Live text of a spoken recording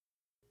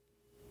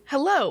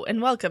Hello,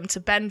 and welcome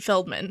to Ben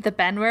Feldman. The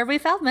Ben where we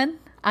Feldman.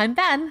 I'm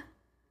Ben.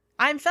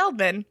 I'm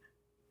Feldman.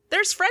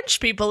 There's French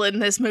people in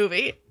this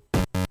movie.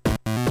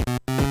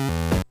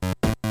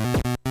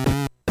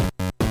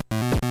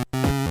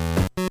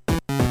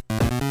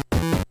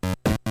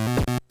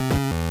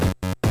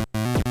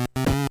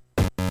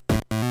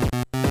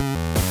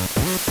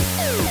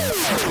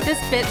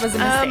 This bit was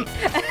a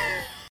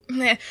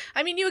mistake.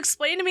 I mean, you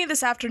explained to me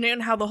this afternoon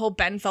how the whole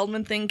Ben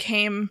Feldman thing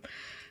came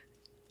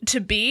to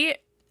be,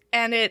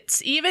 and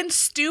it's even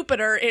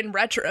stupider in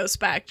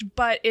retrospect,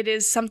 but it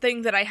is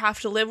something that I have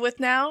to live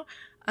with now,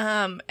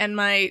 and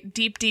my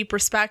deep, deep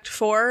respect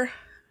for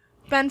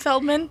Ben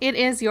Feldman. It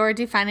is your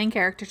defining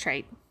character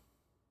trait.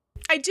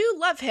 I do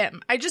love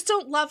him. I just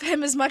don't love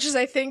him as much as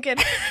I think it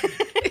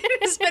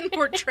has been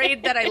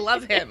portrayed that I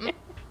love him.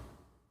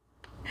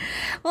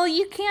 Well,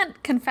 you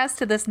can't confess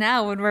to this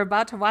now when we're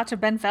about to watch a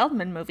Ben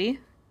Feldman movie.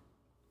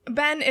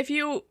 Ben, if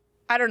you,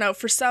 I don't know,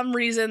 for some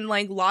reason,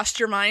 lost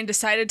your mind,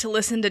 decided to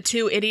listen to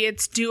two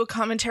idiots do a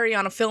commentary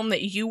on a film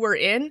that you were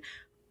in,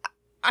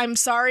 I'm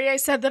sorry I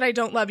said that I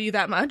don't love you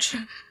that much.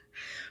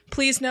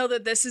 Please know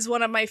that this is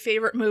one of my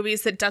favorite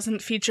movies that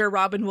doesn't feature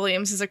Robin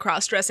Williams as a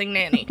cross-dressing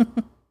nanny.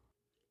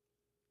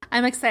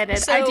 I'm excited.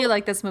 So, I do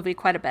like this movie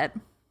quite a bit.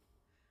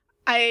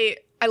 I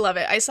love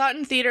it. I saw it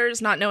in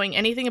theaters, not knowing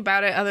anything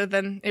about it other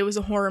than it was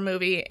a horror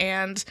movie,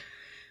 and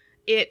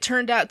it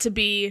turned out to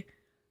be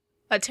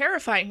a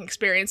terrifying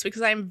experience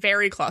because I'm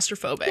very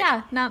claustrophobic.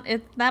 Yeah,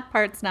 that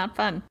part's not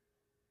fun.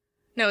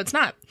 No, it's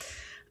not.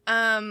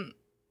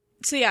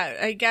 So yeah,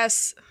 I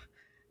guess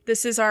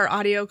this is our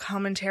audio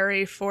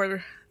commentary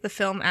for the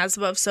film As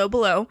Above, So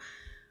Below,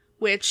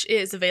 which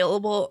is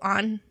available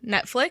on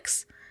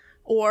Netflix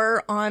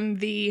or on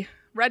the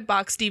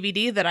Redbox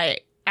DVD that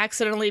I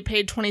accidentally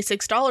paid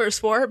 $26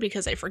 for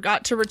because I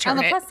forgot to return it.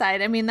 On the plus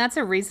side, I mean, that's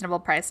a reasonable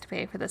price to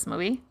pay for this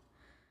movie.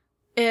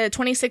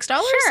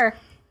 $26? Sure.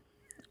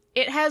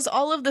 It has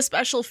all of the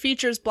special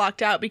features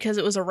blocked out because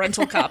it was a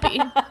rental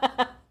copy.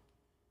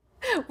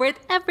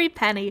 Worth every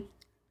penny.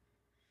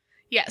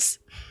 Yes,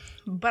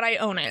 but I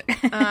own it.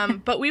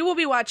 But we will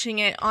be watching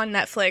it on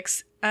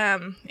Netflix,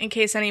 in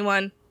case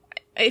anyone...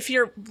 If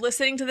you're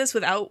listening to this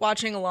without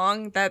watching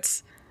along,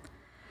 that's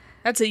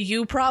a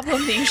you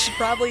problem that you should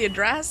probably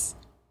address.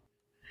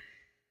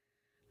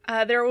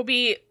 There will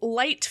be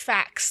light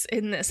facts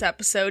in this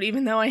episode,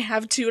 even though I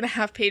have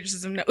 2.5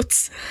 pages of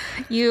notes.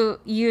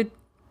 You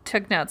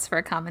took notes for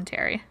a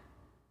commentary.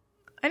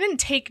 I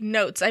didn't take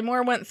notes. I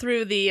more went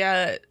through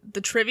the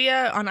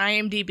trivia on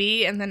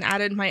IMDb and then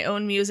added my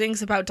own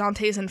musings about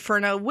Dante's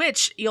Inferno,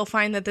 which you'll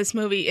find that this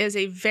movie is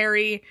a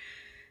very,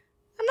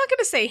 I'm not going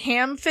to say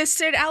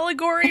ham-fisted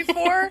allegory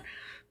for.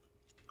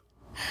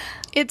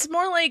 It's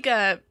more like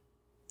a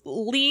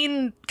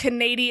lean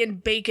Canadian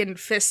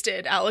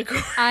bacon-fisted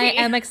allegory. I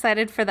am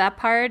excited for that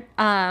part.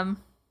 I've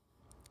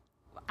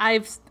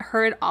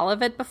heard all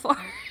of it before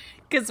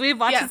because we've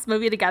watched this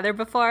movie together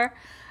before.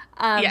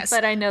 Yes.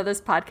 But I know this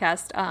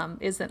podcast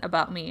isn't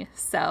about me,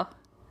 so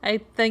I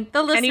think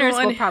the listeners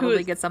will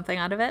probably get something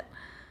out of it.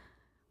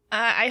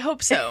 I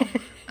hope so.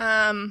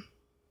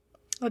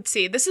 Let's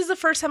see. This is the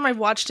first time I've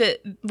watched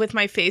it with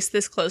my face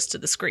this close to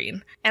the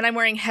screen, and I'm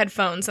wearing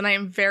headphones, and I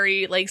am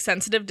very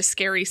sensitive to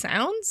scary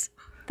sounds.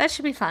 That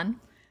should be fun.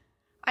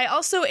 I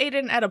also ate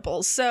an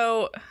edible,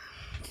 so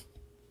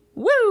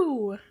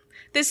woo!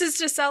 This is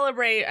to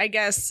celebrate, I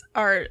guess,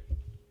 our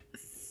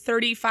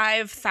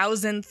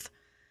 35,000th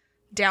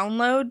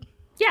download.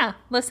 Yeah,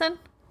 listen,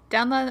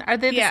 download. Are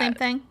they the same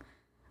thing?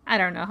 I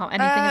don't know how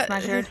anything is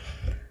measured.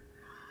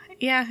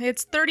 Yeah,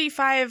 it's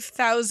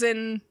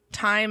 35,000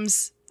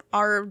 times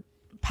our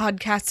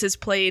podcast is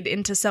played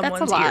into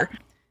someone's ear.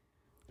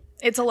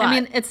 It's a lot. I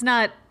mean, it's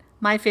not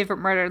my favorite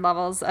murder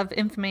levels of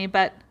infamy,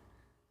 but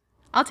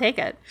I'll take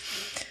it.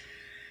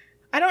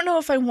 I don't know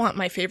if I want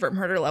my favorite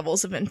murder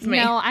levels of infamy.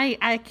 No,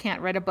 I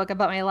can't write a book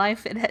about my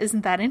life. It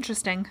isn't that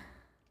interesting.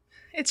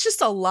 It's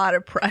just a lot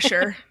of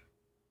pressure.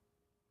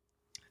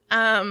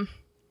 I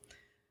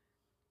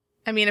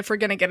mean, if we're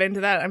going to get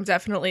into that, I'm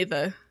definitely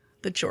the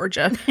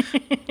Georgia.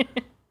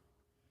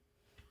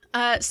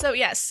 So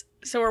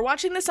we're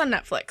watching this on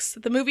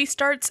Netflix. The movie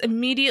starts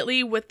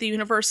immediately with the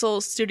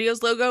Universal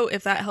Studios logo,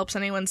 if that helps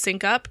anyone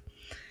sync up.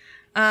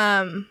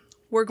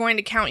 We're going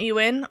to count you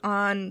in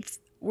on,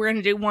 we're going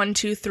to do 1,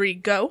 2, 3,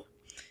 go.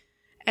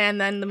 And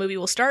then the movie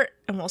will start,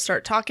 and we'll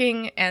start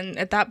talking, and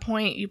at that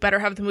point, you better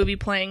have the movie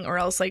playing, or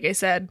else, like I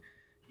said,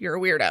 you're a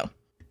weirdo.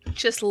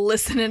 Just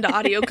listening to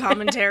audio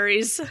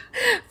commentaries.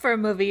 For a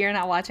movie you're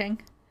not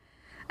watching.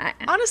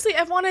 Honestly,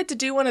 I've wanted to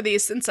do one of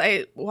these since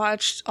I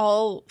watched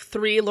all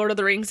 3 Lord of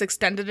the Rings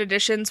extended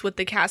editions with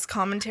the cast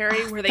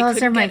commentary, where they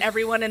couldn't get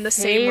everyone in the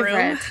same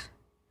room.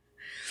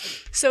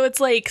 So it's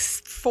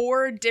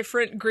 4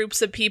 different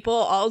groups of people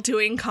all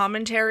doing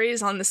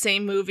commentaries on the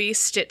same movie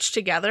stitched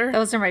together.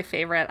 Those are my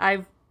favorite.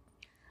 I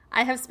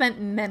have spent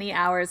many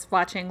hours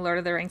watching Lord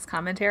of the Rings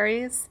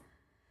commentaries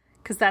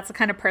because that's the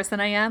kind of person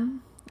I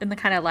am and the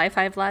kind of life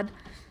I've led.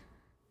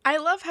 I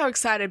love how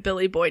excited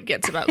Billy Boyd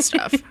gets about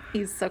stuff.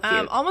 He's so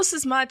cute. Almost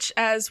as much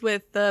as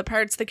with the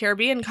Pirates of the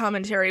Caribbean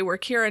commentary, where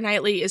Keira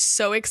Knightley is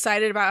so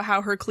excited about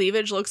how her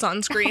cleavage looks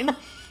on screen.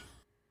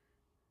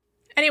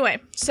 Anyway,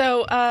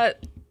 so,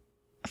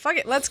 fuck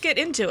it, let's get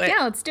into it.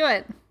 Yeah, let's do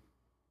it.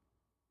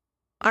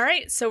 All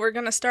right, so we're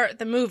gonna start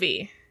the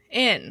movie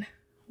in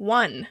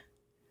 1,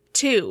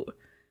 2,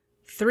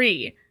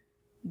 3,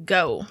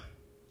 go.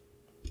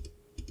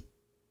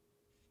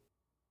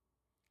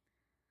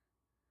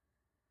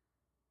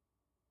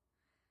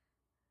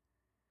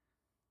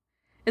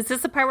 Is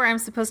this the part where I'm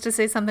supposed to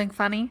say something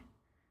funny?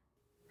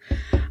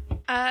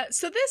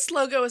 So this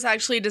logo was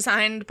actually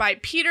designed by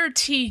Peter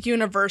T.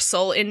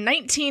 Universal in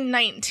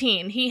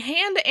 1919. He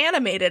hand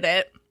animated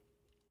it.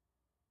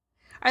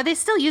 Are they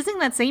still using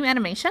that same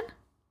animation?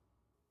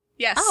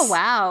 Yes. Oh,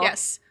 wow.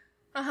 Yes.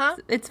 Uh-huh.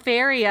 It's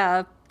very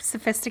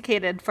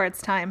sophisticated for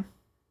its time.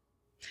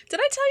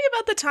 Did I tell you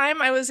about the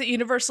time I was at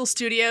Universal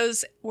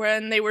Studios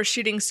when they were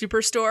shooting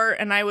Superstore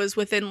and I was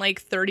within like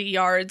 30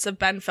 yards of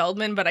Ben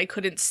Feldman, but I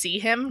couldn't see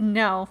him?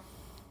 No.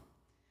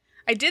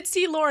 I did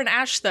see Lauren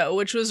Ash, though,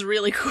 which was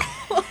really cool.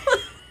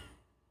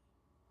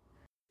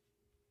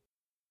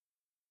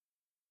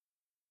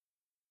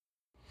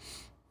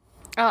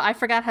 Oh, I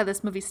forgot how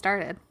this movie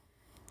started.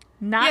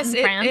 Not in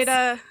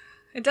France.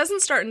 It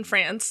doesn't start in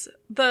France.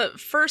 The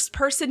first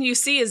person you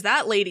see is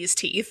that lady's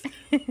teeth.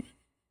 And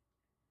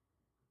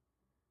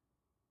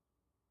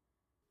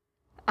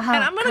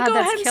I'm going to go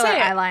ahead and say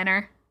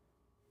eyeliner.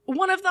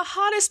 One of the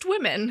hottest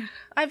women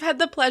I've had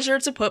the pleasure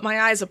to put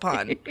my eyes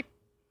upon.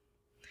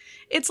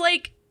 It's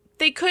like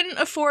they couldn't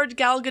afford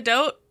Gal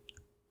Gadot,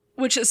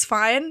 which is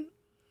fine.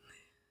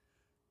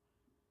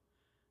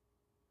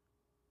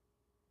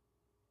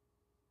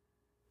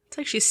 It's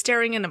like she's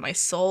staring into my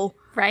soul.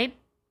 Right?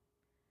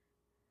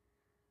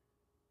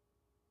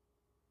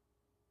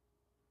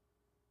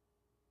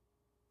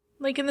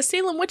 Like in the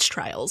Salem witch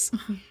trials.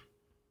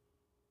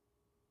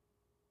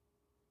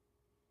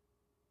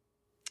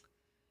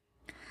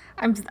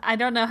 I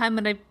don't know how I'm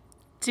going to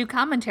do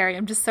commentary.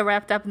 I'm just so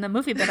wrapped up in the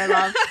movie that I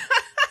love.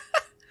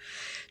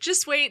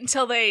 Just wait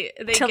until they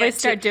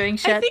start doing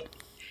shit. I think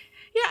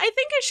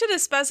I should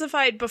have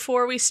specified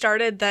before we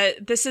started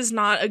that this is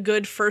not a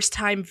good first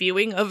time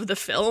viewing of the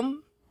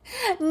film.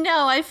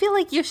 No, I feel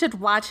like you should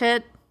watch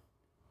it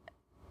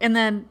and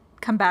then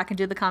come back and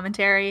do the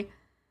commentary.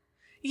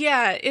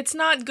 Yeah, it's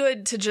not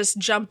good to just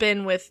jump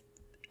in with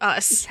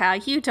us. Yeah,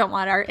 you don't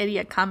want our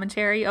idiot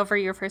commentary over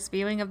your first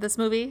viewing of this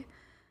movie.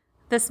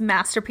 This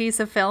masterpiece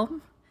of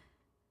film.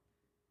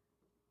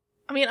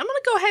 I mean, I'm gonna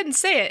go ahead and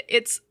say it.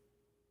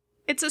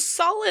 It's a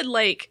solid,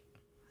 like,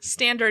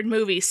 standard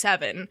movie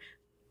 7,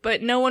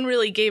 but no one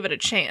really gave it a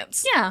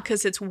chance. Yeah.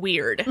 Because it's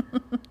weird.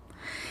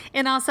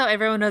 And also,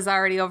 everyone was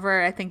already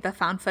over, I think, the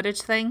found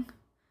footage thing.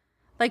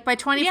 Like, by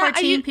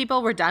 2014,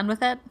 people were done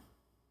with it.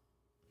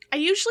 I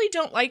usually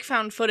don't like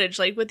found footage,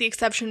 like, with the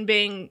exception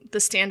being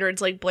the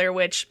standards like Blair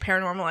Witch,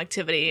 Paranormal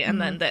Activity,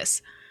 and then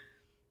this.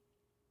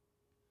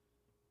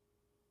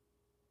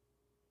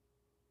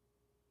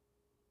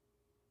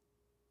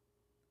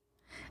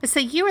 So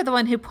you were the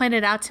one who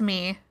pointed out to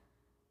me,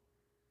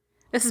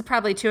 this is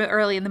probably too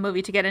early in the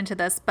movie to get into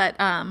this, but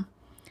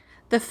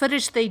the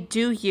footage they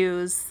do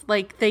use,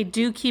 like, they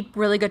do keep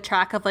really good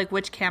track of, like,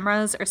 which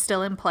cameras are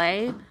still in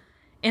play,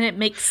 and it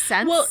makes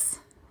sense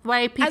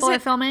why people are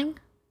filming.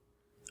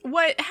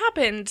 What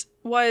happened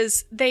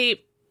was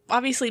they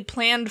obviously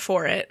planned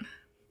for it,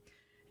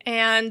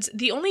 and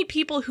the only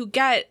people who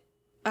get,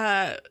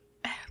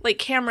 like,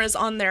 cameras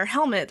on their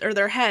helmet or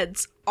their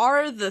heads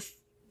are the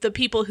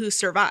people who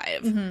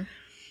survive. Mm-hmm.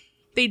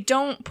 They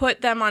don't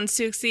put them on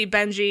Souxie,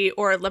 Benji,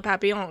 or Le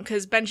Papillon,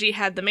 because Benji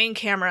had the main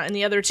camera and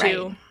the other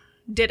two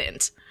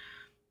didn't.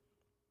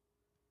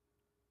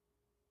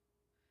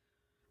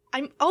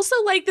 I also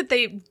like that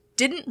they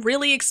didn't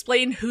really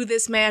explain who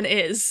this man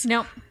is.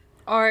 Nope.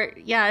 Or,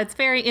 yeah, it's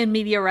very in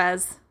media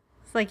res.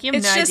 It's like, you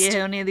have no idea who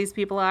any of these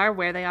people are,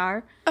 where they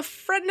are. A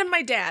friend of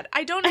my dad.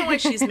 I don't know why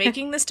she's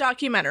making this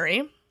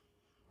documentary.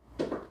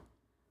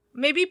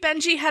 Maybe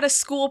Benji had a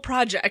school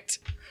project.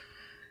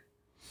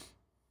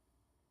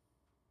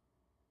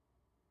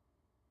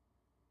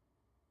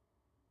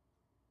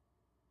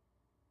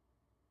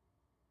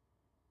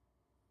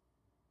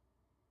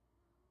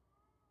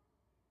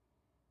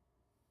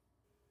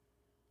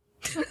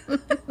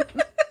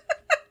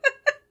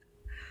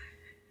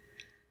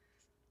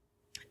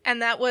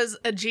 And that was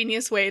a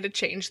genius way to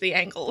change the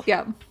angle.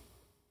 Yep. Let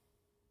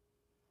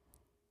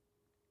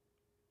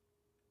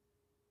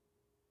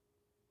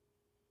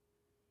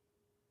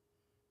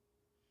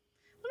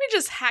me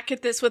just hack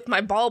at this with my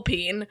ball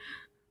peen.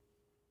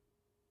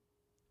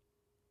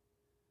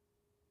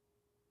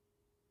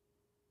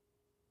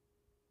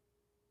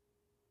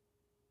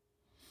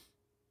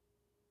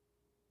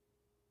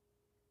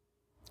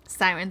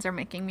 Sirens are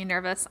making me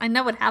nervous. I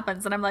know what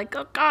happens, and I'm like,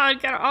 oh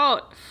God, get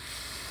out.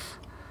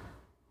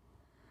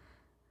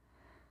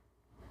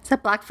 Is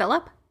that Black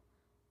Phillip?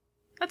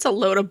 That's a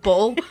load of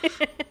bull.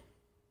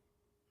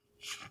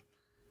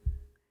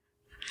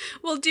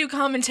 We'll do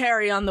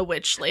commentary on The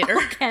Witch later.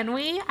 Can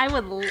we?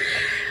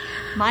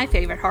 My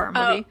favorite horror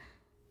movie.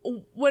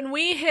 When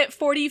we hit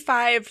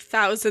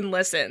 45,000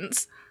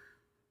 listens.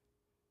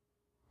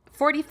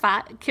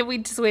 45? Can we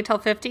just wait till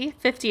 50?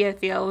 50, I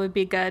feel, would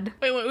be good.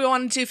 Wait, we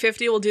want to do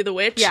 50, we'll do The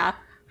Witch? Yeah.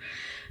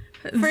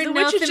 For The no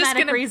Witch is just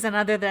thematic gonna... reason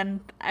other than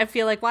I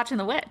feel like watching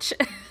The Witch.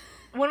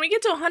 When we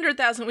get to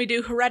 100,000, we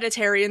do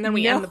Hereditary, and then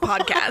we end the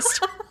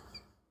podcast.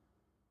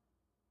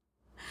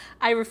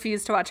 I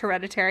refuse to watch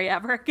Hereditary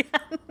ever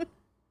again.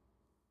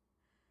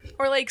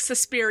 Or like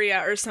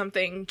Suspiria or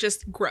something,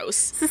 just gross.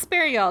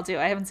 Suspiria I'll do.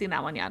 I haven't seen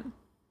that one yet.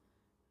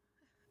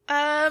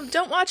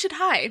 Don't watch it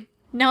high.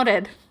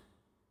 Noted.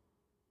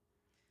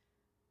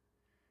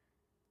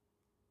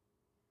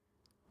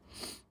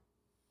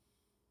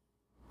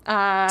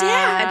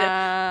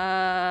 Dad!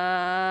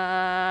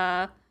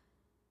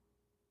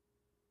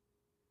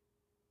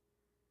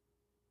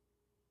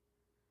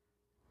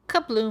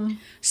 Kabloom.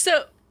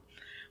 So,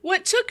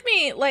 what took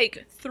me,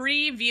 like,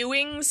 3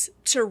 viewings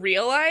to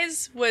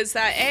realize was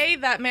that A,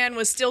 that man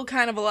was still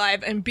kind of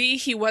alive, and B,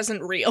 he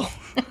wasn't real.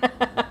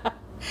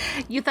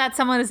 You thought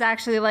someone was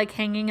actually, like,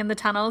 hanging in the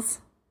tunnels?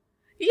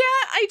 Yeah,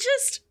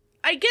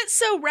 I get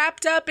so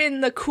wrapped up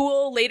in the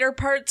cool later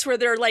parts where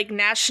they're, like,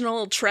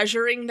 national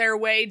treasuring their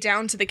way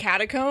down to the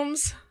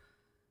catacombs.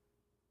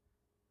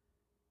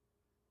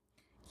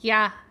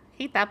 Yeah,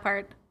 hate that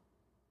part.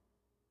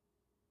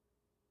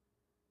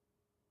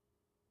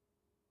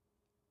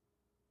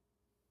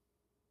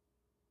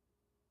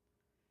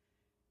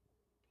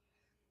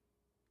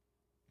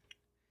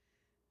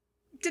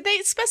 Did they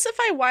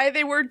specify why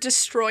they were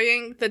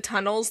destroying the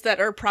tunnels that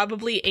are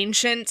probably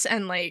ancient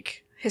and,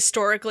 like,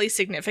 historically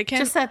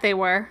significant? Just that they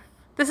were.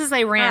 This is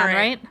Iran, All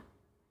right?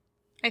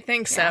 I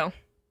think so.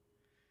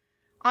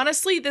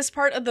 Honestly, this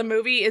part of the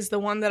movie is the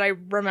one that I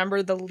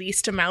remember the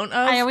least amount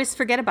of. I always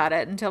forget about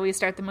it until we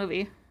start the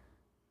movie.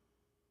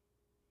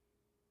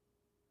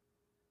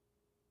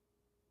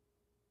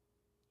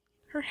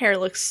 Her hair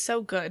looks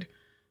so good.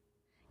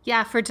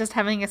 Yeah, for just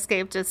having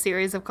escaped a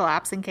series of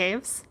collapsing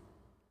caves.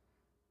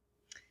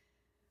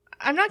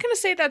 I'm not going to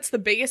say that's the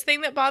biggest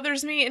thing that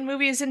bothers me in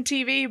movies and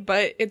TV,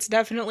 but it's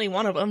definitely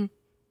one of them.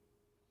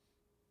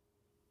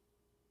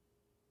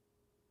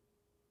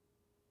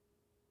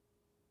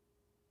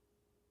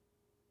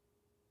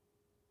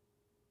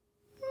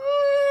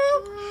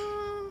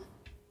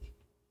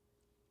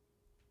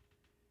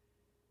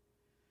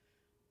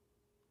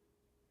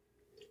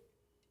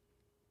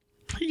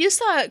 You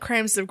saw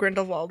Crimes of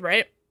Grindelwald,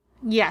 right?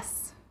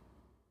 Yes.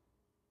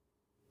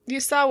 You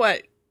saw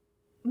what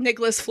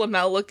Nicholas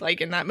Flamel looked like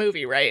in that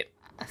movie, right?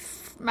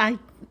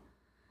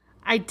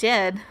 I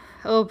did.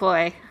 Oh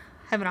boy.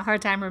 Having a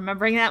hard time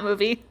remembering that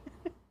movie.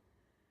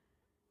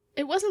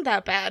 It wasn't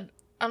that bad.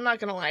 I'm not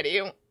gonna lie to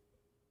you.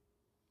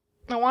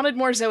 I wanted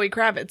more Zoe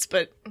Kravitz,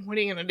 but what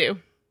are you gonna do?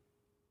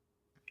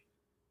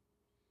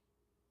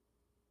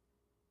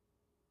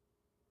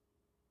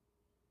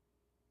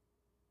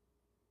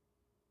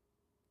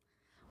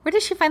 Where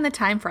did she find the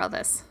time for all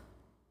this?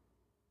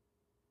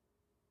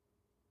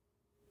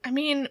 I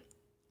mean,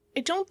 I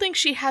don't think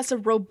she has a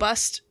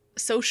robust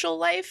social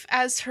life,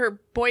 as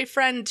her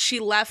boyfriend she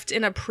left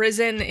in a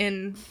prison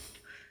in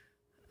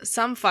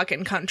some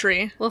fucking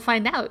country. We'll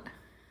find out.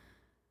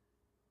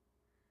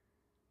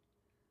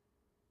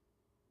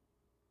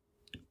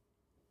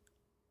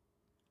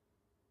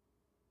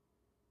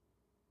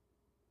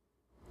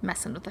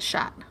 Messing with the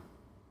shot.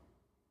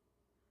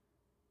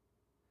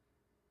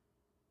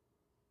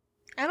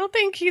 I don't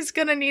think he's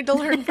gonna need to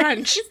learn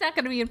French. He's not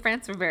going to be in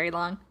France for very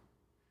long.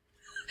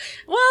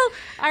 Well,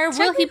 Or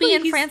will he be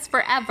in France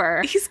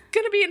forever? He's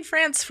gonna be in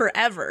France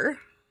forever.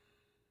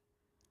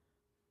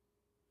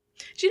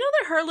 Do you know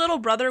that her little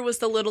brother was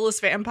the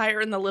littlest vampire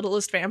in The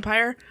Littlest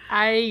Vampire?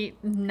 I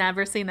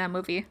never seen that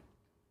movie.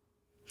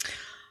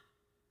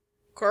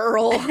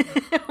 Girl.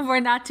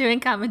 We're not doing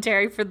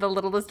commentary for The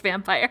Littlest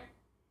Vampire.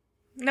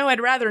 No, I'd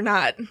rather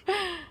not.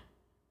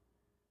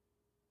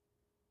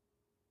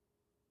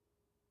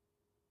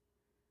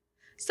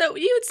 So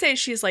you would say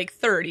she's like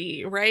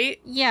 30,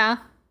 right? Yeah.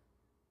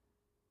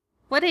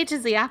 What age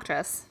is the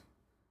actress?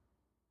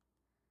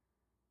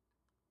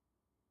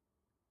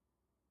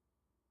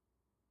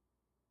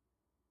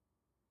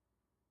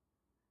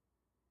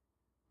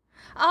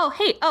 Oh,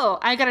 hey,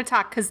 I gotta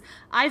talk, because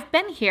I've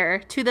been here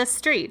to this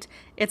street.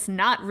 It's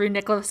not Rue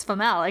Nicolas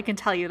Flamel, I can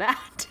tell you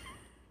that.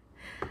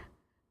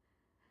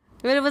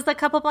 But it was a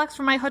couple blocks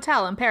from my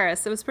hotel in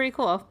Paris. It was pretty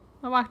cool.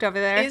 I walked over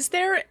there. Is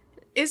there a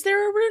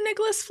Rue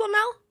Nicolas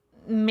Flamel?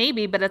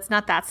 Maybe, but it's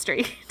not that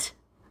street.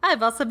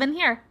 I've also been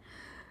here.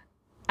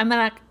 I'm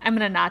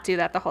gonna not do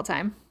that the whole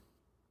time.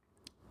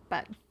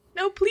 But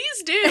No,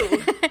 please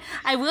do.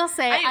 I will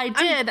say I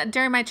did,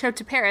 during my trip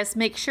to Paris,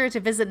 make sure to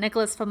visit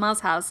Nicolas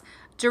Flamel's house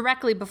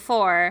directly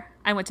before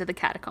I went to the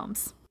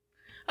catacombs.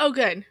 Oh,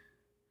 good.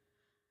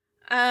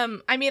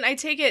 I mean, I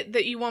take it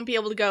that you won't be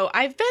able to go.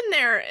 I've been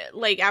there,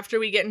 like, after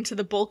we get into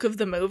the bulk of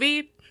the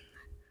movie.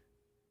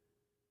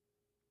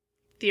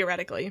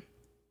 Theoretically.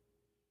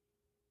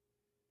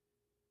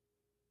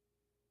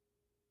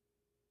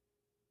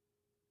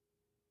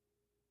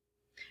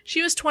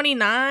 She was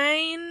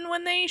 29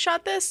 when they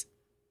shot this?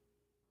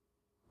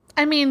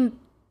 I mean,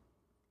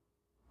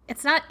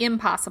 it's not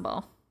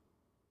impossible.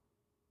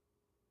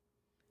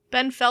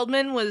 Ben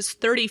Feldman was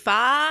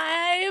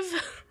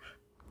 35?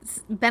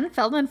 Ben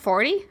Feldman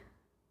 40?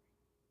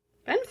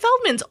 Ben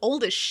Feldman's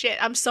old as shit.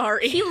 I'm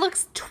sorry. He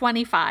looks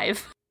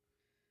 25.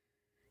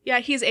 Yeah,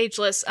 he's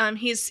ageless.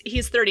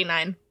 He's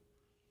 39.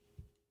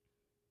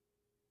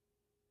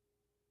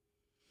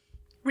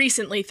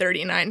 Recently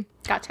 39.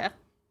 Gotcha.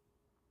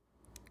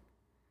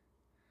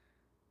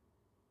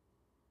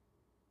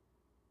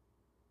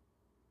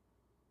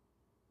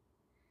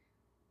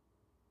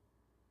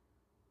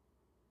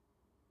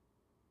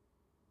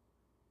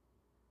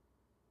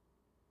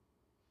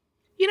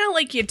 You know,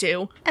 like you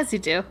do. As you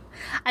do.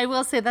 I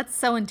will say that's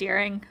so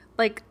endearing.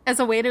 Like,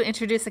 as a way to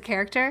introduce a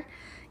character,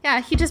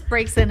 yeah, he just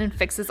breaks in and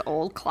fixes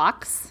old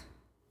clocks.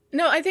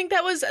 No, I think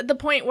that was the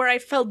point where I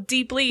fell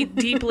deeply,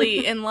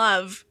 deeply in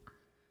love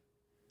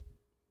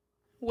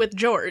with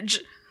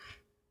George.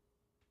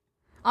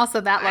 Also,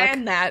 that look.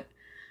 And that.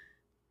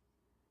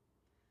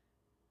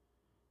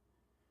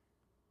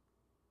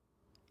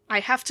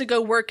 I have to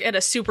go work at a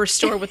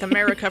superstore with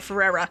America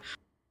Ferrera.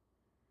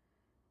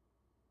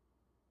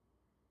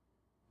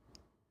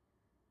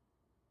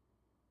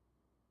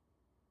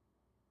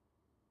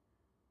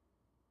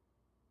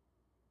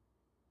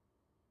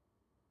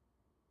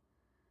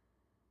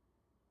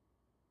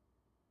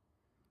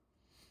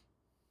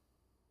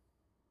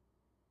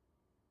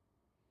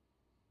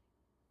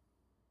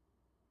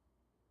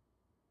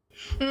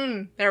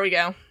 There we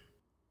go.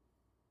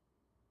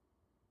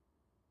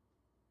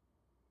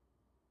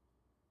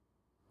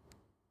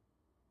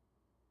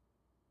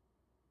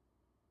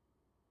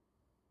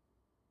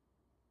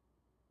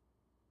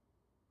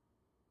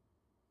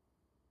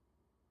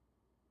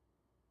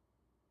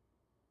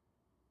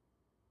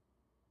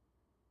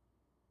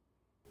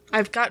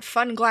 I've got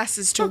fun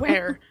glasses to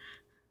wear.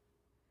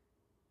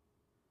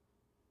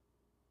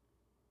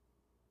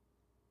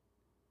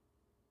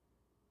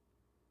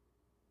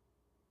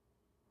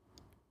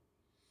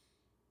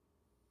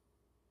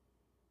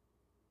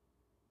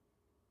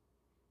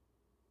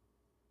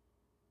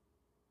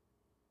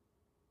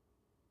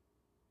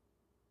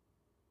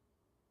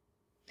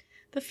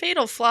 The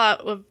fatal flaw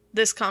of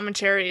this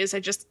commentary is I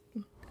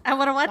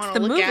want to watch wanna the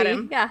look movie. at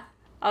him. Yeah.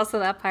 Also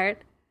that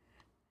part.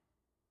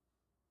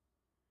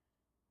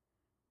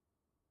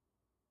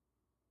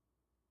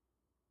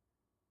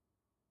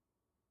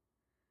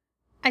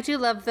 I do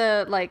love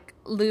the, like,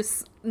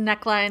 loose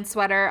neckline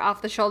sweater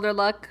off the shoulder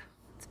look.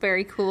 It's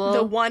very cool.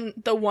 the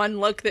one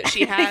look that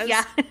she has.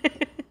 Yeah.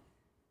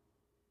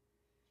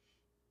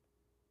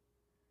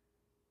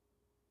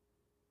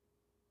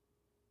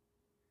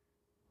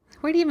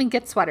 Where do you even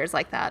get sweaters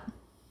like that?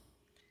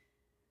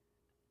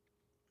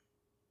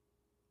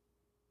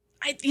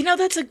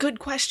 That's a good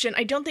question.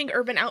 I don't think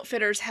Urban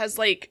Outfitters has,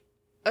 like,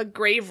 a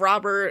grave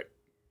robber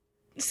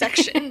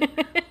section.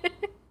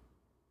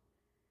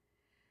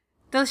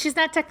 Though she's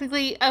not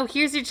technically... Oh,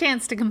 here's your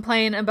chance to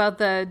complain about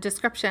the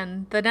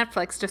description, the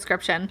Netflix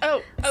description.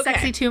 Oh, okay.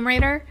 Sexy Tomb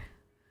Raider?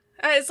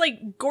 It's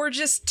like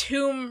gorgeous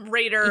Tomb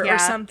Raider or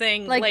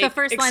something. Like the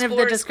first line of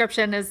the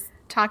description is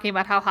talking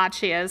about how hot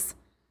she is.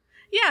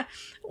 Yeah,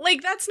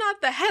 like that's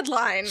not the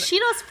headline. She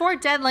knows 4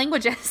 dead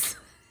languages.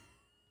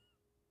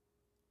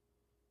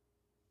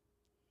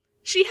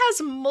 She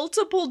has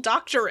multiple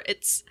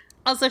doctorates.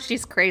 Also,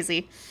 she's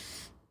crazy.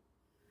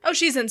 Oh,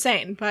 she's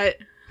insane, but...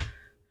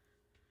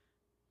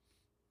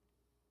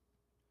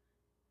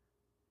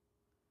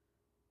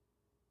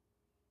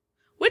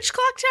 Which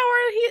clock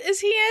tower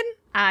is he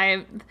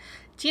in?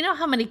 Do you know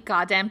how many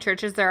goddamn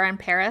churches there are in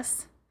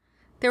Paris?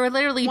 There were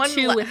literally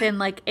 2 within,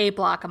 like, a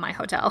block of my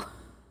hotel.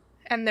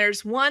 And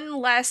there's one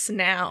less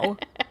now.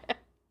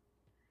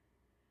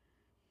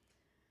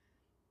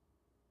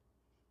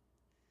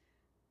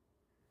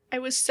 I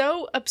was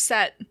so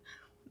upset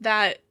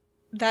that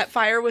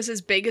fire was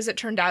as big as it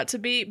turned out to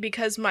be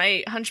because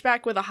my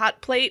Hunchback with a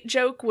hot plate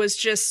joke was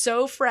just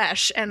so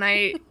fresh, and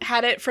I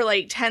had it for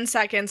like 10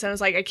 seconds and I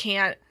was like, I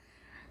can't.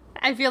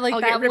 I feel like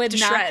that would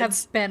not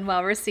have been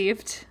well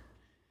received.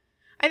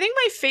 I think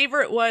my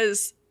favorite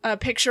was a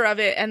picture of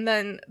it and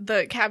then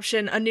the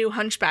caption, "A new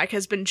Hunchback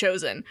has been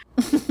chosen."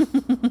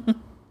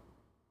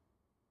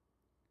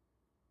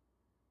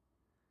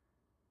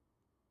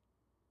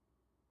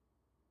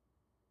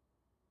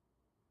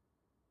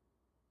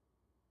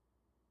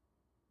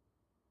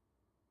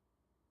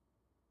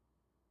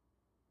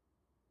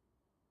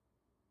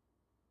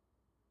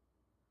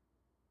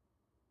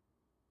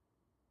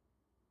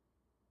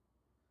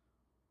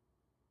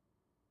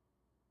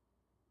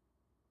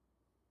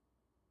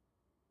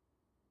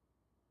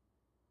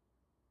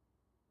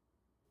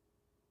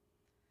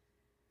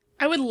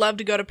 I would love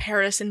to go to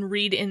Paris and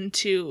read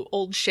into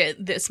old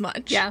shit this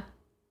much. Yeah.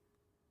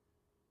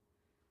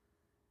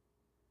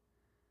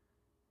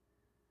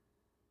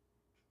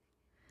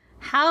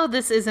 How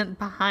this isn't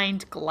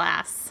behind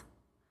glass.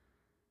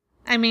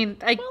 I mean,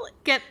 I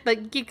get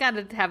that you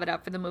gotta have it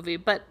up for the movie,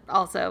 but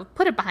also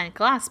put it behind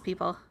glass,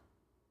 people.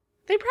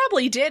 They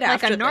probably did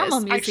Like after a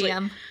normal this.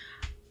 museum. Actually,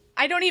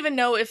 I don't even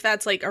know if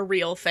that's like a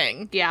real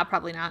thing. Yeah,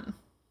 probably not.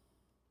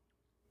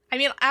 I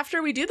mean,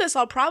 after we do this,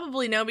 I'll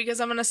probably know because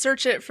I'm going to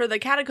search it for the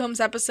Catacombs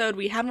episode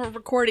we haven't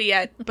recorded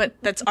yet, but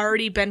that's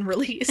already been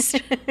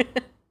released.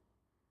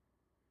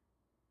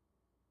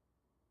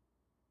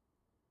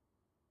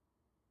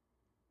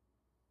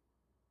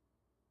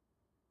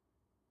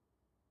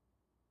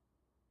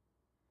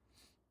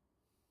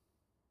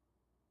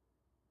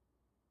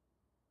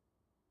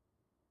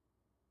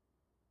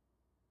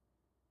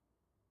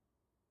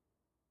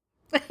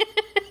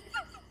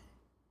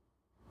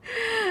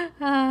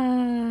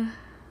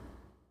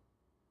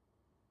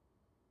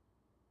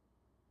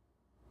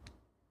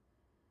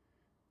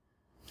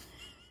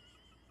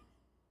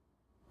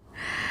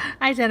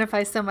 I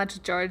identify so much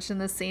with George in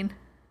this scene.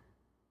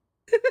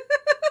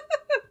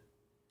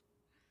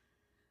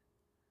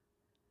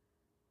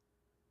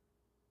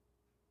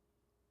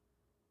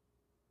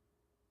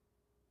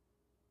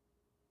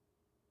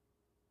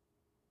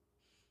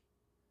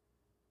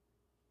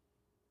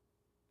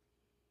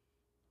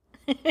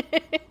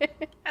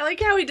 I like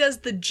how he does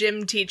the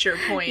gym teacher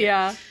point.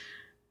 Yeah.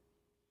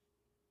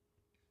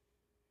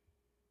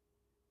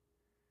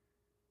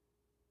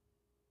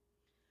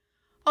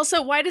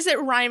 Also, why does it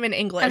rhyme in I was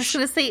English?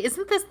 going to say,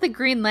 isn't this the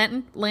Green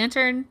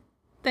Lantern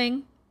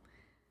thing?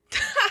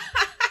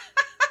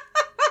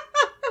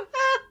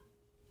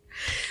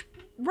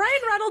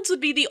 Ryan Reynolds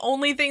would be the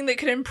only thing that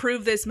could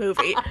improve this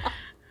movie.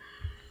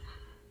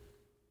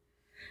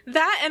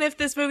 That, and if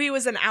this movie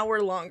was an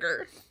hour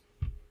longer.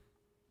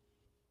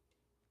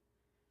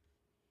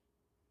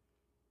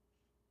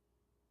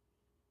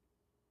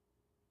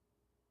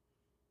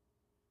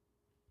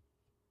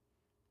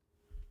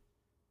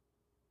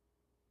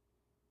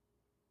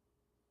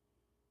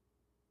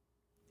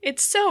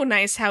 It's so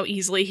nice how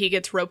easily he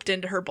gets roped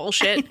into her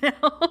bullshit. I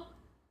know.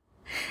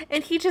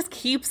 And he just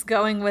keeps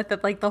going with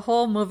it. Like, the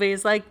whole movie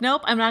is like,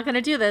 nope, I'm not going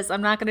to do this.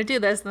 I'm not going to do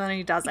this. And then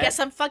he does it. Yes,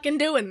 I'm fucking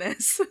doing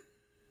this.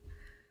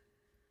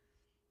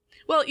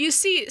 Well, you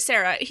see,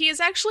 Sarah, he is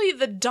actually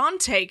the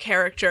Dante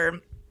character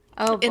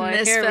Oh boy, in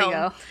this here film. we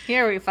go.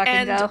 Here we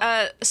fucking go.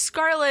 And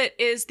Scarlet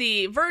is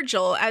the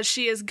Virgil as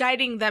she is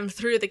guiding them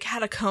through the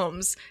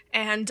catacombs.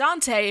 And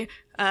Dante,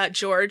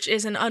 George,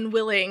 is an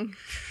unwilling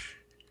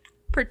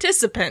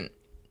participant.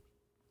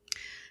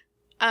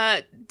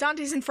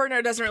 Dante's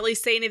Inferno doesn't really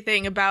say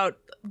anything about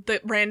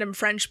the random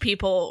French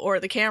people or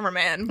the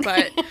cameraman,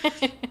 but...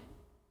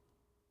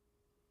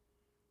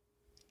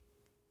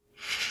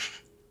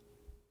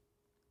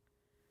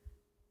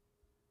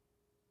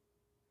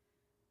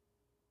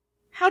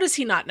 How does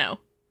he not know?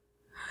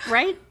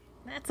 Right?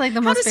 That's like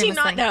the How most does he famous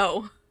not thing.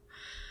 know?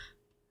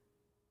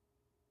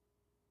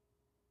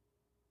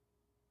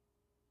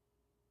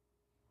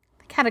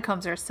 The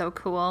catacombs are so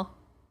cool.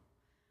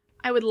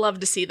 I would love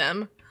to see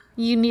them.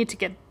 You need to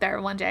get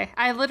there one day.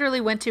 I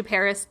literally went to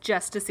Paris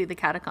just to see the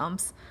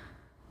catacombs.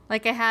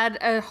 Like, I had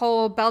a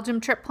whole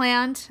Belgium trip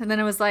planned, and then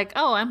it was like,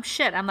 oh, I'm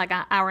like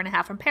an hour and a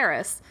half from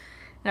Paris.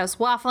 And I was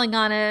waffling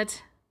on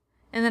it.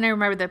 And then I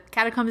remembered the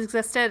catacombs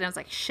existed, and I was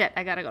like, shit,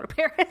 I gotta go to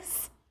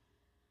Paris.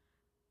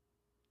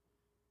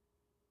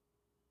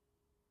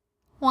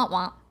 Womp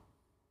womp.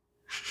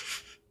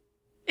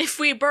 If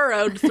we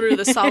burrowed through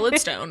the solid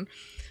stone.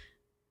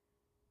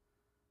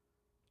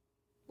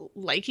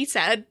 Like he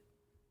said.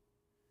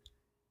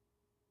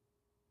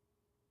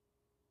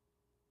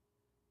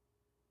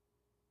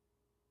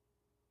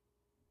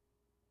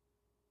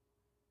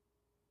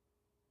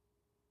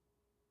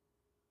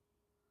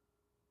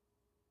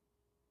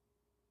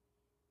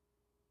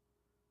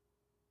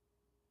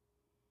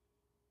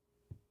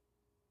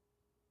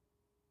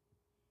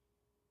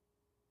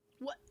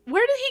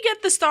 Where did he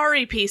get the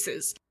starry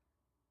pieces?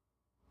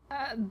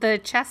 The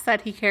chest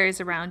that he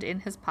carries around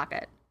in his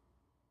pocket.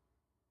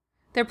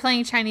 They're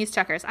playing Chinese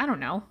checkers. I don't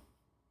know.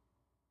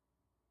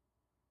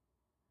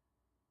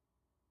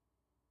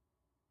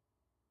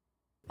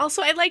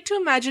 Also, I'd like to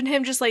imagine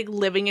him just like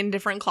living in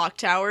different clock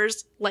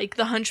towers, like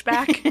the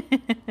Hunchback.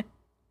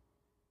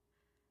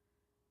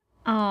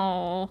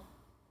 Oh,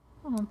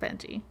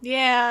 Benji.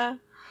 Yeah.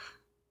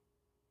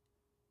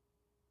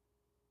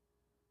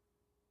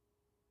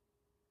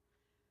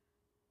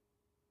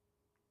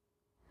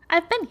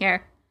 I've been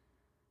here.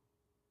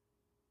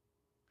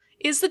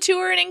 Is the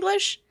tour in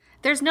English?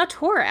 There's no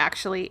tour,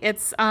 actually.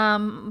 It's, I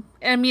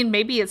mean,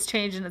 maybe it's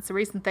changed and it's a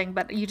recent thing,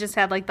 but you just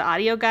had, like, the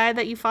audio guide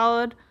that you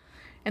followed,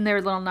 and there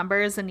were little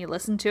numbers, and you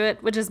listened to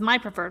it, which is my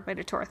preferred way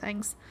to tour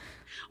things.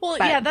 Well,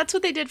 But- yeah, that's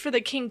what they did for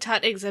the King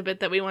Tut exhibit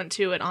that we went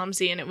to at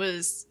OMSI, and it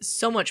was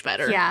so much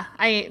better. Yeah,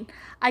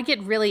 I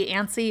get really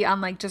antsy on,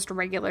 like, just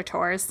regular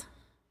tours.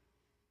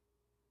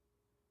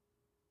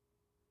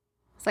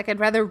 It's like I'd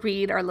rather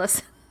read or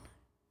listen.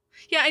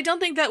 Yeah, I don't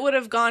think that would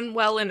have gone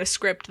well in a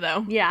script,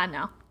 though. Yeah,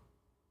 no.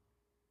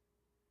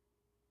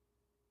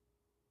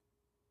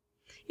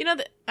 You know,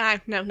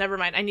 no, never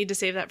mind. I need to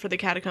save that for the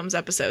Catacombs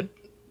episode,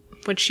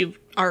 which you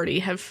already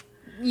have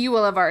You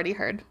will have already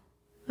heard.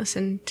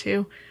 listened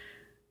to.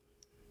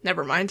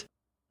 Never mind.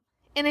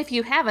 And if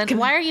you haven't,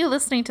 why are you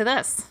listening to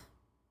this?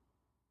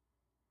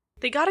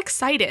 They got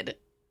excited.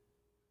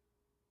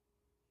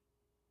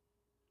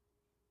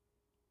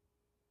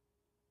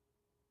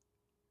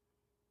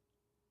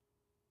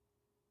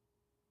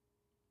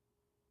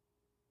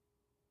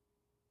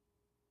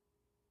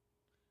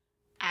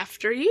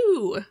 After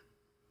you.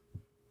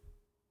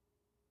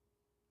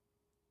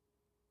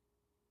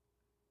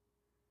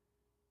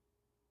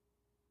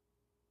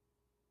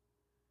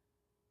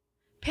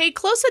 Pay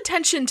close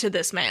attention to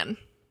this man.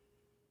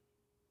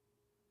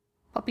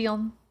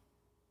 Papillon.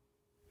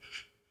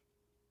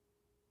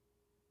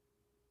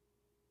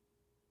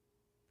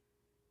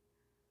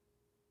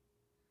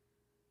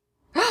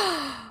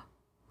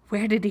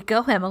 Where did he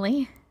go,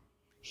 Emily?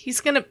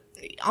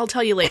 I'll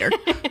tell you later.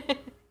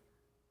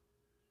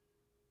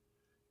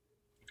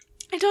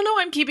 I don't know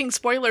why I'm keeping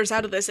spoilers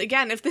out of this.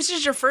 Again, if this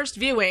is your first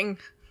viewing,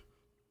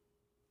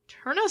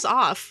 turn us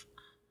off.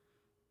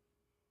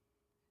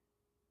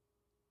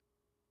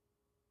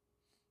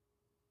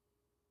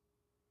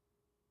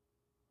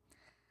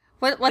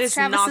 What's This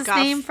Travis's knockoff.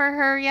 name for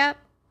her yet?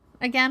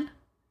 Again?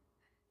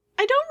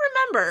 I don't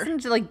remember.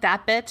 Isn't it like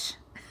that bitch?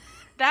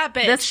 That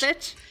bitch. This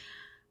bitch?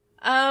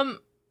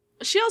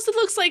 She also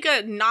looks like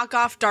a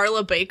knockoff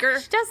Darla Baker.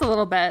 She does a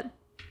little bit.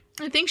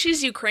 I think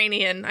she's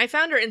Ukrainian. I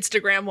found her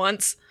Instagram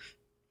once.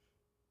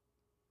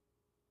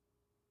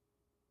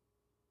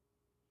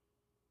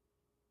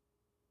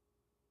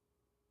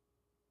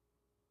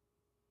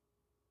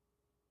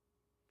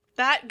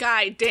 That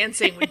guy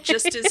dancing with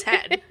just his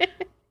head.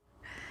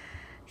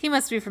 He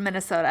must be from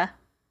Minnesota.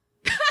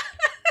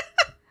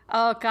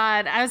 Oh,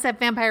 God. I was at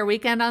Vampire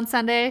Weekend on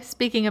Sunday.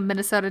 Speaking of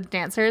Minnesota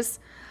dancers,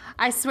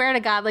 I swear to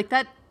God, like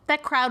that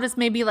crowd is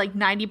maybe like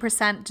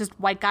 90% just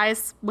white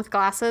guys with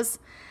glasses.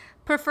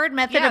 Preferred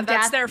method Yeah, of,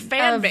 that's their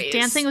fan of base.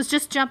 dancing was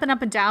just jumping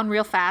up and down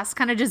real fast,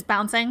 kind of just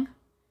bouncing.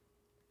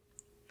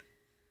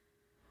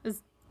 It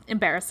was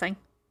embarrassing.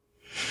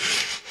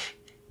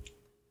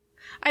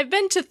 I've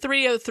been to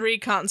 303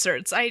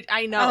 concerts.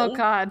 I know. Oh,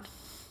 God.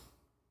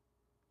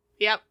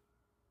 Yep.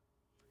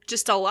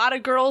 Just a lot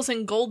of girls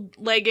in gold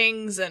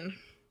leggings and...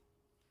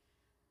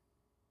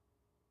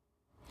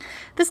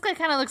 This guy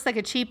kind of looks like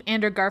a cheap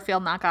Andrew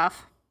Garfield knockoff.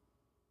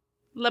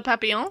 Le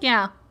Papillon?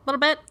 Yeah, a little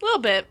bit. A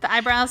little bit. The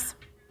eyebrows.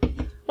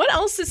 What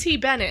else has he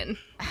been in?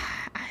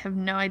 I have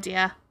no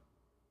idea.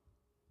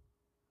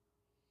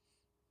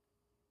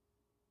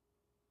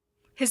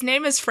 His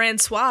name is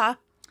Francois.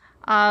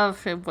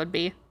 It would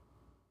be.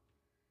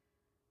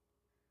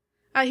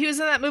 He was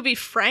in that movie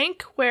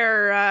Frank,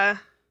 where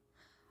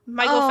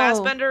Michael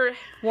Fassbender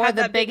wore had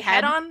the that big big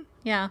head head. on.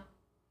 Yeah.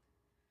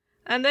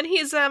 And then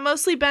he's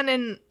mostly been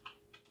in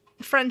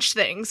French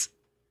things.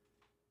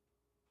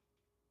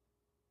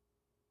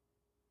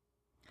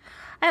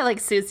 I like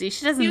Susie.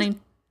 She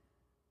doesn't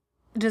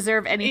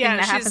deserve anything Yeah,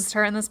 that she's- happens to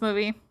her in this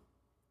movie.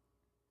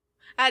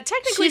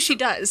 Technically, she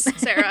does,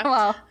 Sarah.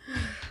 Well,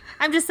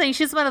 I'm just saying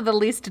she's one of the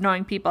least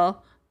annoying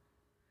people.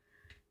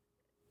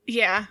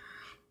 Yeah.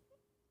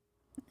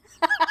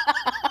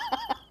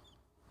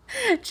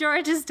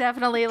 George is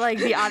definitely like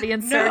the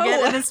audience No.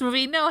 surrogate in this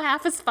movie. No,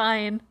 half is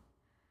fine.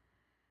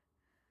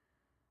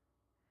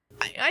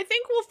 I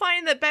think we'll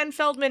find that Ben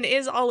Feldman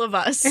is all of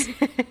us.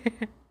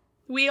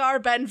 We are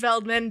Ben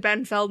Feldman.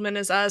 Ben Feldman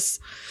is us.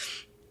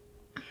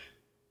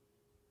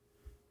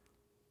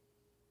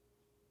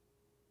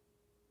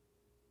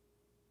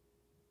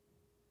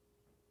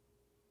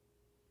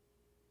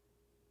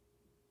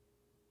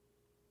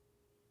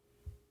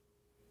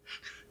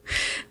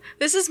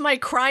 This is my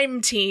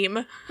crime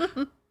team.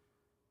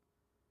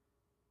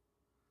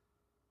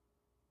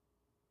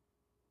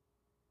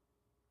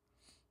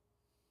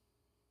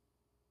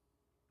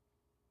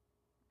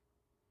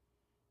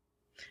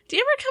 Do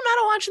you ever come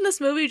out of watching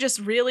this movie just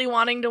really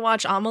wanting to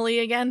watch Amelie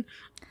again?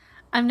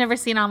 I've never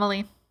seen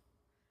Amelie.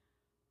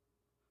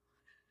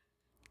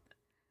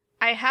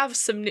 I have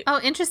some new... Oh,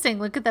 interesting.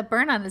 Look at that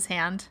burn on his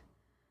hand.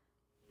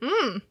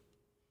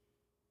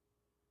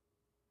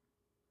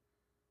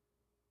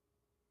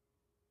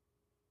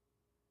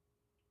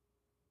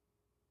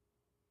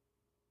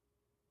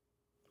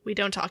 We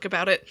don't talk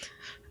about it.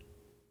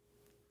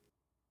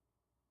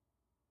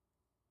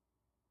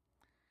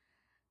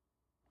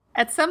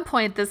 At some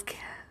point, this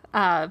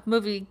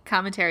movie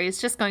commentary is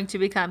just going to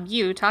become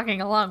you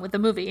talking along with the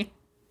movie.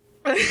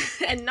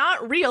 And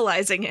not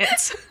realizing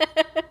it.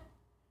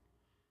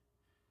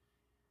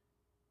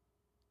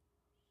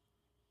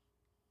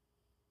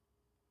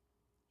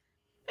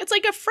 It's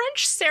like a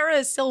French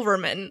Sarah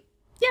Silverman.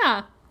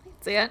 Yeah, I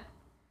can see it.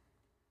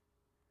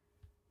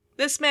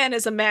 This man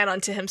is a man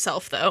unto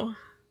himself, though.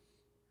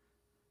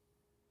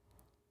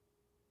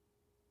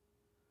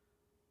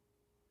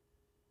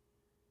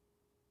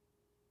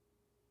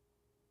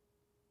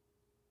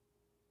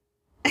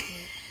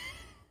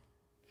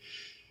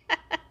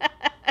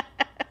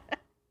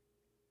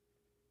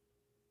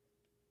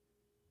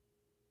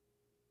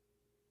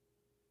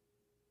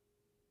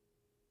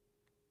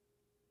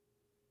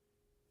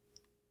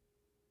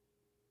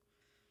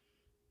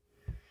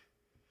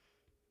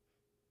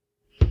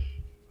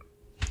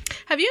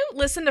 Have you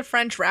listened to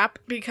French rap?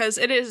 Because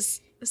it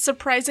is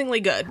surprisingly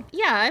good.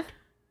 Yeah, I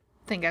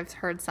think I've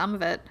heard some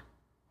of it.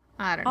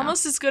 I don't know.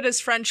 Almost as good as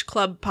French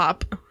club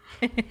pop.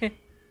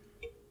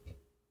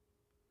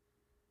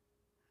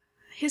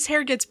 His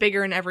hair gets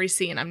bigger in every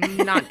scene. I'm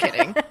not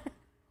kidding.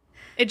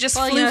 It just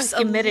floofs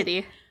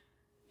humidity.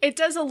 It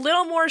does a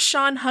little more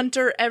Sean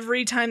Hunter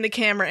every time the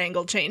camera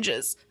angle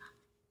changes.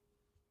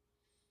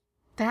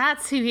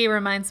 That's who he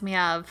reminds me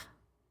of.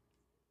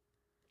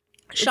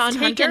 Sean It's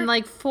Hunter? taken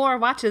like 4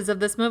 watches of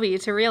this movie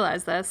to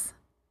realize this.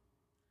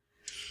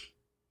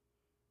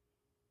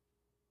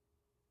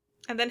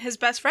 And then his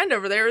best friend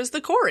over there is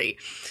the Corey.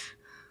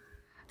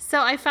 So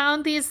I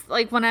found these,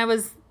 like, when I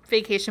was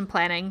vacation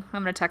planning.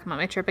 I'm going to talk about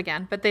my trip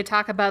again. But they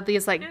talk about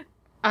these, like,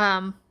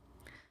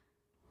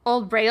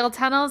 old rail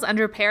tunnels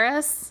under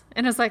Paris.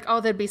 And it's like,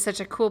 oh, that'd be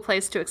such a cool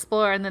place to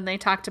explore. And then they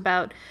talked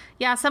about,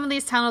 yeah, some of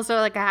these tunnels are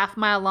like a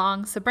half-mile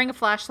long. So bring a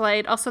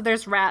flashlight. Also,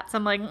 there's rats.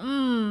 I'm like,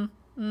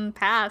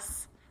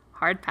 pass.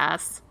 Hard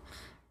pass.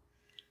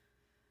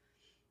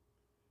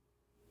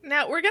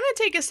 Now, we're going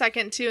to take a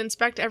second to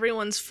inspect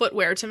everyone's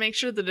footwear to make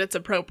sure that it's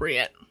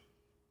appropriate.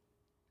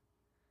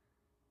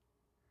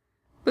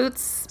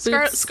 Boots.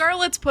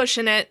 Scarlett's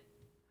pushing it.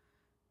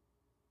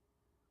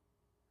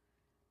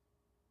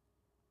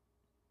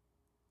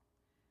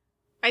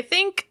 I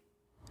think...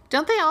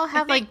 Don't they all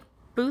have, like,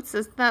 boots?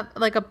 Isn't that,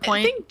 like, a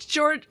point?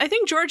 I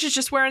think George is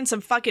just wearing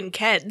some fucking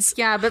Keds.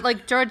 Yeah, but,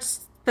 like, George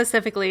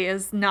specifically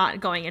is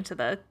not going into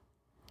the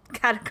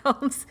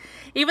catacombs.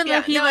 Even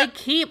though he,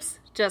 keeps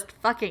just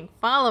fucking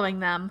following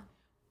them.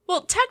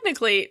 Well,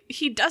 technically,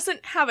 he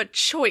doesn't have a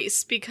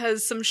choice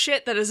because some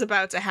shit that is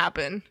about to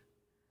happen.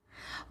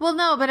 Well,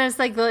 no, but it's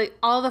like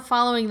all the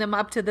following them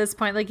up to this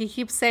point. Like, he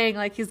keeps saying,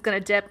 like, he's gonna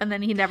dip, and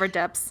then he never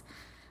dips.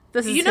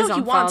 This is his own fault.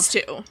 He wants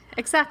to.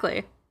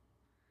 Exactly.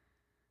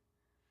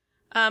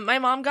 My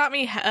mom got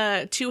me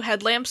 2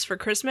 headlamps for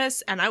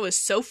Christmas, and I was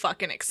so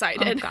fucking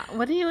excited. Oh, God.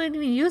 What do you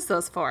even use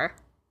those for?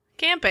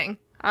 Camping.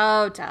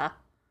 Oh, duh.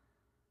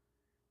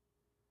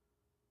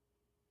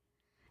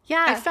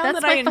 Yeah, I found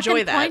that's that my I enjoy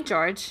fucking that. point,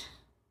 George.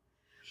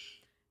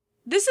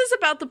 This is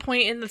about the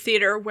point in the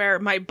theater where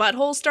my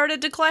butthole started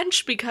to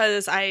clench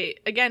because I,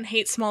 again,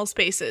 hate small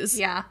spaces.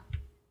 Yeah.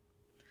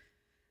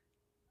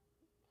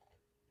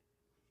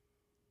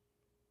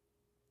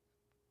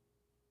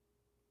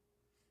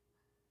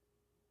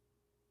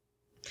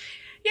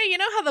 Yeah, you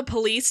know how the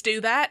police do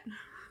that?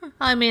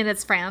 I mean,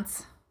 it's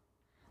France.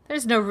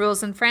 There's no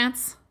rules in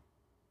France.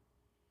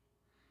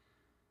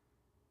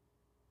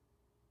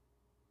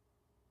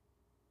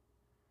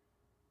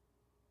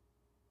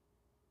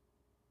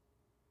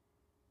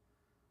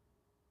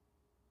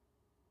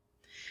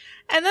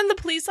 And then the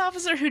police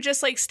officer who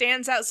just, like,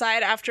 stands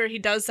outside after he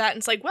does that and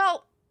it's like,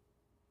 well,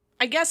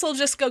 I guess I'll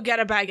just go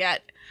get a baguette.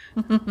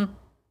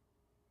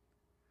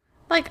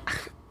 Like,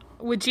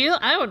 would you?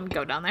 I wouldn't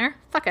go down there.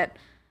 Fuck it.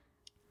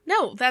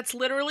 No, that's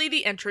literally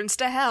the entrance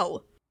to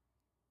hell.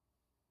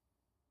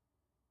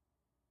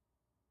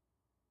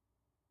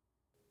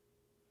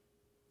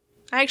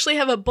 I actually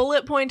have a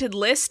bullet-pointed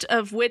list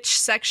of which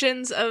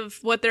sections of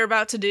what they're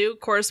about to do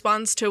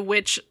corresponds to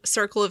which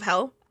circle of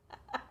hell.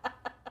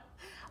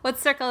 What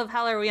circle of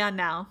hell are we on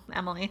now,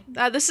 Emily?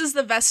 This is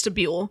the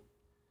vestibule.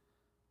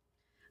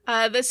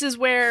 This is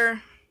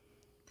where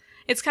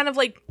it's kind of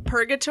like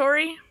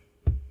purgatory.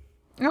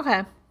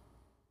 Okay.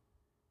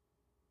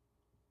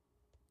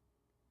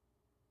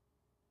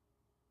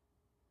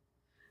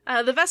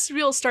 The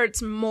vestibule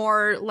starts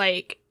more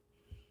like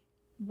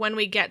when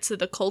we get to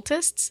the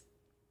cultists.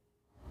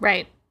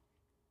 Right.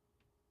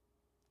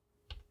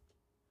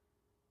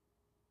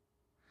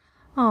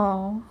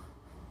 Oh,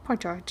 poor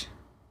George.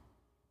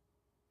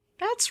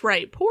 That's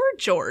right, poor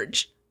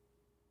George.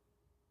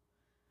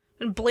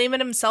 Been blaming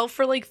himself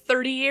for like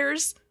 30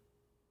 years.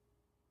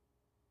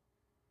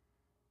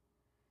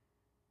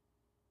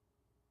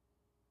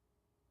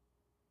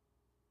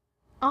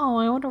 Oh,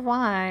 I wonder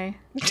why.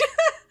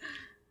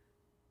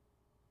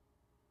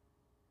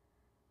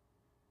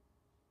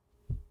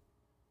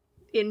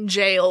 In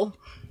jail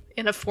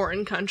in a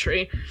foreign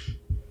country.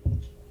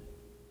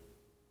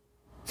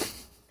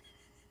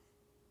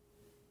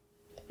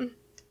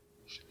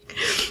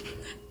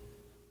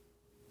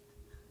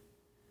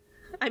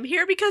 I'm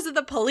here because of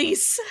the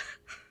police.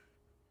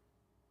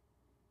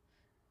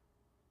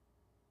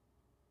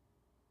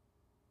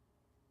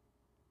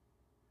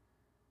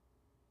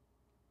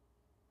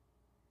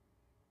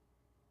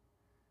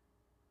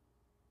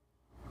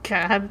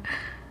 God.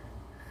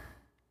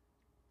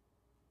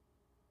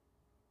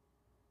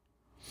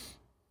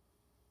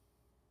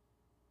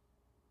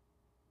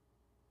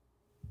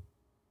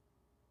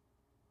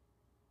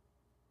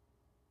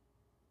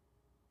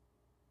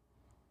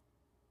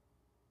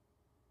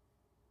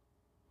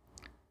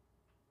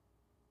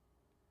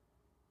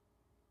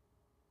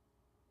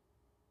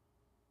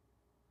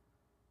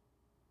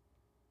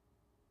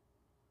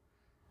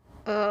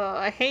 Oh,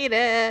 I hate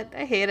it.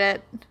 I hate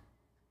it.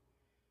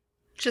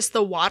 Just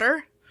the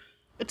water?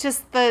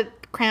 Just the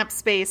cramped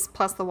space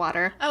plus the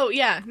water. Oh,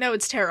 yeah. No,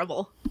 it's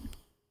terrible.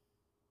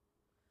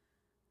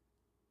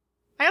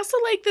 I also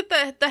like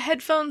that the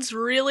headphones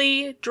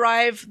really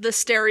drive the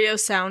stereo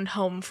sound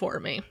home for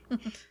me.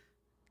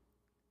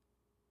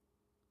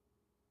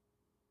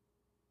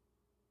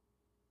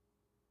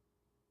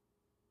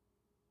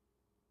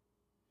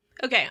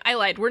 Okay, I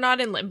lied. We're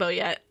not in limbo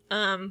yet.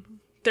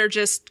 They're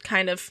just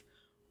kind of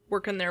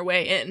working their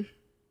way in.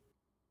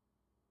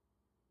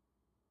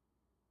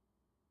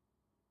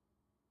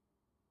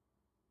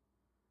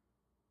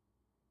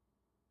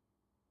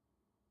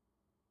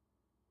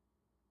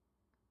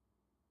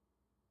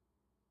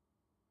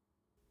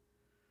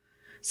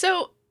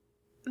 So,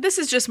 this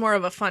is just more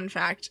of a fun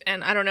fact,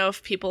 and I don't know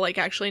if people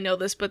actually know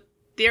this, but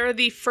they're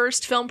the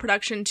first film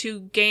production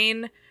to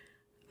gain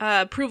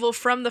approval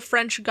from the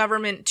French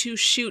government to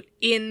shoot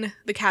in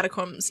the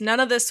catacombs.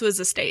 None of this was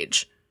a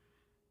stage.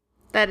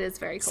 That is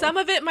very cool. Some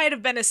of it might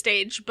have been a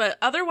stage, but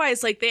otherwise,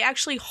 they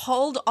actually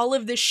hauled all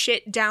of this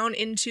shit down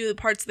into the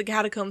parts of the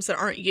catacombs that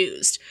aren't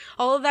used.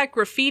 All of that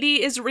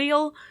graffiti is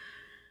real.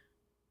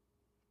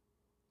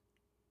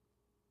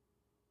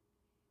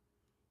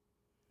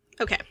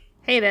 Okay.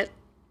 Hate it.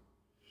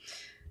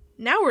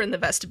 Now we're in the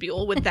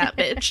vestibule with that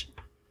bitch.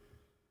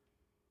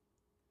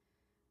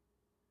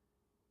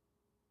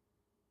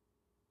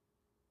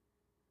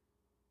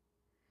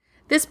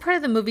 This part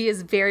of the movie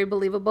is very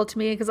believable to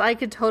me because I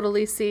could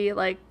totally see,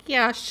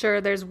 yeah,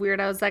 sure, there's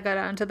weirdos that go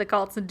down to the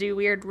cults and do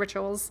weird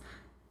rituals.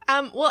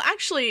 Well,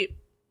 actually,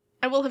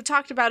 I will have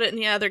talked about it in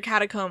the other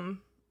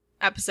catacomb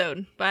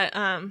episode, but,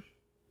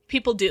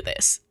 people do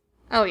this.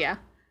 Oh, yeah.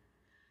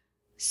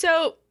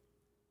 So,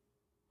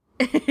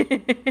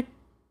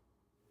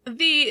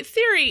 the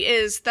theory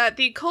is that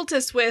the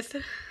cultists with...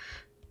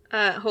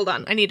 hold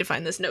on, I need to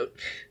find this note.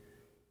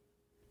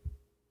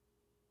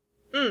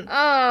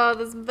 Oh,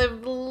 this is the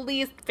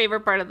least favorite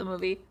part of the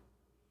movie.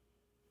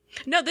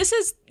 No, this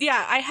is...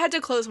 Yeah, I had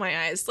to close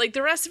my eyes.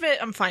 The rest of it,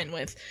 I'm fine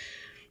with.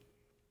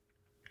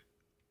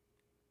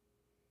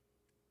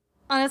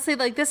 Honestly,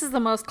 this is the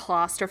most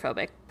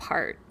claustrophobic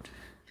part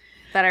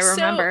that I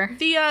remember. So,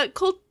 the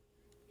cult...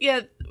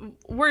 Yeah,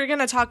 we're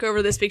gonna talk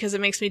over this because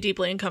it makes me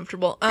deeply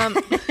uncomfortable.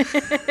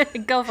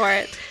 Go for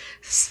it.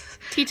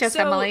 Teach us,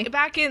 Emily.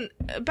 Back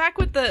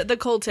with the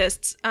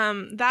cultists,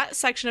 that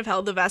section of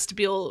hell, the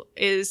vestibule,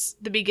 is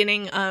the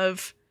beginning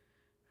of...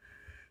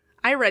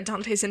 I read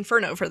Dante's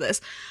Inferno for this.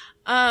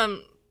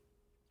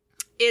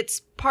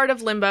 It's part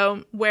of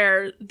Limbo,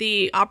 where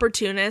the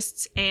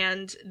opportunists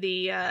and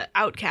the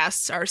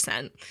outcasts are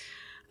sent.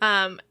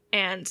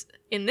 And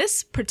in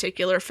this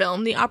particular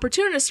film, the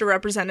opportunists are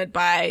represented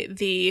by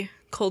the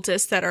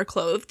cultists that are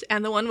clothed,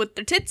 and the one with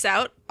their tits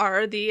out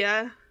are the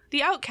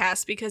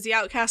outcasts, because the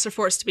outcasts are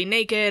forced to be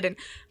naked and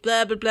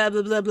blah, blah, blah,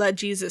 blah, blah, blah,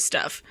 Jesus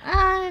stuff.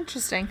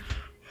 Interesting.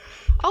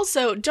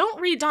 Also, don't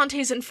read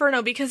Dante's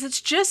Inferno because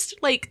it's just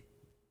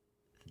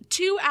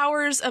 2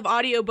 hours of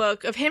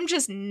audiobook of him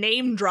just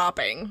name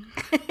dropping.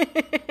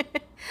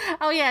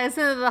 Oh yeah,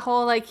 isn't it the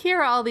whole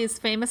here are all these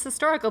famous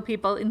historical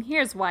people and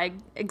here's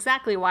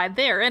exactly why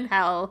they're in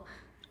hell.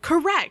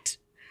 Correct.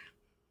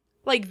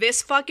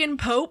 This fucking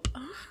Pope.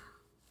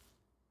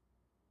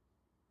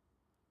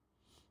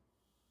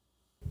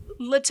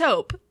 Le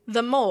Taupe,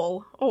 the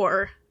Mole,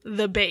 or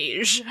the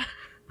Beige.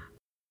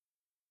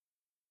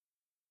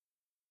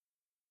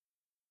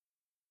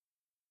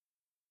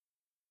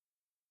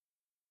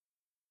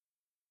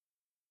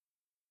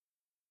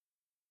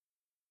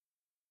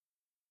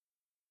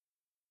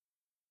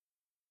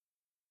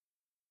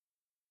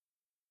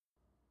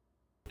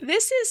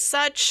 This is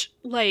such,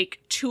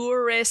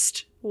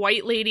 tourist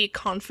white lady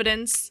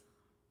confidence.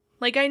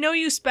 I know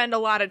you spend a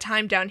lot of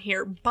time down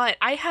here, but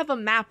I have a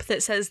map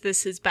that says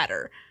this is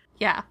better.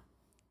 Yeah.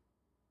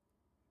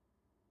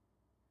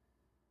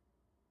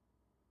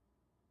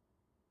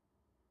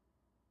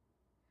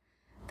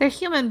 They're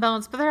human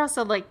bones, but they're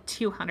also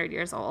 200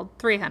 years old,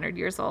 300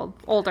 years old,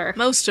 older.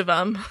 Most of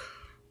them.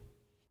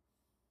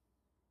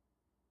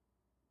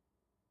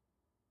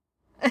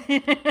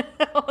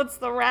 It's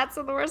the rats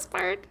are the worst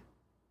part.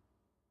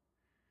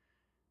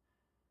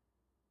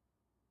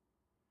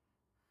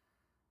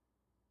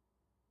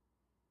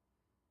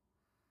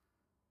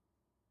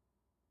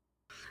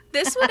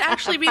 This would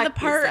actually be the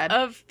part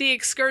of the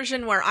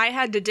excursion where I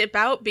had to dip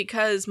out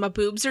because my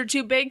boobs are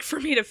too big for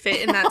me to fit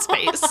in that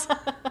space.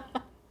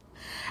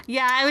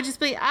 Yeah, I would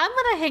just be, I'm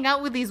gonna hang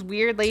out with these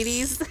weird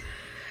ladies.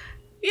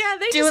 Yeah,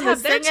 they just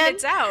have their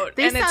tits out,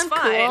 and it's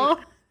fine. Cool.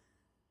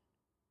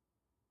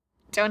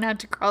 Don't have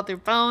to crawl through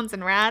bones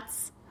and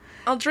rats.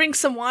 I'll drink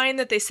some wine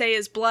that they say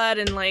is blood,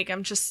 and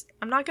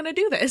I'm not gonna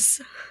do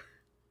this.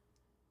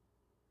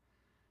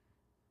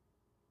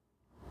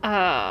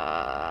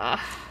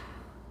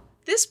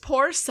 This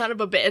poor son of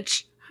a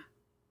bitch.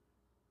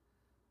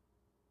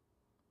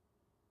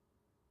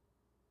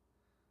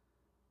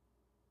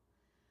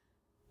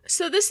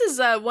 So this is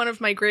one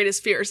of my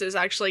greatest fears, is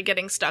actually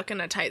getting stuck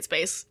in a tight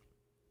space.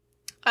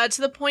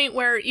 To the point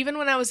where even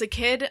when I was a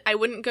kid, I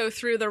wouldn't go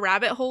through the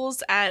rabbit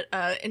holes at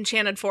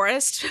Enchanted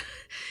Forest.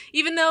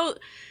 Even though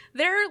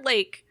they're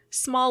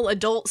small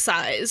adult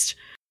sized.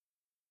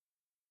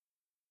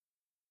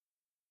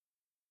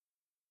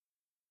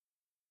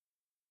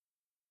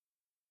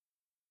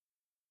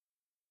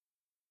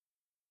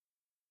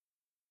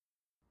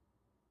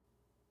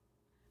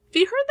 Have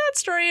you heard that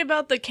story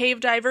about the cave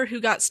diver who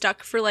got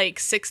stuck for like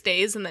 6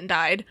 days and then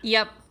died?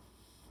 Yep.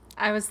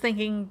 I was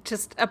thinking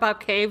just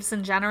about caves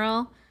in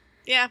general.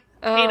 Yeah,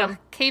 hate them.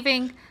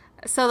 Caving.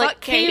 So, like,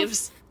 Fuck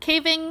caves.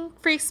 Caving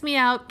freaks me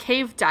out.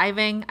 Cave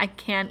diving, I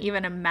can't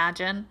even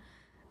imagine.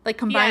 Like,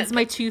 combines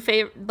my two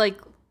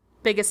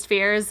biggest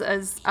fears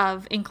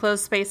of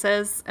enclosed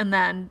spaces and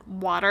then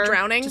water.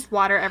 Drowning? Just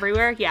water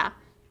everywhere. Yeah.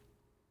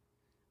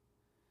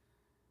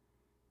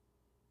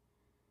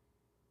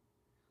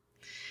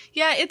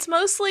 Yeah, it's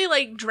mostly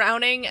like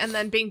drowning and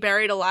then being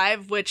buried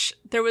alive, which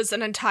there was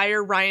an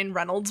entire Ryan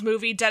Reynolds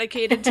movie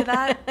dedicated to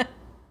that.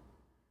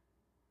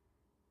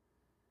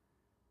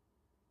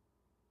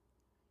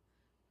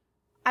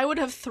 I would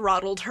have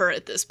throttled her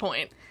at this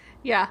point.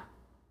 Yeah.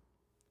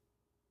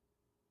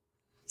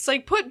 It's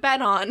like, put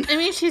Ben on. I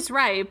mean, she's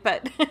right,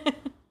 but...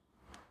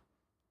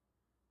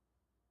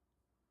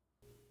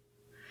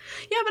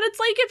 Yeah, but it's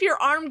like if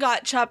your arm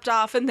got chopped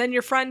off and then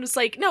your friend was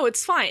like, no,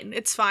 it's fine,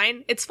 it's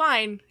fine, it's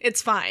fine,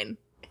 it's fine.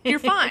 You're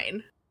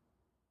fine.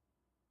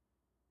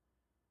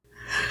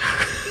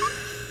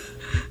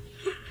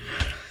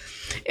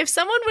 If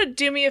someone would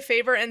do me a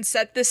favor and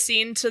set this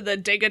scene to the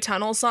Dig a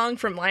Tunnel song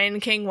from Lion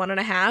King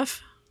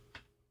 1.5.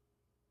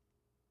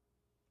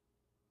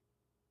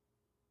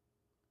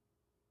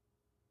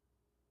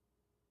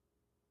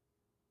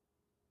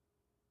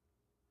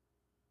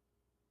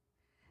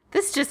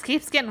 This just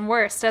keeps getting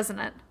worse, doesn't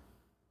it?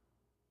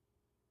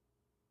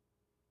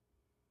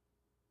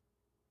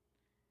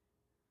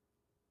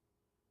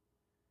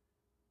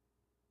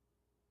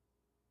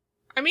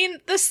 I mean,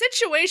 the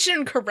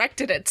situation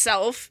corrected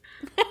itself.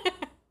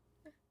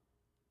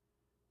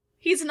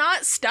 He's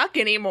not stuck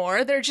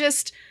anymore. They're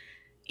just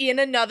in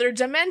another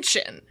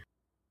dimension.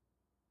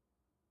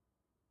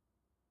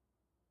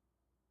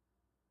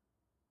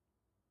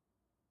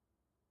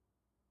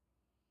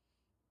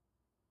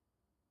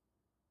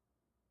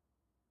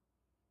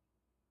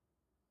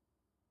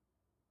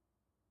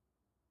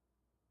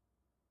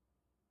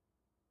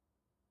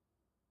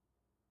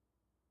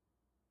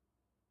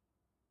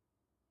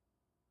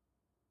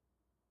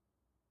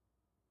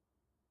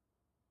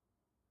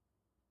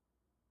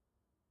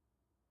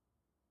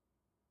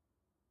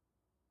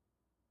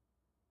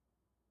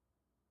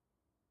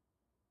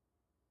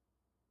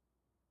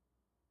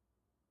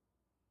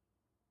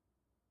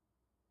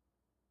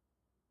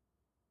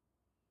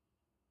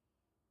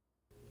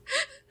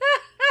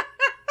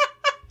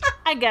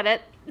 I get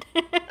it.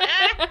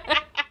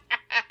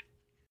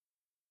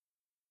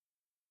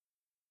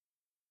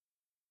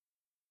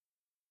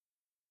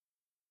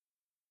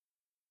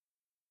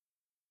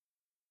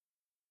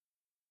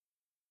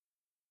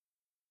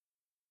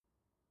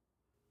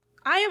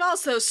 I am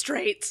also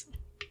straight.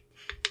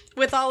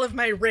 With all of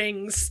my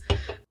rings.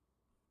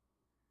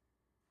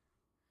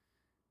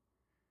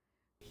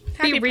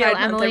 Happy Be real, Pride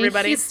Month, Emily.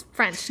 everybody. He's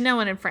French. No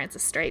one in France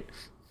is straight.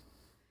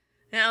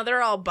 Now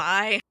they're all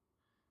bi.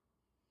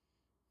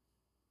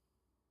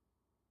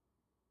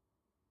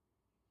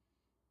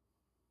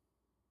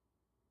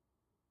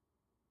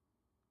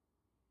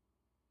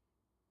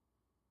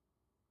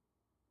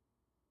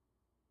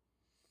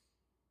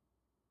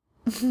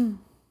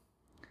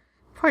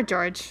 Poor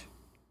George.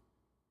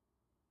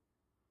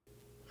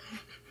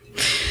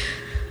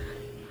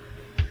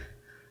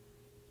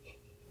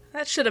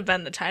 That should have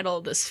been the title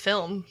of this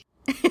film.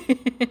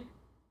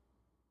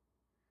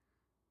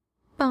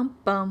 Bum,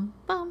 bum,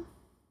 bum.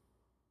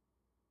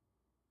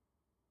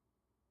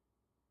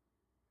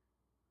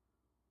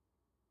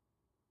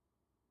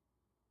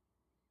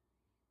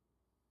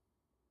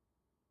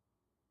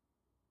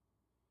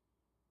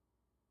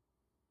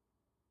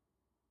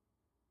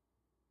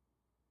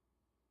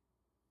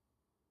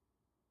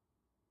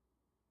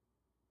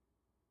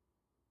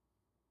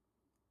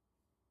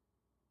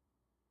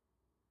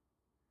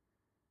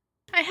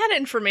 I had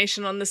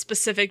information on the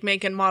specific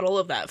make and model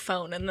of that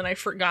phone, and then I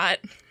forgot.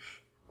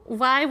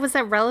 Why was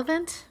that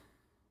relevant?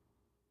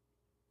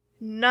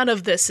 None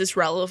of this is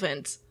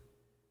relevant.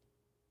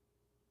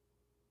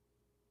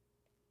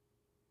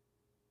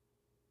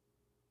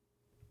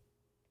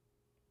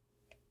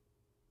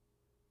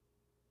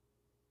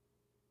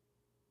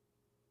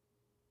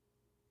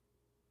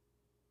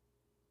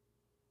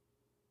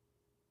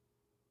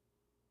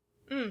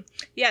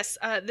 Yes,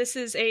 this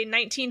is a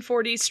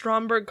 1940s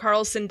Stromberg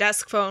Carlson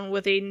desk phone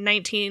with a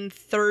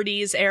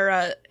 1930s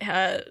era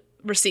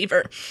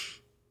receiver.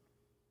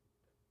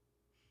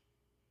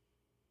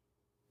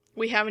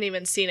 We haven't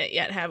even seen it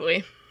yet, have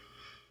we?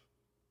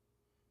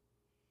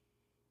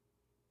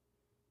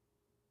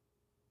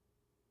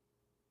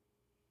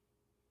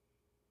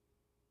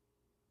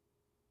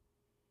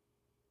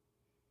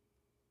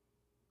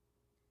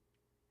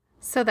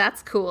 So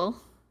that's cool.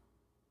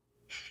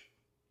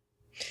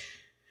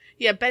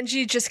 Yeah,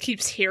 Benji just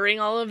keeps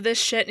hearing all of this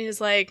shit and he's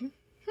like,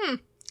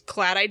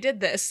 glad I did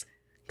this.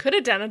 Could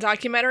have done a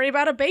documentary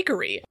about a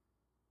bakery.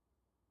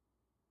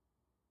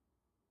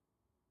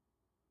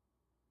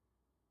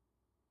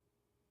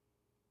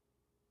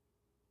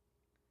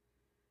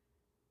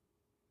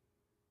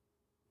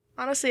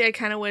 Honestly, I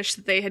kind of wish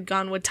that they had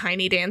gone with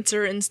Tiny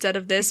Dancer instead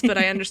of this, but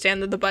I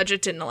understand that the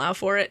budget didn't allow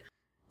for it.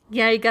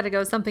 Yeah, you gotta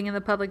go something in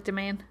the public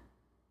domain.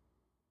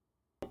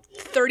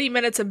 30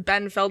 minutes of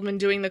Ben Feldman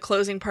doing the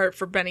closing part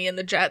for Benny and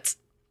the Jets.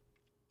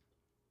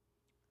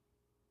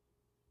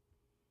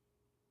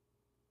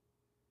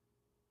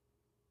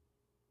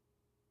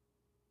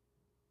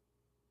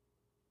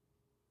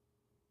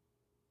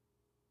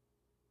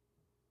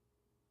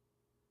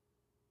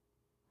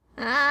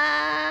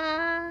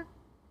 Ah,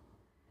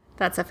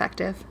 that's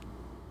effective.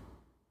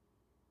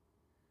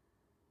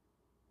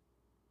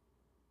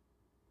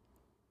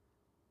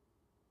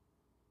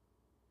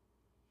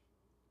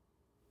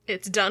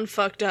 It's done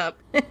fucked up.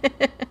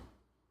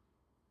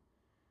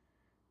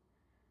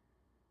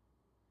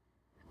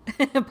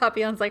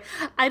 Papillon's like,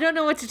 I don't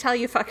know what to tell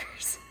you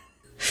fuckers.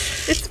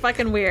 It's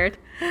fucking weird.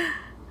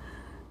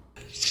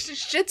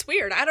 Shit's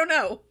weird. I don't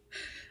know.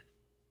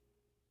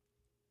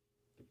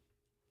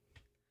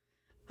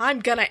 I'm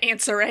gonna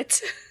answer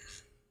it.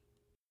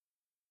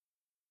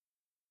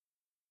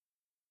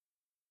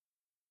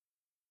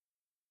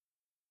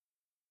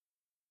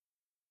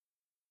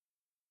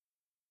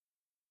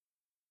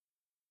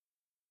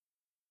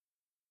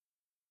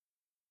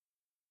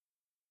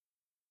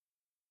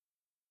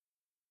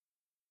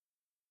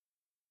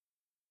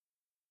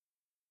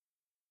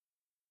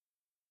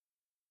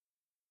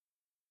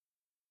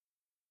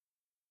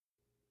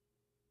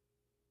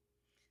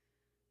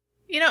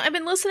 You know, I've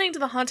been listening to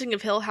The Haunting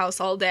of Hill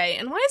House all day,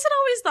 and why is it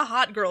always the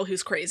hot girl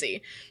who's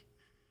crazy?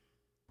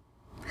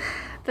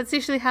 That's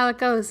usually how it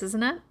goes,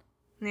 isn't it?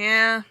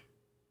 Yeah.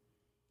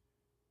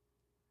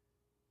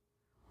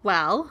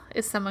 Well,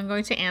 is someone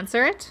going to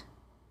answer it?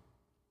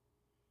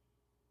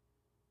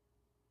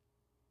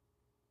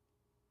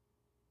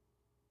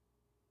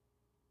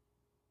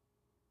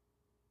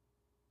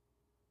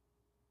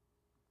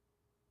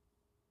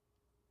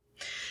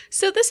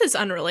 So this is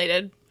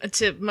unrelated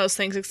to most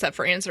things except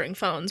for answering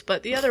phones,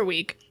 but the other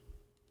week,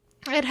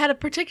 I had had a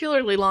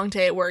particularly long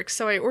day at work,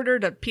 so I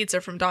ordered a pizza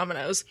from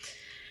Domino's.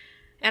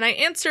 And I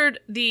answered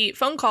the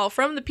phone call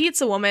from the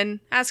pizza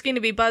woman asking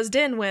to be buzzed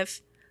in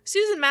with,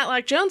 Susan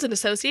Matlock Jones and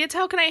Associates,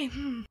 how can I...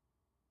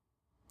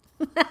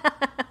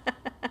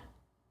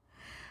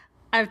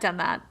 I've done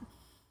that.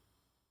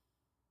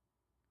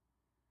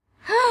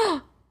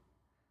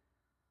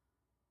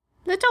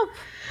 Letaupe.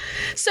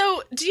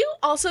 So, do you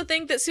also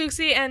think that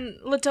Suxi and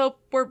Letaupe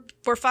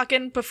were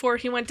fucking before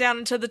he went down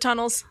into the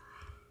tunnels?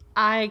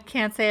 I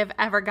can't say I've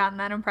ever gotten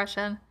that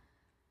impression.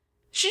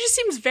 She just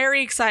seems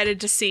very excited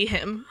to see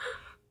him.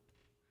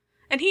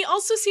 And he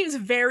also seems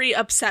very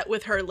upset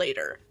with her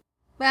later.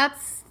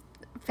 That's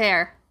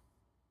fair.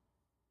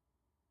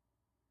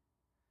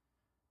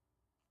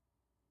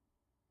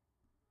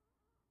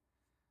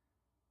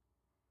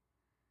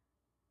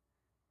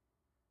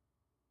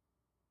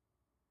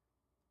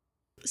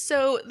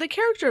 So, the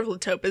character of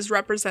Letaupe is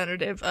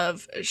representative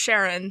of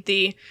Sharon,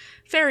 the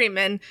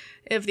ferryman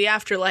of the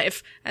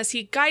afterlife, as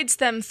he guides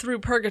them through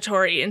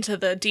purgatory into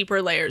the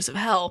deeper layers of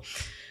hell.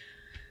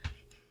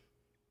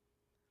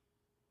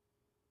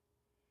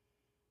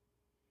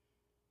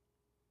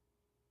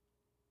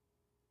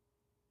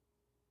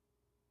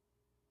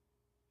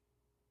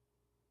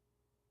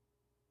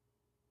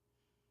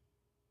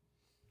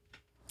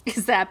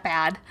 Is that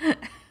bad?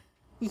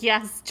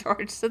 Yes,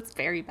 George, that's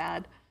very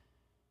bad.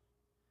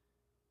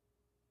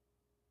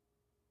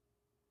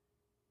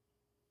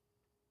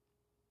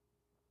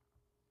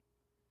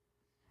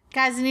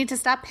 Guys, you need to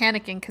stop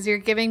panicking because you're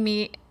giving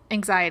me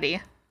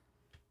anxiety.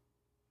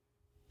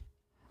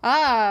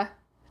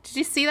 Did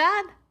you see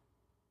that?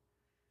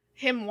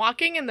 Him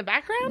walking in the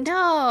background?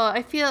 No,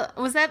 I feel...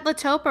 Was that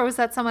Letaupe or was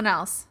that someone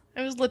else?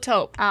 It was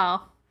Letaupe.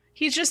 Oh.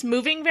 He's just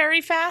moving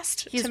very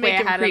fast He's to way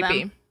make him ahead of creepy.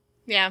 them.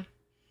 Yeah.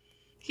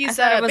 He's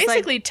it was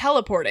basically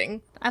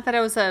teleporting. I thought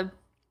it was a...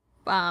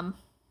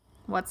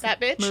 What's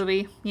That bitch?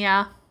 movie?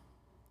 Yeah.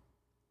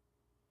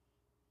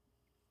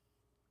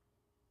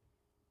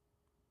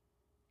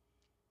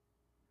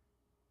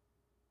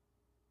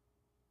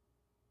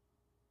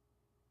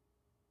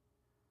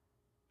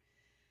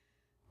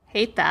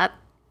 Hate that.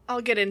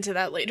 I'll get into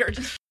that later.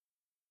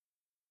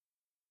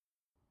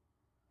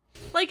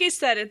 Like I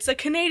said, it's a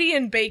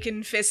Canadian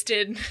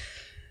bacon-fisted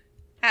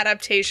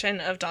adaptation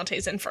of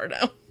Dante's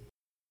Inferno.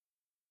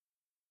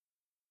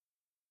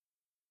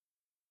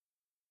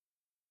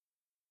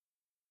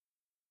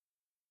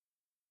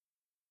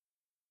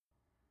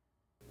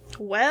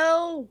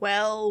 Well,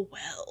 well,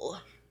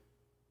 well.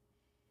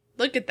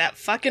 Look at that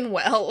fucking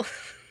well.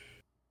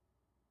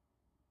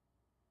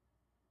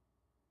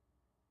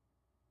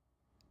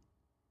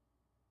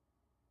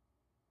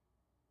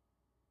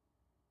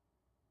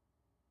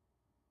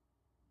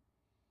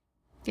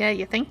 Yeah,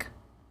 you think?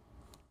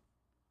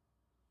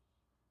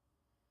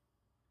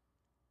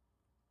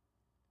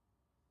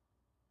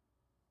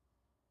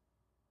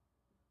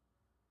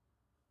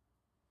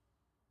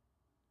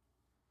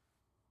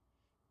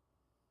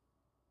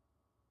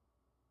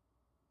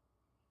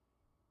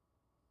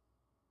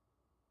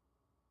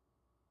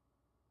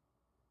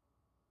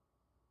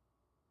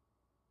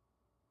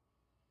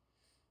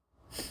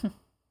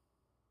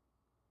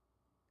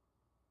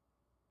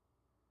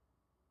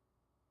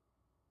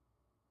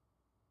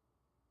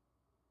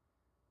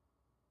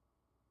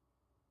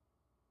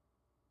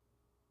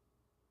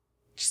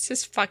 Just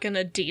his fucking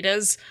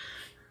Adidas.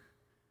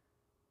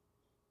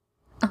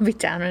 I'll be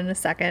down in a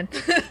second.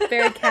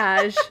 Very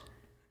cash.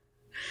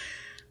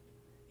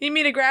 Need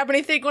me to grab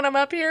anything when I'm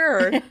up here?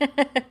 Or?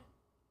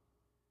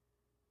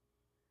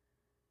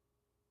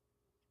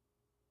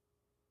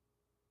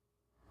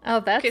 Oh,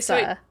 that's Okay,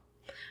 so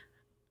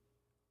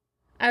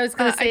I was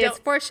gonna say I it's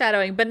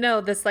foreshadowing, but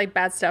no, this like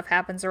bad stuff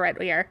happens right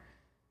here.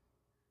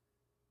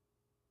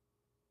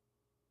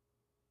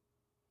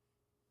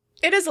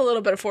 It is a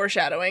little bit of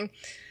foreshadowing.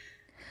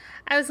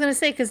 I was gonna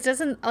say, because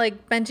doesn't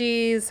like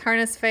Benji's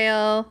harness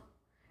fail,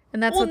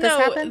 and that's what this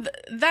happened?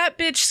 That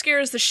bitch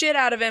scares the shit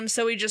out of him,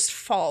 so he just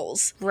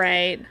falls.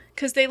 Right.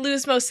 Because they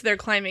lose most of their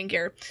climbing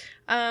gear.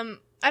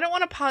 I don't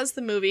want to pause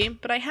the movie,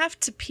 but I have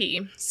to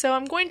pee, so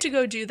I'm going to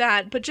go do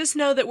that, but just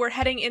know that we're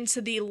heading into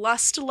the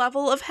lust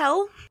level of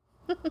hell.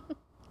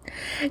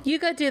 You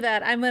go do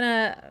that. I'm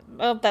gonna...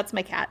 Oh, that's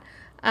my cat.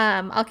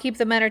 I'll keep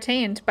them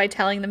entertained by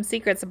telling them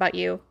secrets about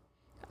you.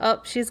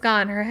 Oh, she's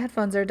gone. Her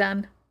headphones are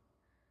done.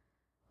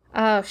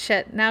 Oh,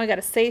 shit. Now we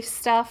gotta say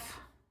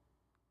stuff.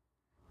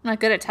 I'm not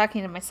good at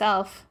talking to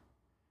myself.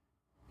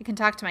 I can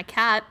talk to my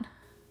cat.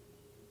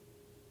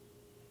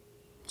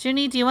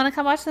 Junie, do you want to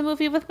come watch the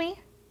movie with me?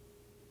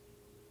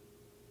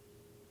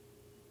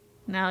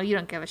 No, you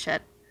don't give a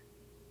shit.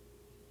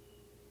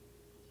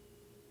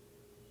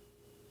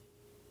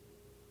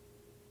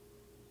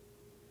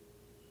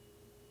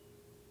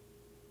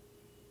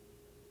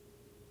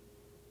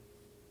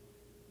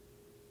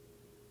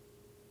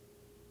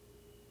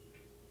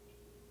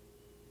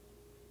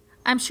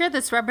 I'm sure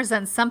this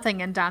represents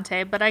something in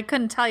Dante, but I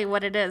couldn't tell you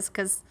what it is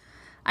because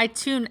I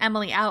tune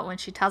Emily out when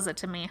she tells it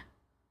to me.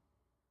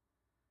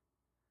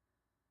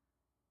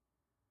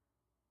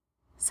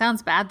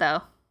 Sounds bad,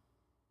 though.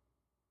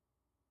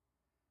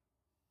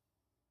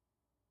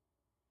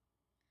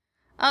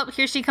 Oh,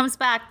 here she comes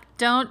back.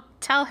 Don't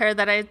tell her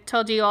that I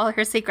told you all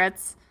her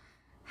secrets.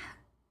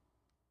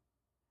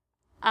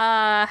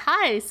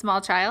 Hi,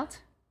 small child.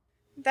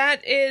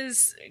 That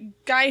is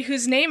guy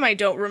whose name I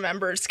don't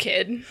remember's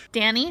kid.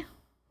 Danny?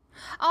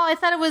 Oh, I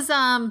thought it was,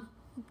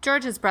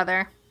 George's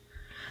brother.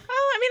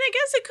 Oh, I mean, I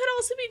guess it could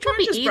also be Could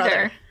be George's either.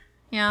 brother.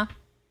 Yeah.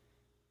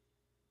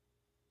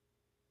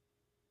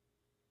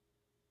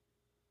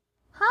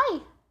 Hi.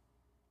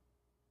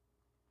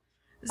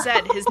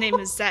 Zed. His name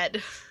is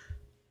Zed.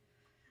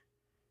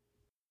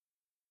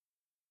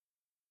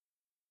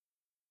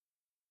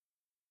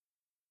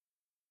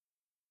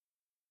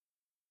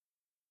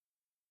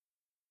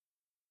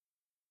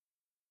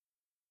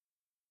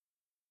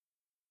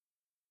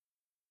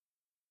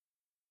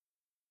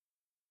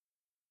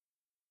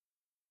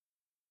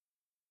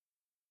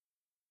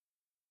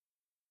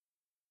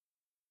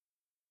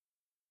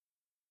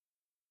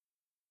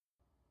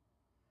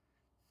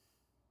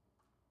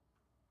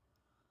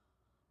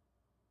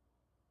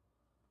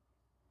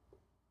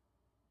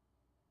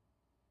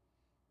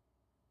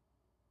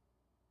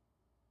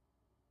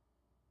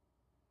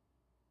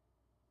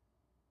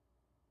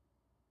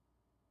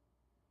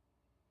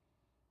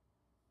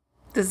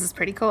 This is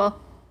pretty cool.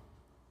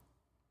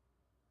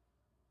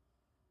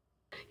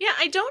 Yeah,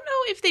 I don't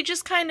know if they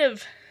just kind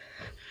of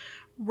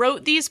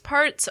wrote these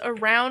parts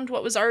around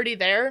what was already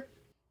there.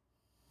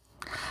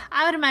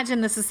 I would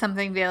imagine this is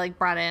something they, like,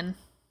 brought in.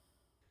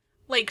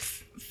 Like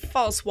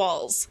false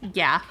walls.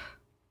 Yeah.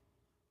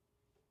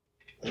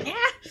 Yeah.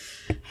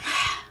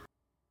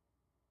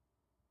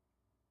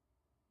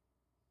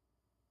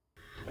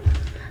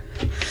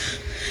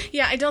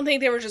 Yeah, I don't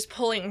think they were just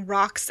pulling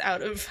rocks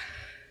out of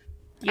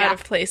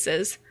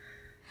places.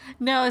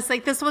 No, it's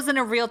like this wasn't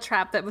a real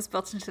trap that was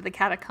built into the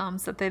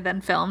catacombs that they then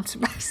filmed.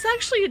 It's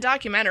actually a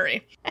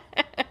documentary.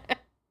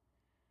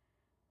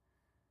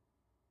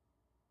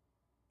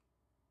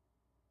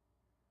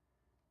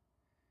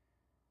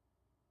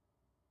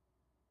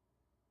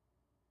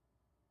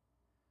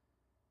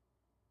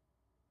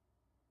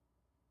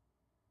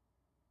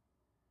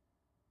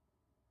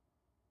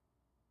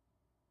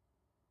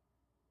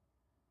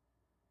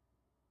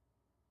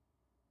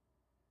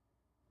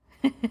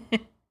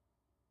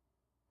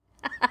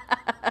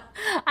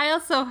 I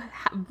also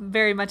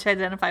very much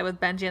identify with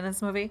Benji in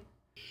this movie.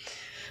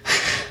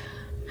 Yeah,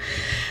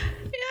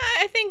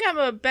 I think I'm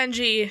a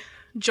Benji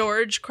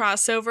George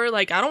crossover.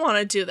 Like, I don't want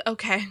to do that.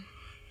 Okay.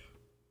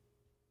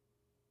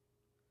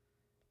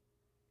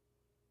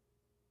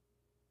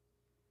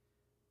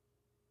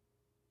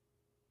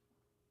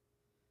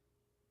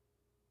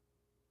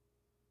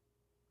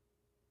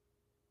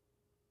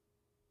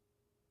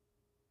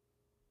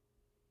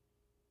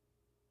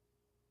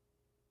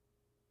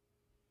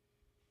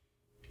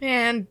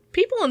 Man,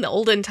 people in the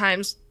olden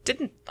times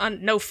didn't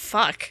know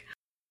fuck.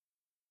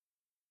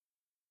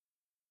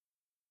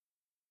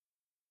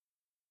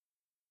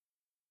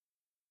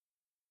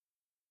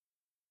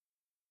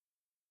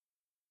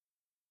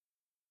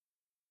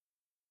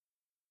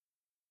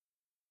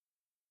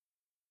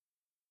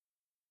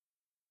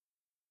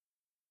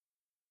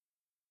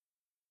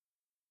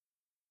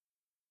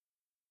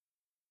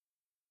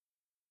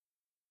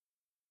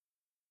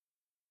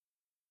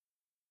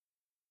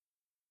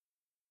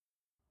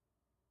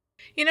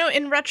 You know,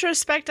 in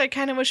retrospect, I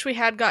kind of wish we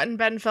had gotten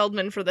Ben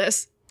Feldman for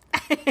this.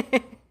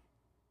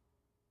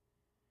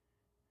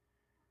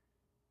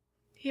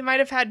 He might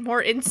have had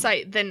more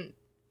insight than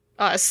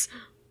us.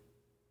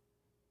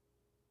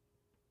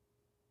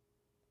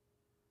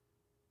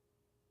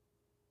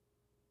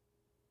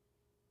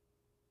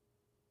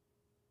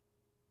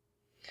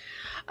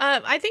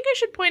 I think I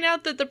should point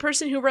out that the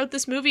person who wrote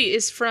this movie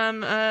is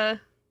from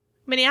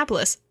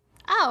Minneapolis.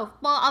 Oh,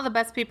 well, all the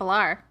best people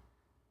are.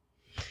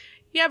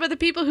 Yeah, but the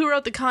people who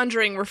wrote The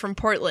Conjuring were from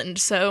Portland,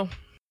 so...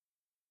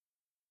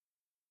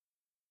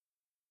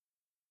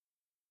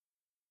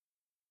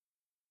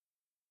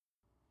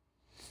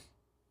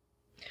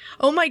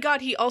 Oh my god,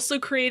 he also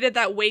created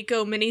that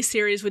Waco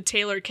miniseries with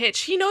Taylor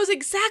Kitsch. He knows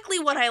exactly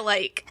what I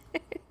like.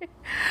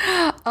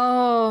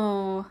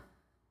 Oh.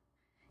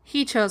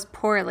 He chose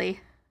poorly.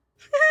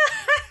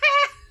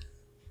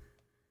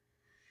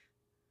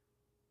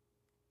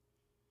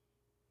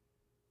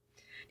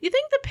 Do you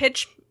think the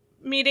pitch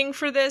meeting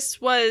for this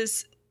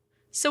was,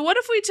 so what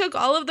if we took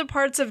all of the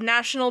parts of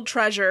National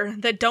Treasure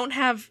that don't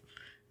have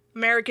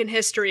American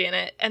history in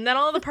it, and then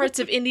all the parts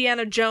of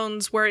Indiana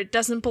Jones where it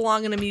doesn't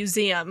belong in a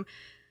museum,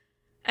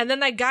 and then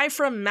that guy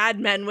from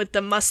Mad Men with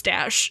the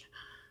mustache.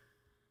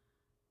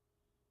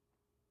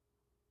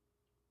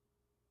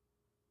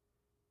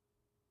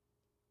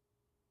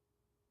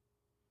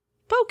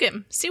 Poke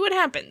him. See what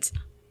happens.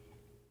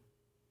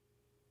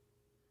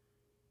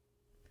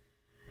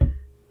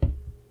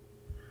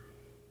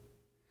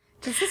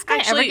 Does this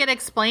guy ever get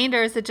explained,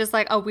 or is it just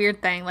like a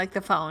weird thing, like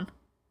the phone?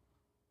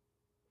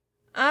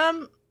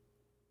 I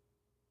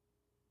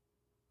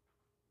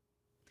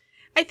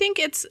think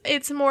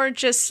it's more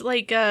just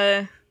like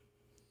a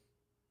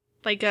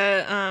Ark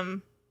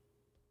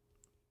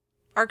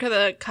of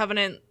the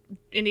Covenant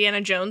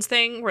Indiana Jones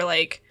thing where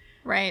like,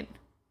 right,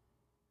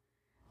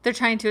 they're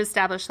trying to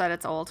establish that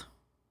it's old.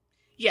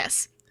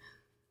 Yes.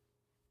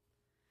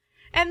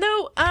 And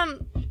though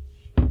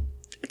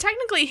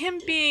technically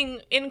him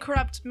being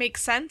incorrupt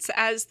makes sense,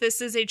 as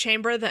this is a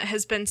chamber that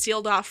has been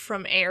sealed off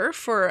from air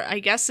for, I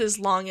guess, as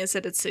long as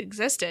it's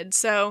existed.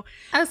 So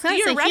I was going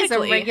to say he's a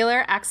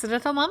regular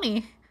accidental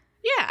mummy.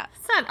 Yeah.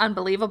 It's not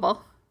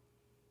unbelievable.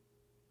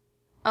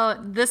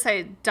 Oh, this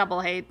I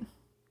double hate.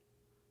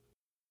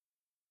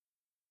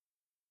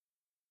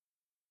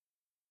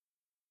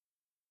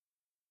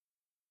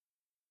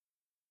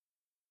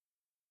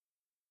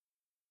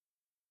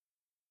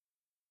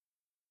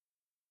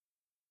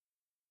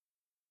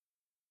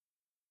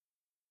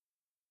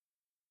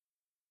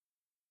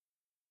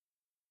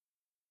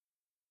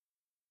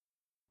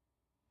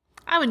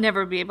 I would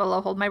never be able to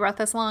hold my breath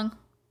this long.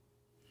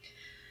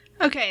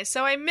 Okay,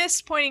 so I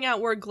missed pointing out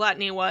where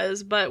gluttony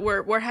was, but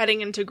we're heading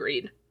into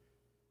greed.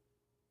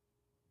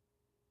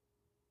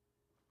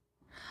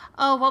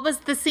 Oh, what was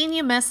the scene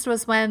you missed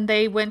was when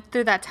they went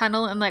through that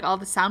tunnel and like all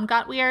the sound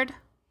got weird?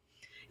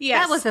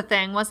 Yes. That was a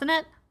thing, wasn't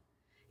it?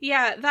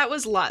 Yeah, that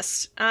was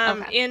lust.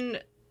 Okay. In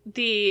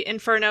the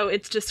Inferno,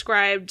 it's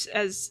described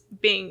as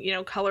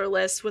being,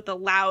 colorless with a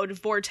loud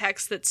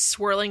vortex that's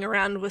swirling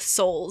around with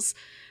souls.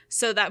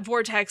 So that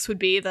vortex would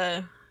be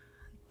the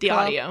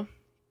audio.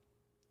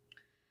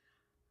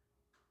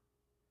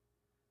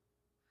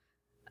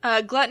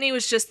 Gluttony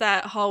was just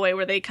that hallway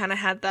where they kind of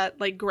had that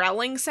like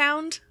growling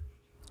sound.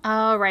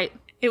 Oh, right.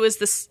 It was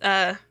this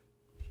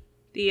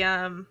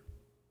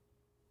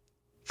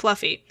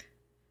Fluffy.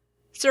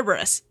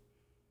 Cerberus.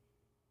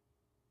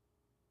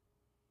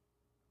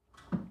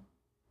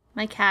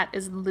 My cat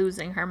is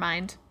losing her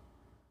mind.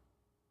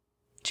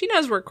 She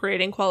knows we're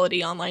creating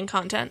quality online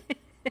content.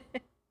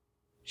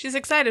 She's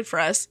excited for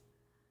us.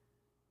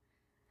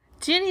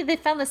 Ginny, they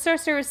found the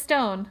Sorcerer's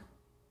Stone.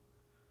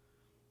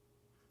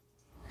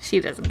 She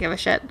doesn't give a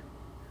shit.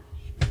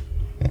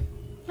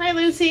 Hi,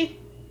 Lucy.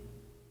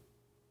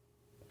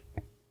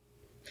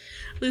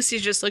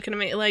 Lucy's just looking at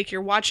me like,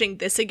 you're watching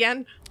this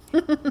again?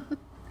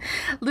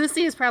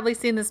 Lucy has probably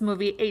seen this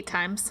movie 8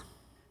 times.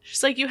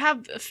 She's like, you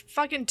have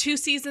fucking 2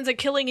 seasons of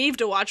Killing Eve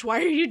to watch. Why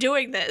are you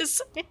doing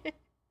this?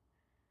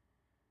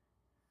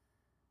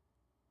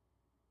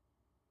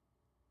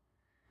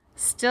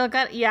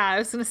 I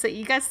was going to say,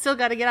 you guys still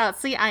got to get out.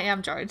 See, I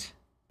am George.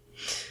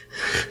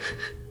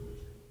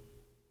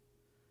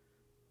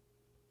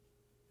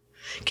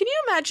 Can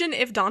you imagine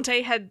if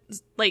Dante had,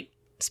 like,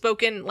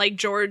 spoken like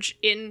George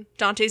in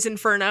Dante's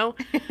Inferno?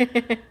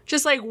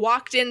 Just, like,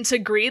 walked into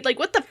greed? Like,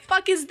 what the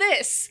fuck is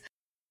this?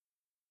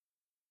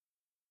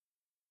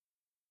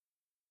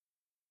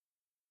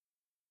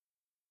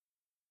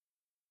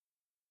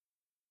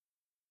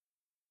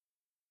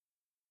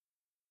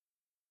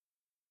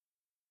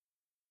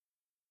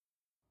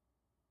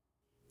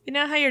 You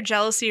know how you're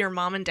jealous of your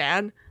mom and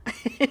dad?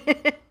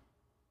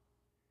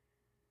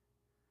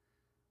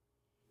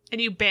 And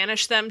you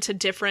banish them to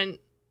different,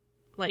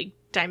 like,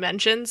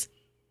 dimensions?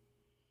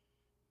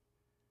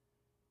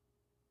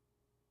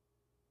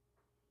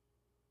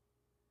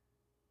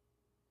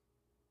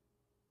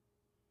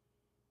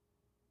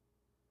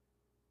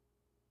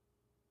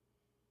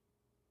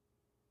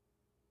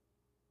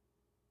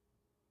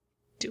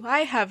 Do I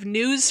have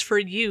news for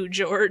you,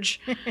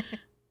 George?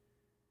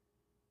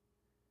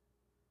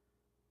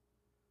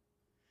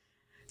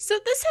 So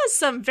this has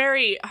some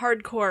very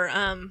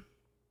hardcore,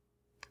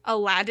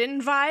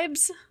 Aladdin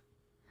vibes.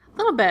 A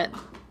little bit.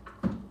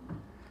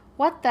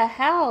 What the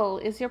hell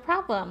is your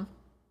problem?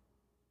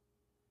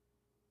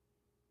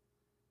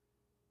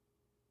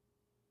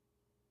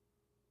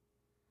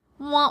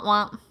 Womp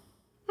womp.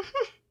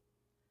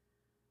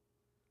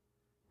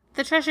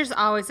 The treasure's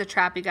always a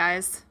trap, you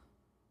guys.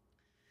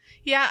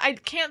 Yeah, I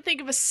can't think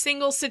of a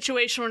single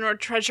situation where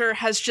treasure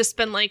has just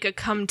been like a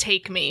come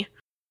take me.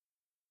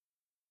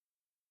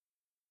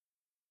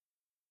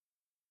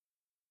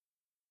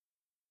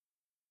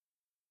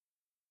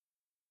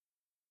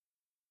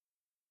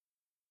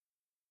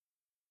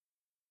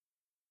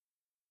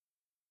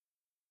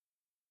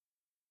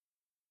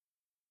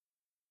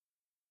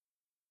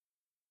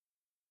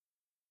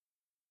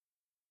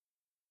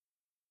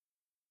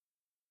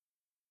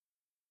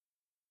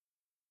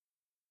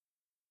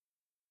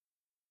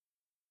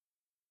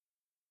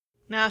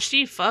 Now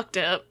she fucked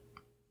up.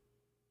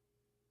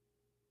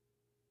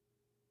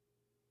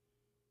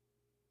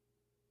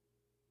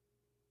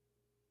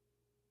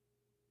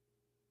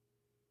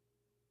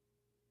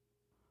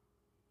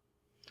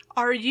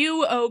 Are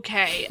you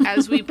okay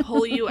as we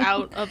pull you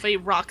out of a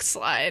rock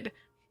slide?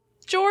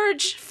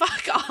 George,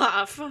 fuck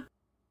off.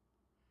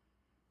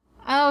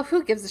 Oh,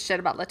 who gives a shit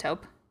about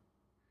Lataupe?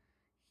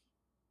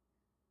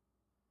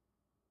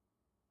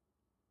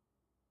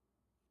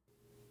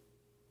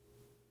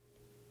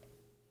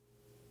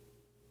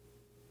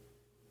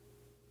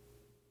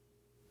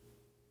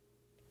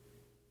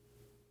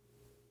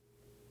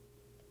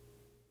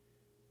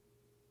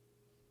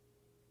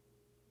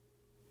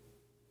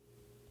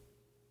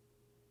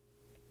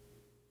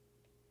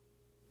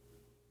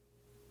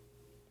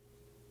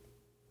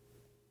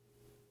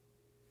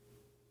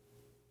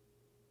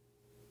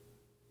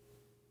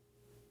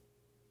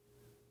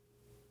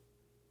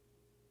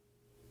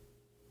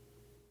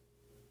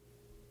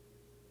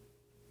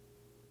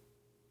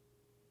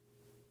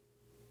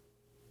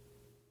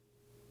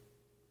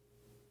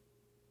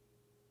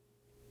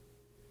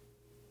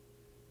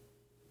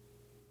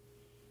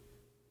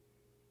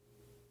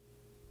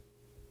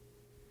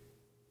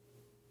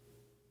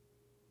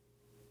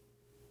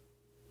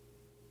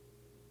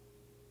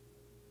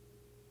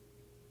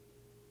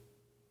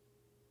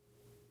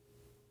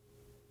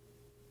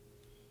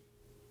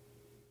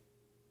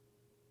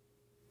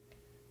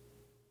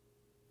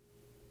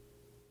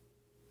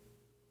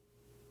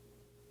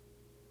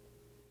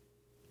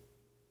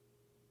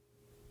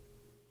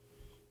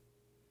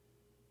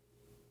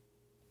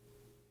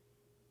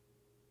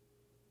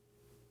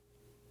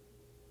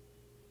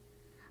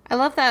 I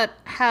love that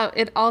how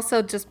it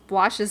also just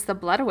washes the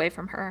blood away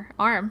from her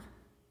arm.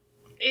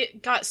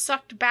 It got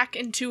sucked back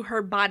into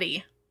her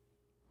body.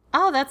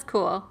 Oh, that's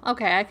cool.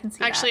 Okay, I can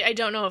see Actually, that. I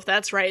don't know if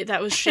that's right.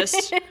 That was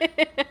just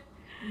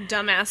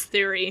dumbass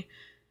theory.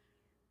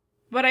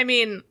 But I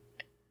mean,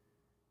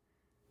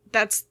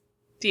 that's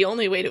the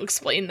only way to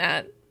explain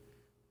that.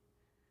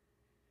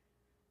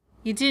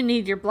 You do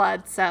need your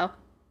blood, so.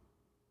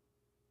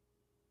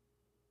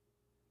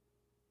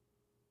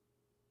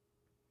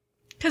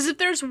 Because if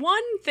there's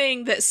one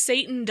thing that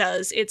Satan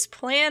does, it's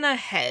plan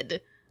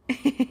ahead.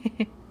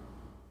 You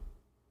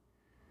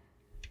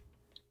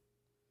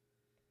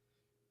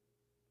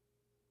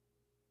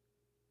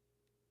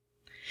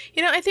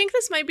know, I think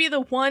this might be the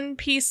one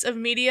piece of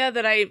media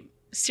that I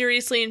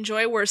seriously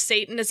enjoy where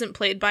Satan isn't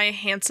played by a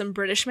handsome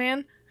British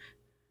man.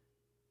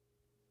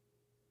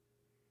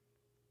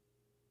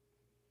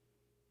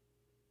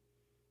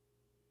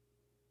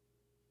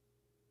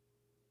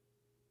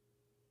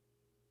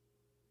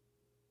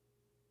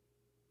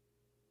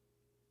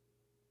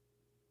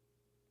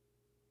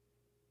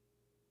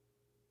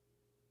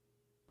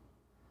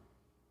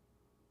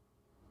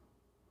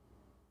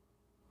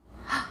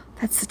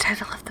 That's the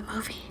title of the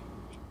movie.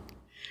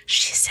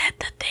 She said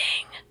the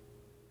thing.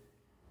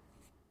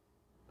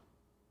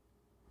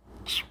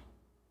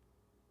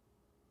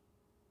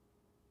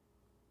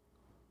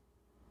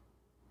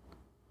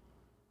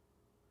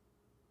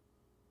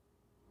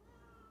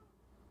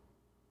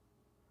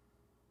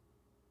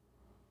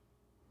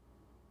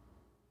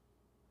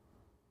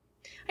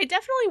 I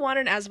definitely want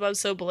an As Above,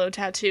 So Below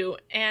tattoo,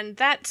 and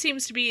that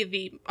seems to be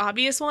the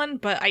obvious one,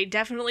 but I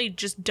definitely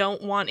just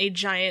don't want a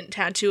giant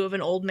tattoo of an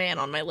old man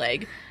on my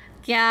leg.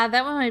 Yeah,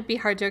 that one might be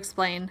hard to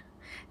explain.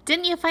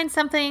 Didn't you find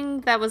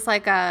something that was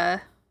like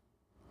a...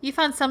 You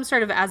found some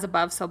sort of As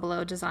Above, So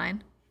Below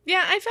design?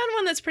 Yeah, I found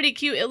one that's pretty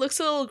cute. It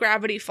looks a little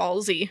Gravity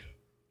Fallsy.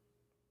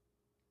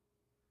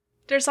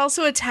 There's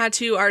also a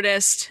tattoo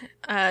artist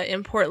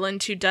in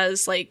Portland who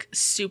does, like,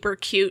 super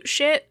cute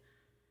shit.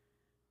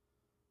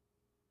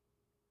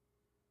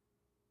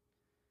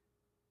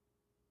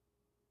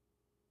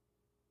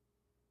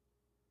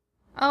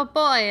 Oh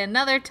boy,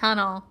 another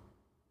tunnel.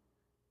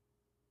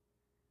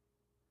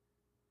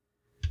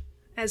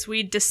 As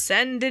we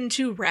descend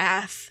into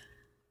wrath.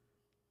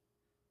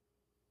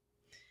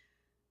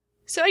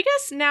 So I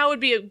guess now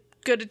would be a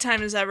good a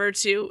time as ever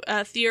to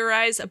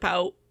theorize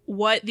about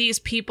what these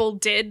people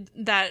did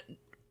that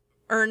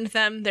earned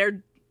them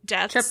their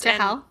deaths. Trip to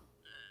hell?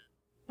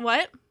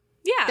 What?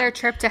 Yeah. Their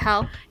trip to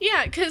hell?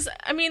 Yeah, because,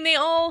 I mean, they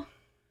all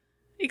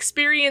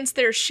experience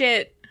their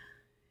shit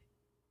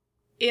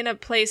in a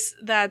place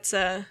that's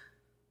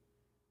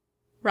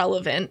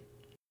relevant.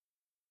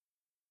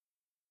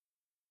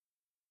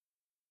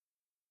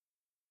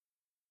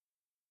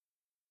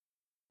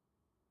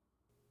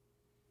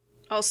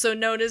 Also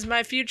known as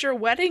my future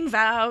wedding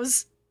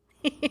vows.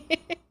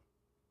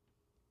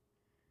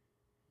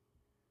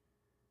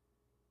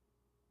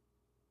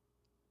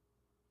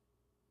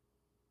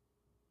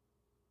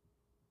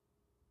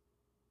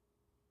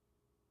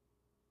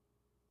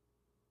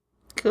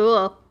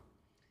 Cool.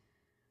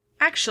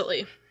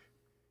 Actually,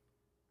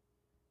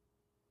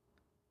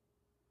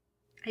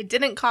 I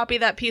didn't copy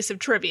that piece of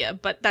trivia,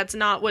 but that's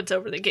not what's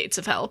over the gates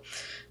of hell.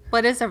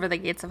 What is over the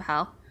gates of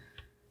hell?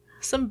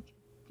 Some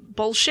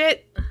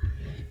bullshit.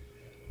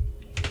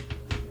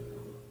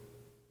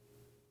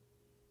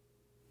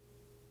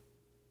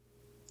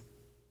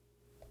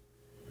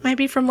 Might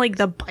be from, like,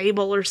 the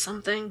Bible or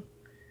something.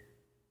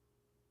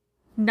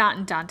 Not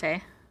in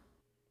Dante.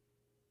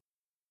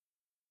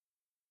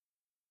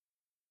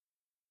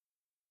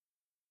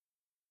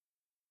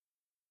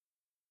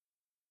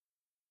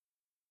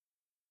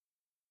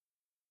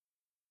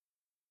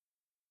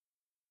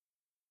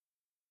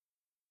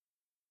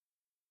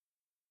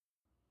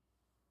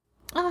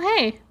 Oh,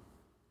 hey.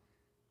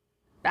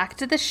 Back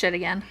to this shit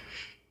again.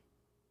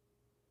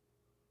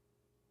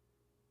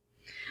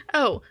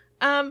 Oh,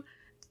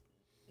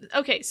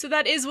 okay, so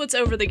that is what's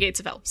over the gates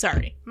of hell.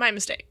 Sorry, my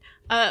mistake.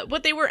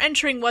 What they were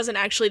entering wasn't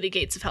actually the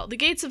gates of hell. The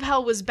gates of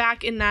hell was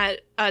back in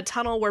that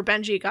tunnel where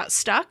Benji got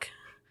stuck.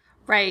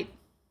 Right.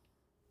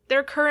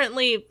 They're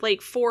currently,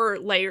 like, 4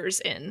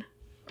 layers in,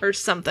 or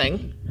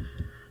something.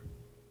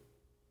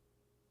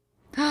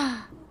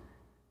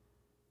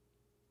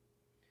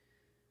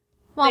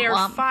 Womp They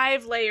are womp.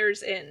 5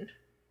 layers in.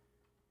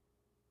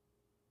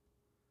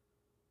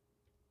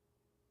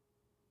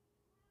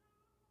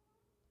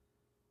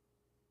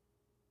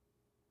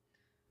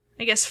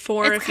 I guess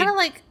 4 It's if you... kind of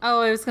like,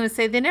 oh, I was going to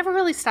say, they never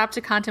really stopped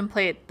to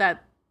contemplate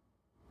that,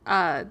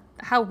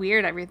 how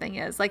weird everything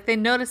is. Like, they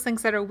notice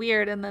things that are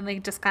weird, and then they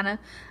just kind of,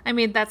 I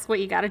mean, that's what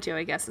you got to do,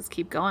 I guess, is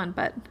keep going,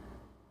 but...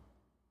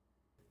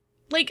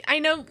 Like, I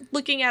know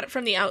looking at it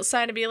from the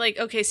outside and be like,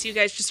 okay, so you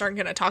guys just aren't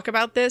going to talk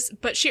about this,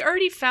 but she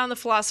already found the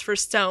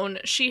Philosopher's Stone.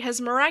 She has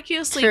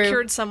miraculously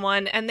cured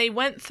someone, and they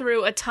went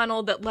through a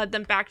tunnel that led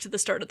them back to the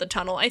start of the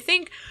tunnel. I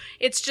think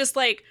it's just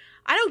like,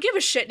 I don't give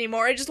a shit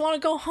anymore. I just want to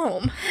go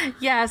home.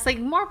 Yeah, it's like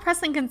more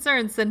pressing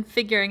concerns than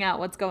figuring out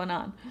what's going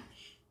on.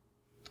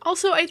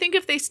 Also, I think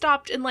if they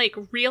stopped and, like,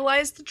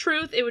 realized the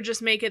truth, it would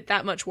just make it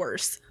that much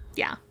worse.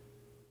 Yeah.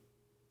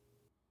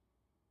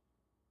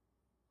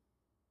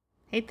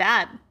 Hate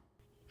that.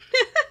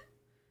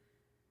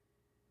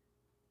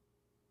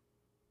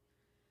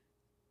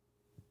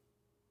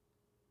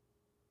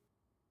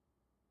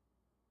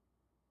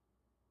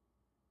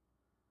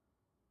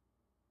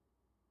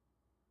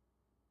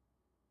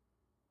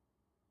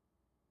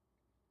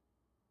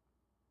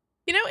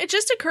 You know, it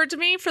just occurred to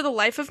me, for the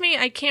life of me,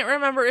 I can't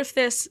remember if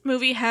this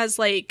movie has,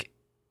 like,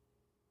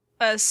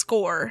 a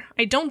score.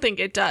 I don't think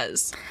it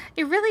does.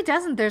 It really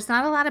doesn't. There's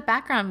not a lot of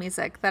background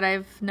music that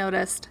I've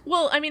noticed.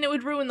 Well, I mean, it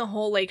would ruin the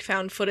whole, like,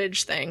 found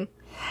footage thing.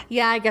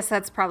 Yeah, I guess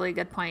that's probably a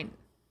good point.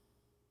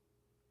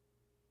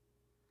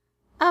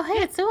 Oh,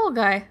 hey, it's the old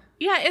guy.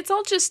 Yeah, it's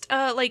all just,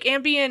 like,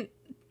 ambient,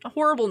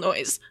 horrible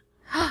noise.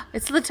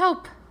 It's the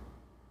taupe.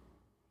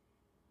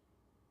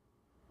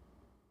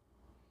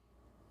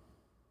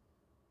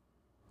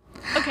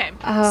 Okay,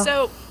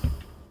 so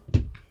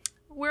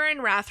we're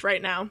in Wrath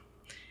right now,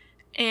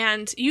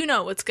 and you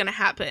know what's going to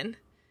happen.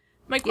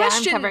 My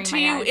question to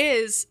you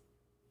is,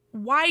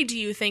 why do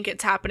you think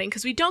it's happening?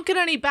 Because we don't get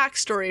any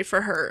backstory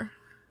for her.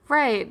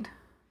 Right.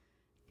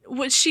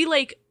 Was she,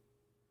 like...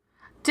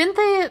 Didn't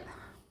they...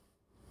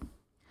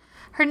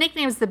 Her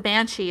nickname is the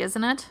Banshee,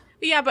 isn't it?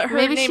 Yeah, but her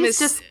name is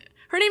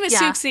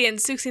Suxi, and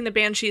Suxi and the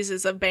Banshees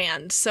is a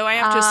band, so I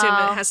have to assume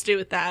it has to do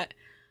with that.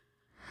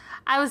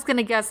 I was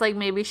gonna guess, like,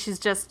 maybe she's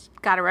just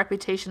got a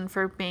reputation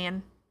for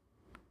being...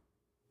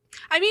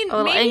 I mean,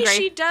 maybe angry.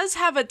 She does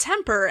have a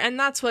temper, and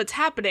that's what's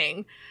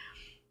happening.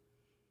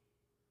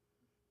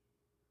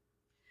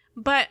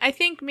 But I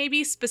think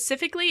maybe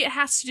specifically it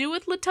has to do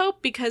with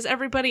Latope, because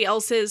everybody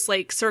else's,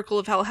 like, Circle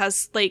of Hell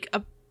has, like,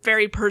 a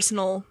very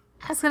personal...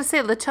 I was gonna say,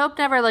 Latope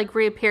never, like,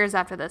 reappears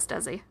after this,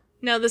 does he?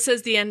 No, this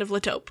is the end of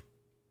Latope.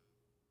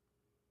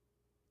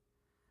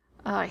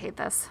 Oh, I hate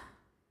this.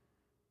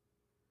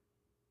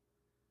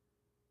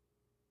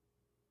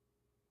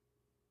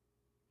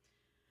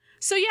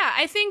 So yeah,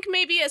 I think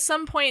maybe at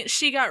some point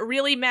she got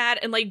really mad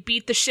and, like,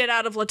 beat the shit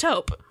out of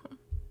Latope.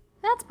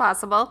 That's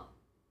possible.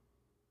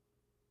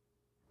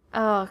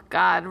 Oh,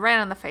 God, right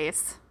on the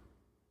face.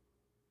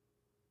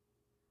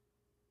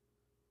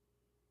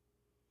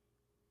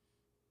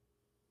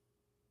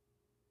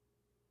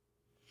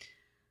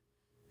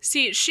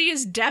 See, she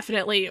is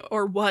definitely,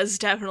 or was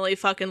definitely,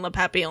 fucking Le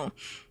Papillon.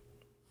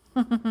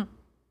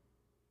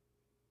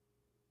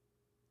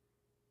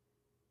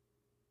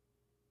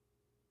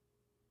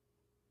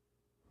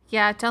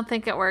 Yeah, I don't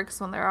think it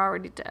works when they're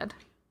already dead.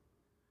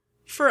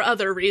 For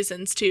other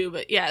reasons, too,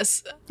 but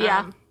yes.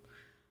 Yeah.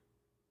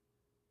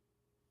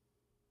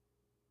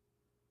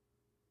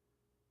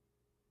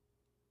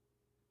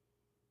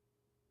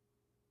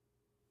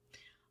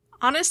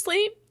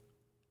 Honestly,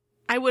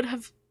 I would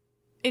have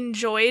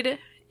enjoyed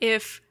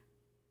if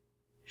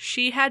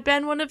she had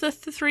been one of the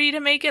three to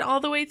make it all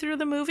the way through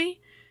the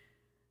movie.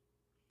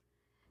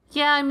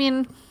 Yeah, I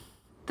mean,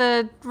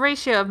 the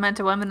ratio of men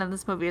to women in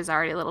this movie is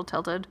already a little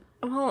tilted.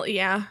 Well,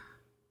 yeah.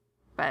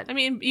 But I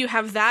mean, you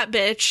have that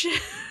bitch.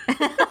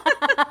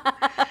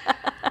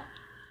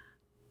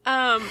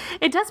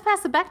 It does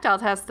pass the Bechdel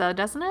test, though,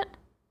 doesn't it?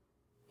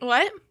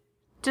 What?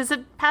 Does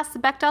it pass the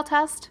Bechdel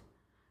test?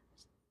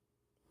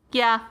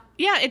 Yeah.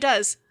 Yeah, it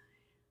does.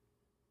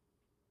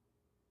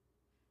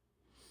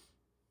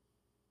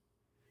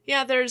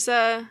 Yeah, there's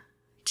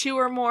 2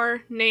 or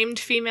more named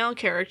female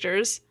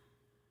characters.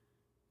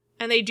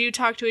 And they do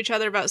talk to each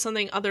other about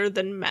something other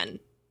than men.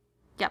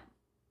 Yep.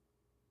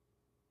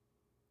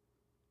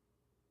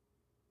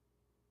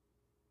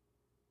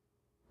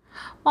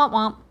 Womp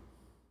womp.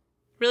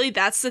 Really,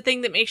 that's the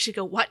thing that makes you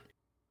go, what?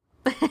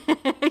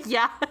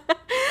 Yeah.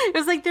 It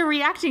was like they're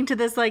reacting to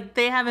this like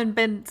they haven't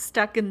been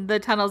stuck in the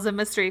tunnels of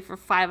mystery for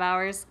 5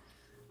 hours.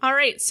 All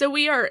right, so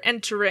we are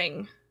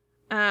entering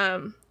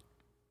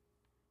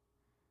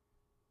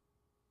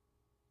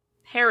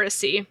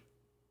heresy,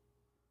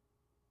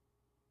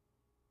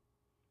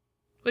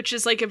 which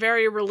is like a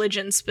very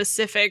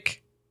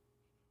religion-specific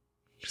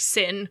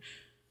sin.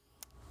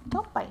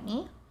 Don't bite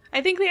me.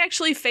 I think they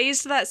actually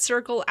phased that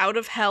circle out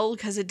of hell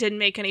because it didn't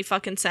make any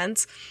fucking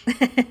sense.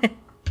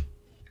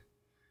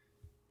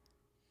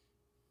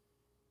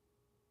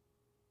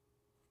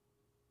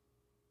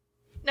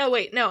 No,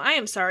 wait, no, I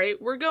am sorry.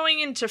 We're going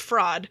into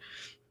fraud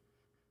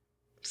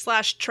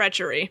 /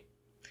 treachery.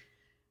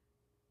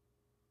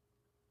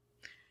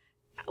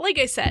 Like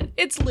I said,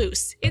 it's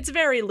loose. It's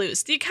very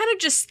loose. You kind of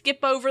just skip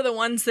over the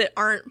ones that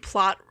aren't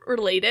plot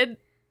related.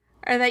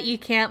 Or that you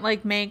can't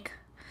like make.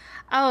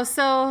 Oh,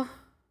 so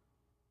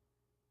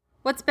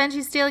what's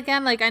Benji's deal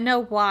again? Like I know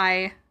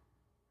why.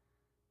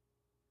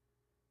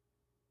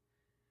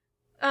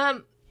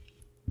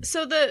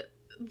 So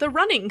the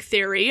running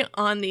theory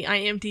on the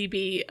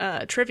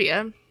IMDb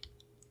trivia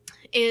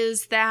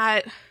is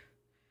that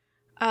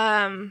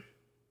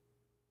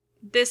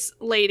this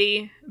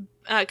lady,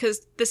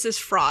 because this is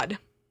fraud.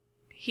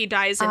 He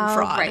dies in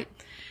fraud. Right.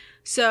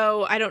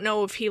 So I don't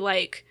know if he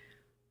like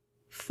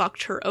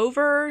fucked her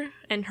over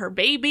and her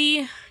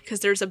baby, because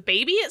there's a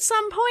baby at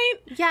some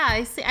point. Yeah,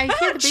 I see. I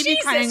hear the baby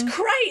Jesus crying.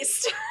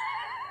 Christ!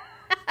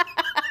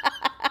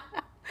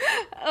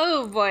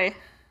 Oh boy.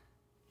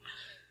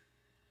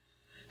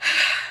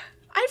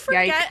 I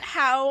forget Yike.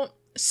 how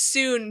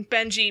soon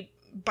Benji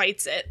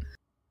bites it.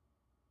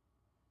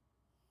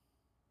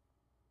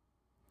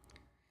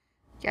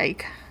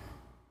 Yike.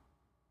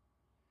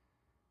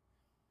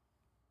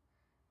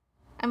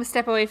 I'm gonna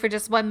step away for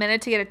just 1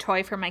 minute to get a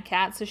toy for my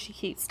cat so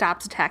she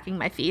stops attacking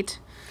my feet.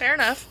 Fair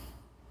enough.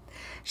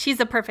 She's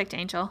a perfect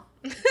angel.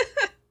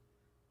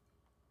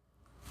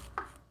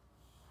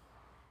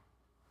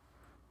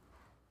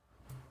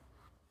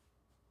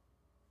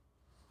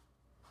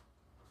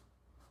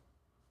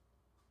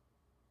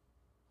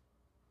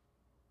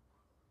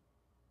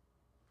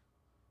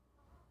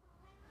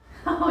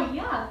 Oh,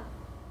 yeah.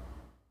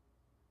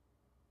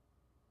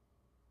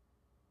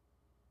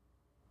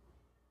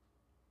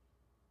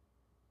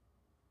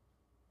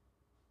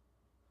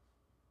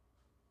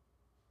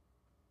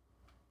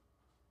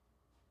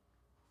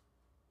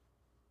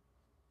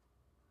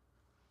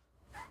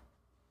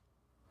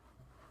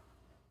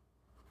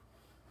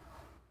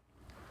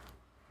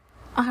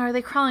 Oh, are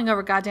they crawling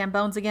over goddamn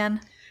bones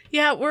again?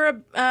 Yeah,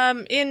 we're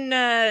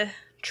in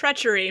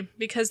treachery,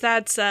 because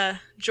that's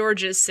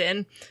George's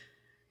sin.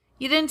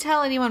 You didn't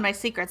tell anyone my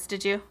secrets,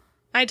 did you?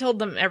 I told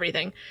them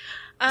everything.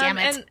 Damn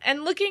it.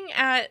 And looking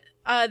at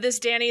this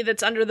Danny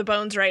that's under the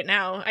bones right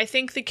now, I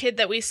think the kid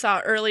that we saw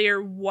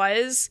earlier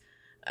was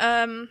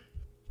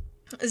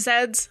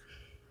Zed's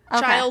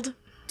child.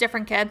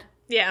 Different kid.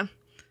 Yeah.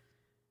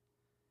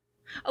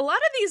 A lot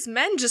of these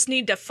men just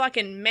need to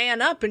fucking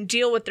man up and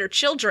deal with their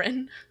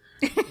children.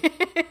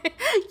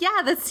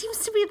 Yeah, that seems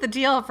to be the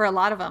deal for a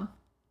lot of them.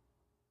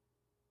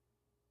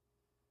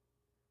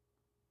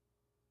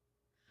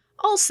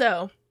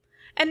 Also,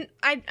 and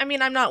I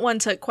mean, I'm not one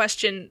to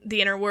question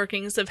the inner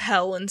workings of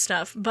hell and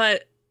stuff,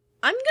 but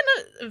I'm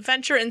gonna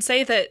venture and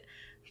say that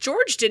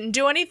George didn't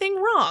do anything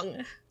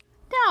wrong.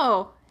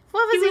 No.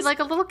 What was he like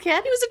a little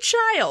kid? He was a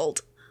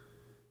child.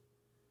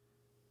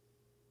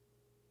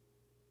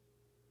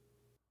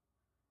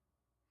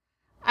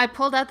 I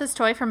pulled out this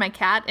toy for my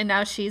cat, and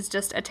now she's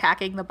just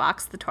attacking the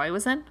box the toy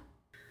was in.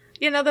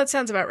 You know, that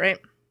sounds about right.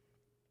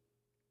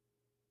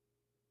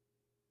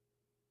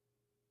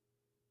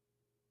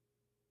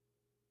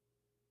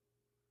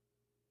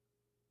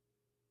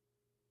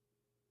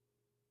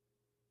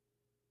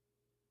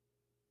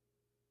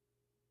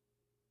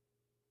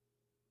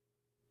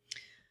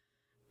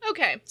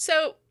 Okay,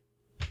 so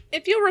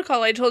if you'll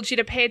recall, I told you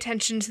to pay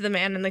attention to the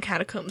man in the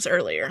catacombs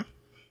earlier.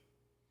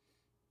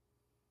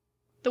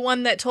 The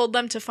one that told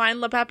them to find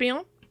Le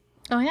Papillon?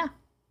 Oh, yeah.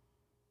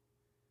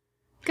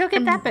 Go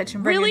get that bitch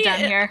and bring her down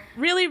here.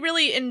 Really,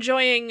 really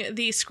enjoying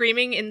the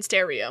screaming in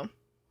stereo.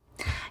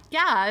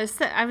 Yeah,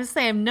 I was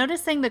saying, I'm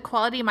noticing the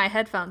quality of my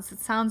headphones. It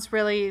sounds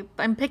really...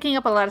 I'm picking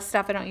up a lot of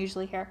stuff I don't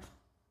usually hear.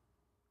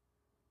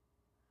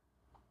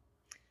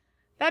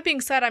 That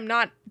being said, I'm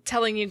not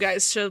telling you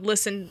guys to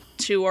listen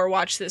to or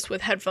watch this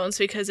with headphones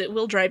because it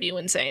will drive you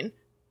insane.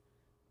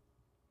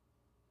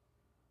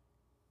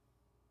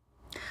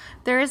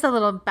 There is a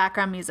little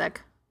background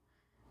music,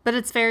 but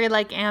it's very,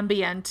 like,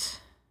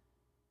 ambient.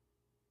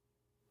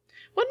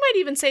 One might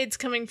even say it's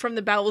coming from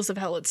the bowels of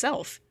hell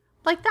itself.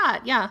 Like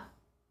that, yeah.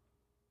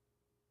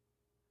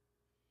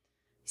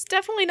 It's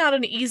definitely not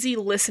an easy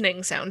listening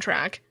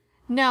soundtrack.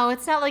 No,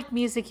 it's not like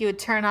music you would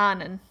turn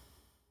on and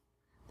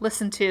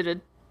listen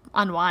to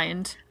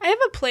unwind. I have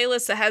a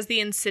playlist that has the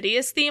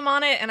Insidious theme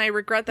on it, and I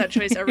regret that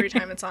choice every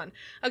time it's on.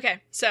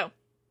 Okay, so,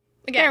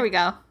 again. There we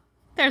go.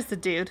 There's the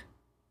dude.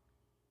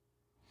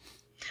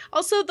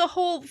 Also, the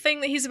whole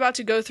thing that he's about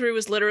to go through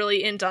is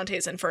literally in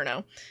Dante's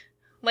Inferno.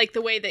 Like,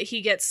 the way that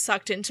he gets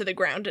sucked into the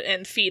ground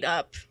and feet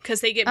up,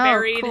 because they get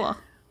buried, cool.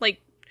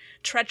 Like,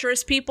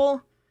 treacherous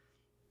people.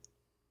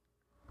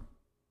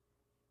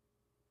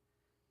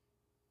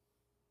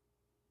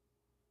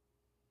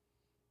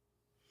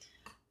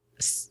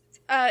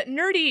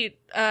 Nerdy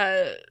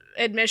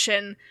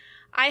admission,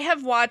 I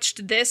have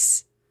watched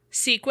this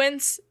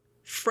sequence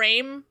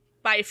frame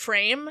by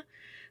frame.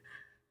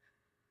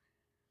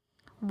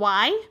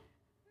 Why?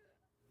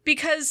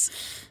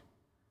 Because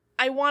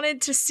I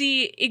wanted to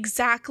see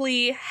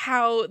exactly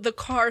how the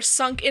car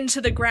sunk into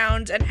the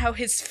ground and how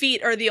his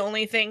feet are the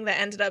only thing that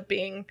ended up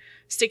being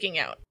sticking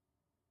out.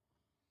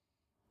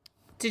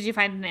 Did you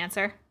find an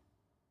answer?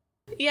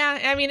 Yeah,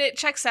 I mean, it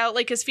checks out.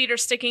 Like, his feet are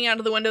sticking out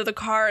of the window of the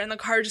car, and the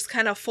car just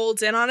kind of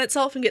folds in on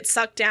itself and gets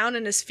sucked down,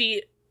 and his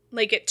feet,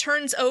 like, it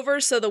turns over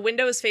so the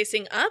window is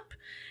facing up,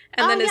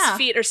 and then his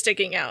feet are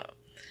sticking out.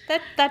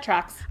 That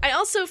tracks. I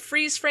also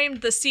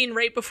freeze-framed the scene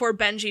right before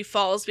Benji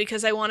falls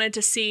because I wanted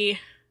to see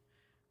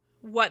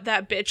what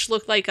that bitch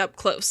looked like up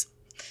close.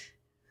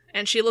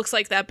 And she looks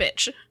like that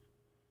bitch.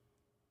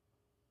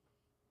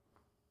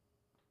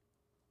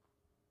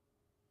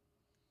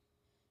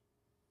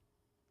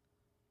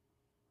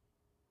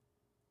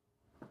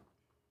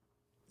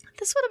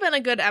 This would have been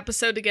a good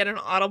episode to get an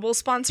Audible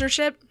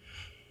sponsorship.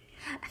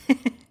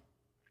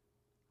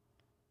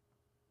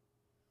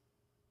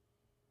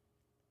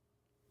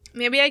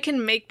 Maybe I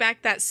can make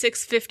back that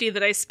 $6.50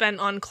 that I spent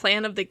on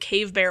Clan of the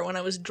Cave Bear when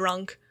I was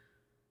drunk.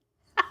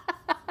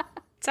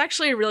 It's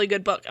actually a really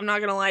good book, I'm not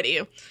gonna lie to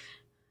you.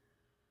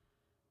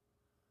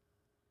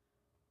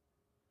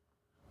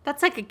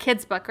 That's like a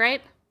kid's book,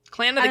 right?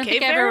 Clan of the Cave Bear? I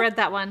don't think I ever read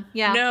that one.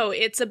 Yeah. No,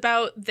 it's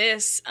about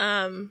this,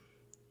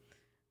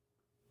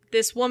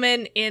 this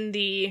woman in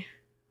the,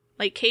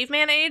 like,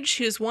 caveman age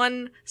who's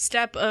one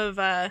step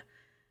of,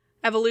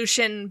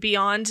 evolution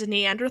beyond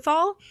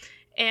Neanderthal.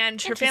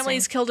 And her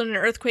family's killed in an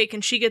earthquake,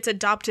 and she gets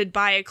adopted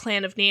by a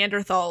clan of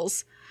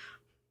Neanderthals.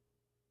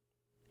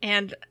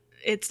 And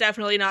it's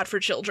definitely not for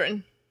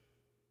children.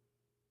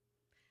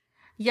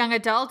 Young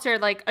adult or,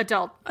 like,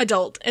 adult?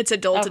 Adult. It's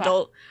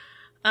adult.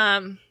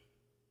 Yeah,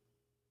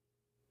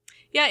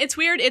 it's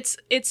weird. It's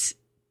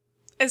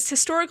as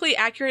historically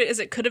accurate as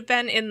it could have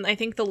been in, I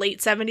think, the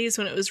late 70s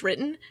when it was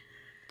written.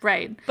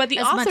 Right. But the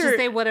author... As much as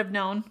they would have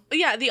known.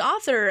 Yeah, the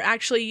author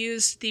actually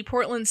used the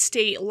Portland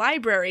State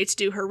Library to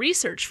do her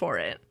research for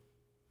it.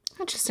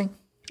 Interesting.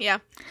 Yeah.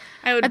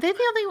 Are they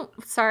the only...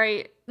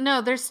 Sorry.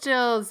 No, there's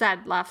still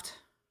Zed left.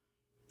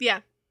 Yeah.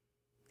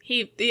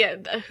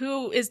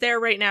 Who is there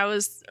right now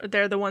is...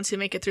 They're the ones who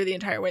make it through the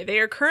entire way. They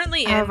are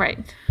currently in... Oh, right.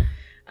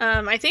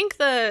 I think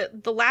the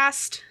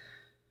last...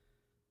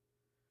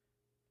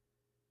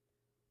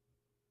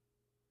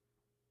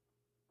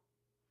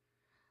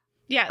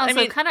 Yeah, also, I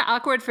mean, kind of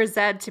awkward for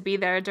Zed to be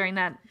there during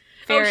that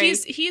very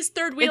he's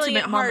third wheeling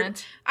it hard.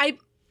 Moment.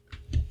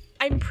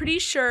 I'm pretty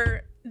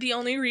sure the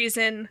only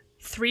reason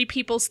 3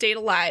 people stayed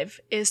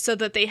alive is so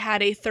that they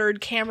had a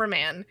third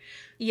cameraman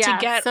to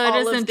get so it all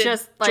isn't of the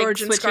just like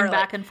George and switching Scarlett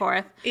back and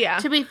forth. Yeah.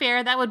 To be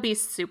fair, that would be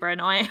super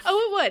annoying. Oh,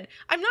 it would.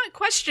 I'm not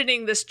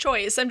questioning this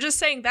choice. I'm just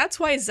saying that's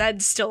why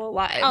Zed's still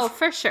alive. Oh,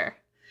 for sure.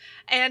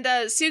 And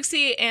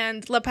Siouxsie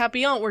and Le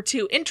Papillon were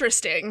too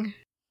interesting.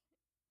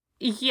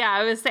 Yeah,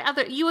 I was the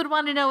other. You would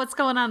want to know what's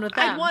going on with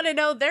them. I'd want to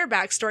know their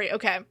backstory.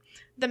 Okay,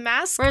 the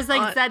mask. Whereas,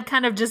 like, Zed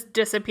kind of just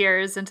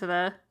disappears into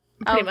the.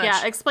 Pretty much.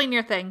 Yeah. Explain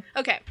your thing.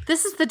 Okay,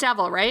 this is the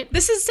devil, right?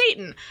 This is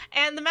Satan,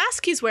 and the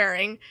mask he's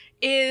wearing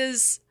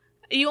is.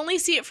 You only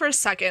see it for a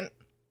second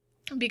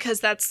because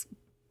that's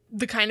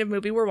the kind of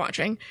movie we're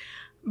watching.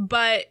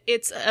 But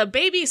it's a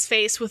baby's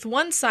face with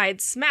one side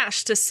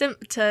smashed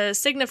to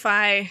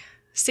signify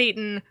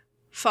Satan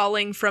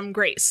falling from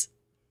grace.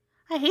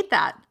 I hate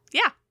that.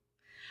 Yeah.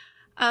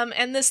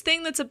 And this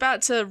thing that's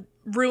about to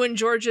ruin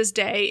George's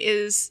day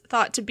is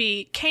thought to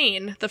be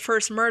Cain, the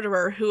first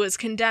murderer, who is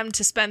condemned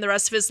to spend the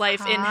rest of his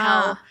life in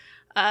hell,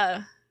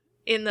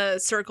 in the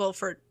circle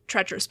for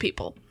treacherous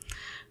people.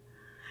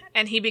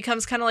 And he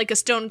becomes kind of like a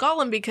stone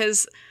golem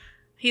because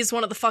he's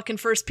one of the fucking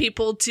first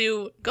people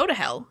to go to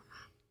hell.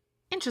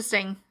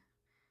 Interesting.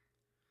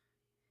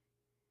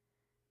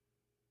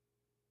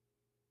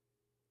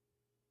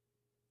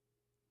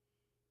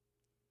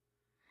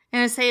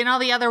 And I say, and all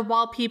the other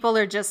wall people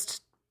are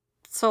just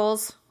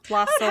souls,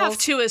 lost I would souls. have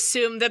to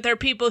assume that they're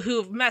people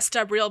who've messed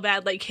up real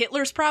bad, like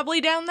Hitler's probably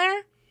down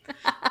there.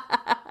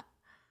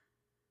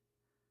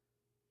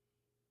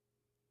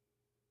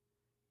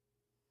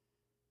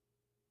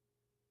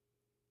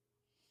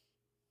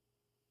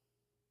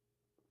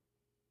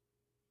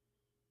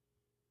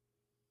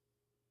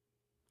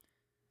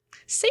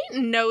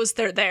 Satan knows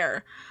they're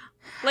there.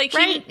 Like,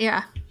 Right?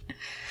 Yeah.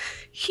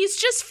 he's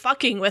just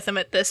fucking with them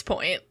at this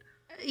point.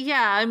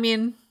 Yeah, I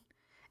mean,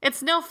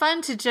 it's no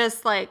fun to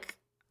just, like,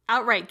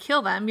 outright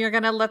kill them. You're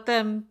gonna let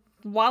them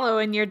wallow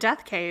in your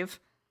death cave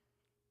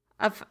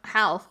of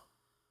hell.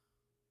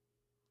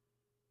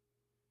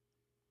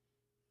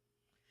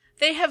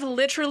 They have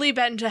literally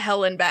been to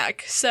hell and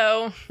back,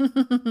 so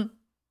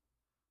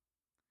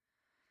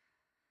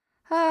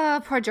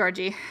Ah, poor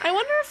Georgie. I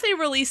wonder if they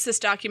released this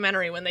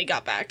documentary when they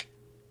got back.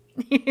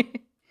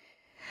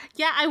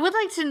 Yeah, I would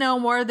like to know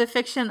more of the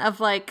fiction of,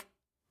 like,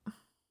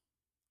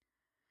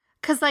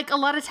 because, like, a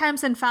lot of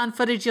times in found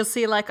footage, you'll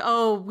see, like,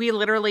 oh, we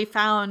literally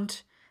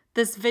found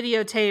this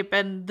videotape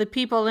and the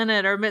people in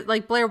it are,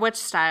 like, Blair Witch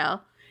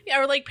style. Yeah,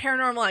 or like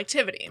Paranormal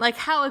Activity. Like,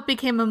 how it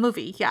became a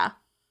movie, yeah.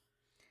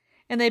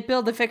 And they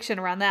build the fiction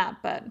around that,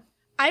 but...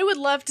 I would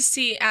love to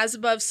see As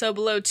Above, So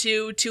Below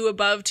 2, 2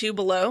 Above, 2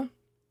 Below.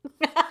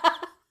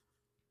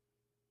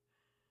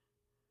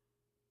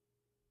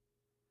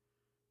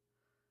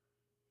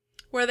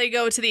 Where they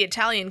go to the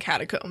Italian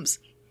catacombs.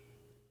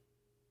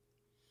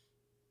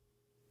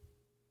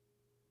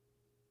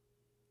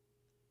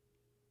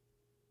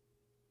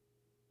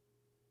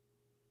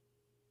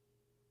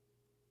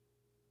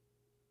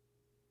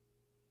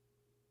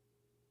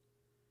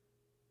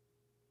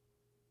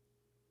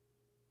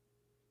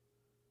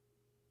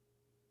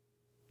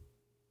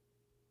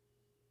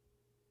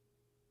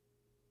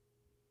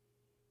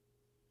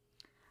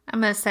 I'm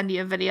gonna send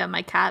you a video of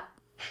my cat.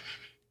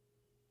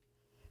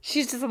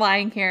 She's just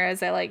lying here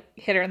as I, like,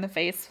 hit her in the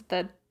face with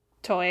the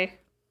toy.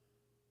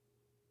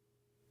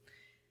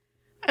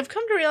 I've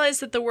come to realize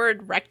that the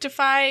word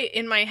rectify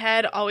in my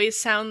head always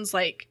sounds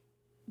like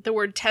the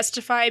word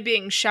testify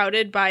being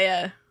shouted by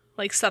a,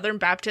 like, Southern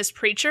Baptist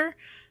preacher.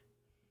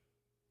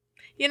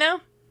 You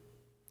know?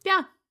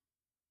 Yeah.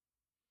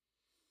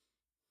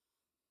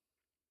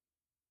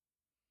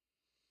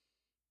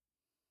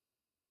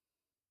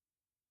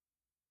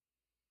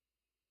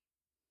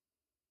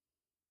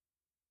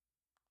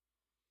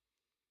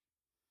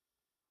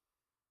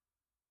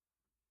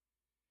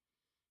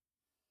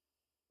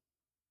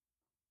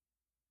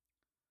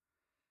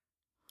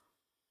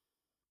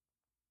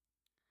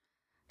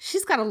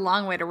 She's got a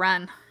long way to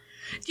run.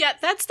 Yeah,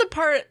 that's the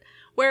part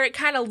where it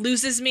kind of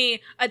loses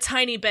me a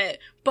tiny bit.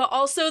 But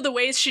also the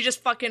ways she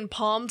just fucking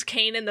palmed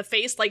Cain in the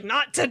face, like,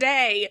 not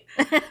today!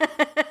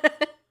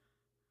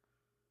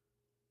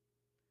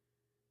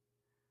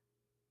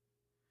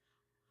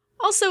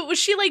 Also, was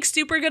she, like,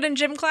 super good in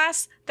gym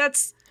class?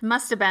 That's...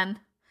 Must have been.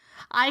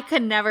 I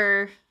could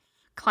never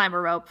climb a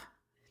rope.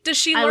 Does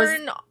she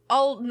learn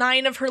all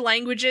 9 of her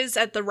languages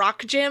at the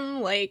rock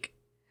gym? Like...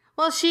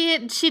 Well, she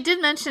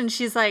did mention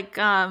she's, like,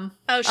 a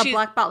she's-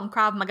 black belt in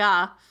Krav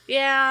Maga.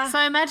 Yeah. So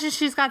I imagine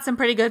she's got some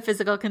pretty good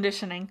physical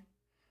conditioning.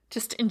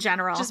 Just in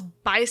general. Just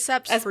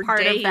biceps as for part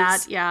days. of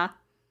that, yeah.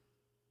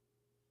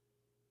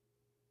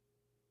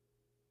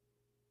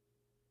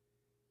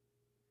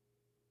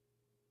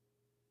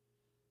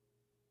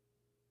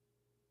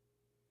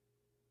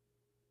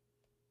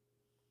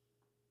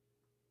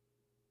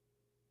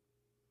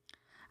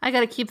 I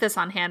gotta keep this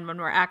on hand when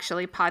we're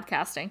actually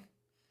podcasting.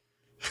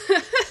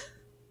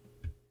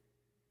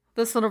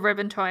 This little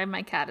ribbon toy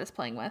my cat is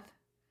playing with.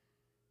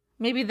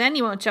 Maybe then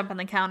you won't jump on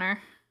the counter.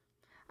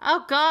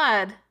 Oh,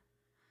 God.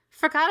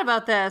 Forgot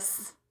about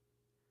this.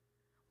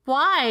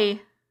 Why?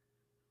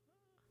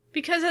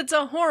 Because it's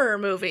a horror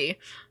movie.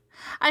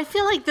 I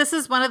feel like this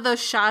is one of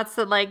those shots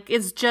that, like,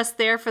 is just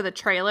there for the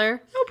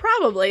trailer. Oh,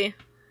 probably.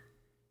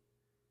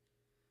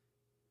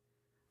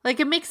 Like,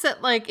 it makes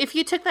it, like, if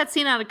you took that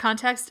scene out of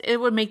context,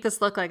 it would make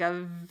this look like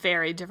a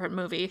very different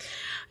movie.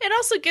 It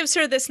also gives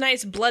her this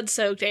nice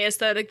blood-soaked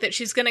aesthetic that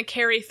she's going to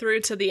carry through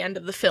to the end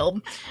of the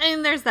film.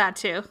 And there's that,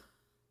 too.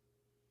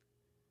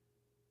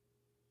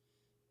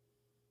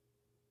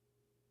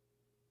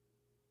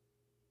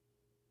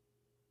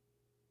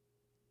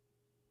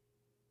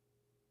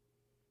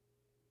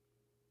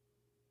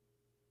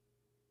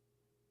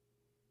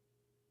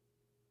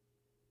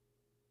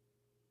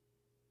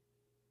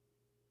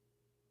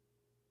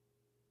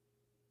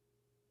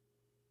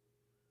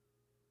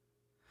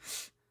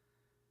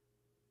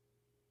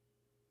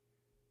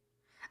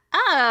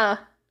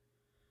 Ah,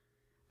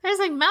 There's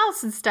like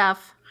mouths and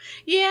stuff.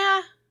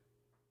 Yeah.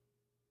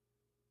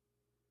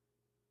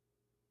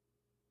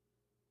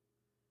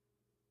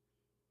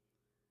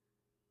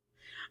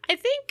 I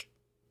think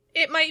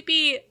it might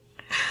be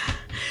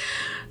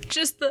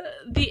just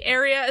the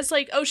area is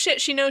like, oh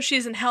shit, she knows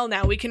she's in hell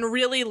now. We can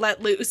really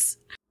let loose.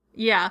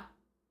 Yeah.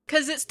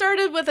 Because it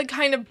started with a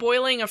kind of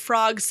boiling a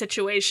frog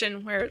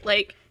situation where,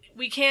 like,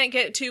 we can't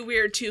get too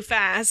weird too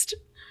fast.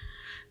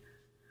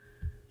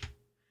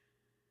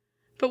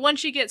 But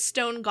once you get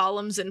stone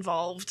golems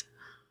involved...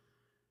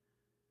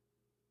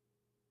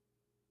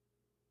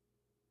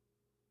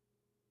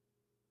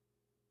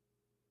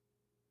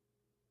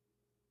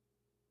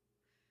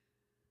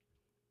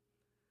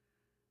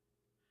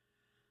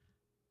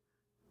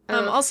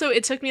 Also,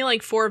 it took me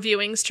like 4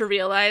 viewings to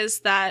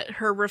realize that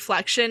her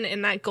reflection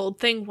in that gold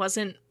thing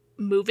wasn't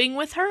moving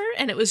with her,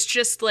 and it was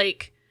just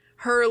like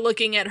her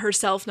looking at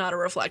herself, not a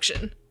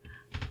reflection.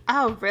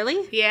 Oh,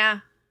 really? Yeah.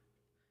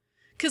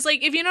 Because,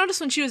 like, if you notice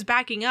when she was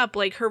backing up,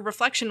 like, her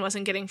reflection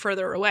wasn't getting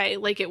further away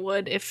like it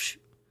would if...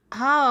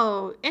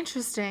 Oh,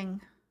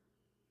 interesting.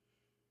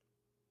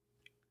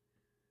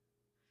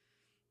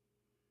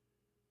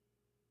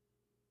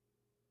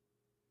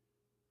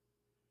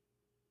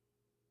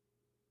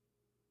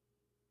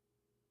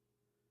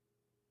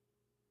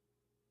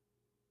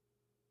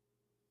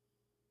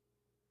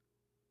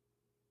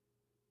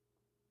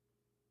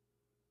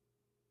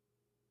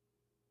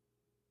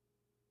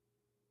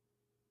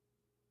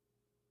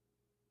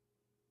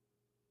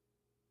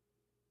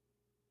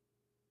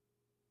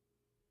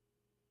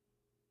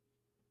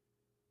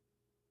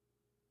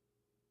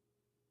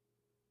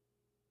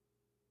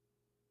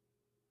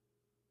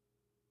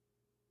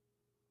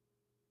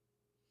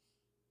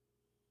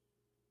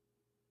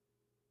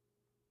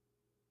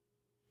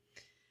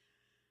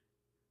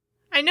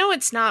 I know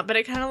it's not, but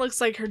it kind of looks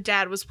like her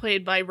dad was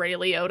played by Ray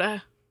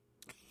Liotta.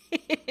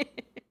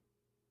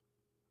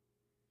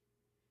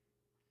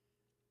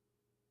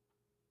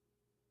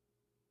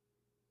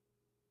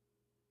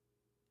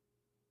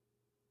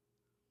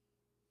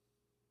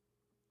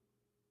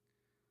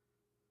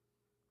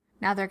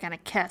 Now they're gonna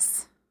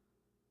kiss.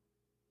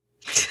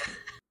 She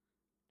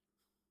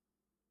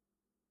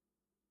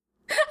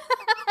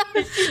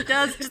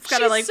does. Just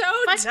gotta like, so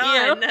fuck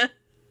done. you.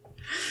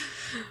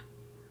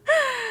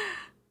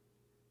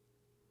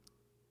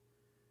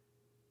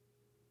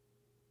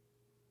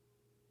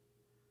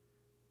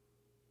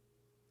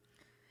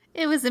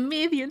 It was in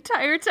me the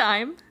entire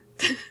time.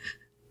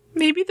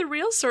 Maybe the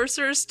real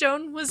Sorcerer's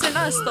Stone was in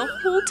us the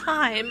whole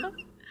time.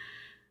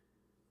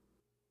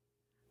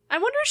 I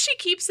wonder if she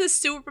keeps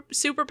this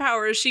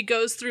superpower as she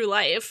goes through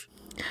life.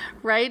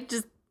 Right?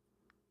 Just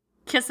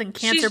kissing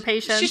cancer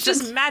patients. She's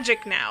just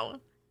magic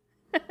now.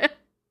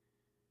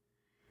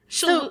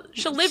 She'll live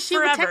forever. She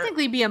would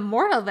technically be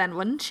immortal then,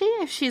 wouldn't she?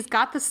 If she's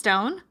got the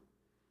stone?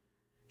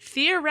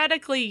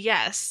 Theoretically,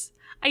 yes.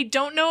 I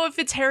don't know if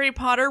it's Harry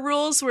Potter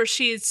rules where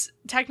she's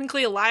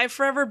technically alive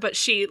forever, but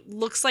she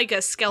looks like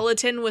a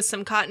skeleton with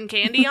some cotton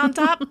candy on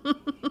top.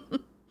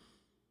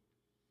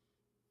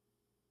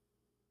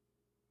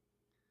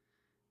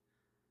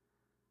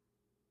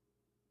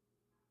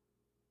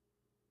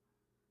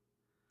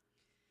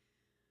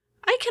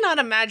 I cannot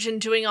imagine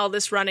doing all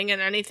this running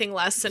in anything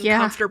less than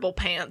comfortable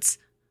pants.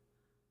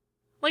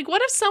 Like,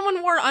 what if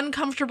someone wore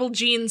uncomfortable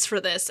jeans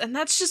for this, and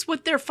that's just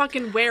what they're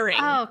fucking wearing?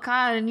 Oh,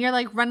 God, and you're,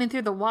 like, running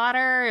through the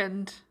water,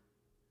 and...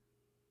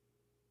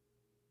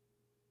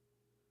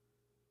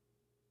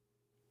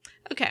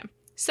 Okay,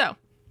 so.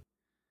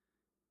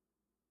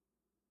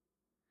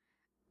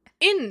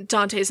 In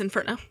Dante's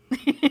Inferno,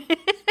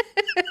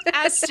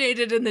 as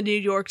stated in the New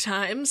York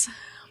Times,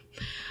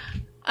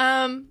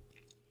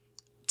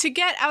 to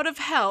get out of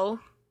hell,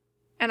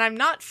 and I'm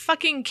not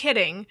fucking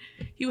kidding,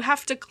 you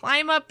have to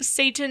climb up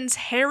Satan's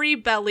hairy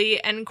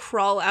belly and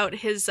crawl out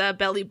his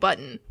belly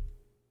button.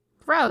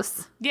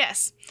 Gross.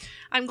 Yes.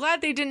 I'm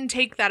glad they didn't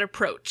take that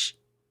approach.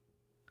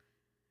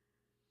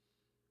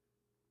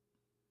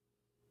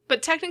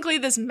 But technically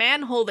this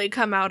manhole they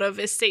come out of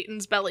is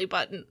Satan's belly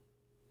button.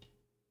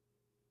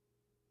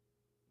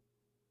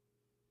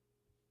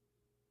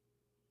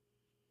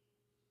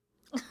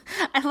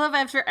 I love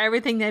after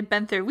everything they've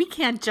been through, we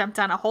can't jump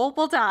down a hole,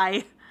 we'll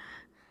die.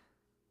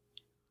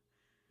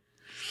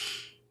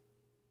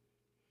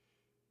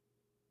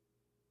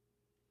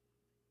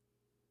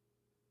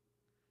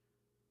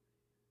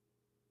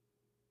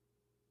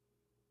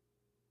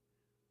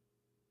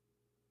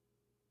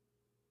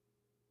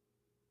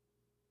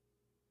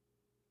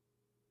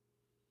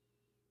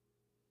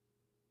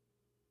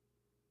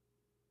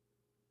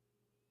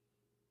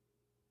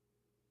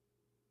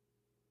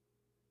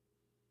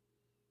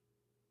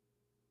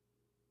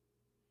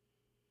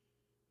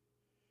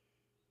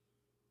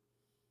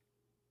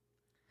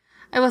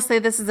 I will say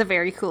this is a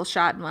very cool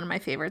shot and one of my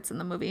favorites in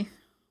the movie.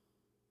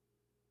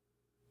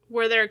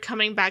 Where they're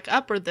coming back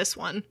up, or this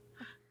one?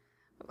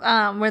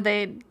 Where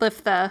they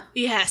lift the...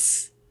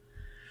 Yes.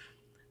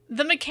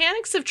 The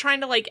mechanics of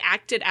trying to, like,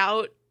 act it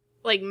out,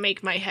 like,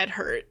 make my head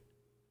hurt.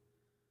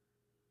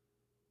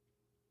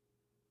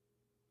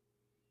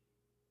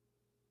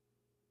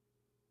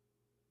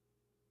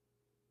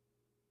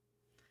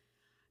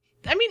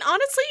 I mean,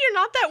 honestly, you're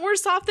not that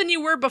worse off than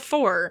you were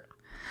before.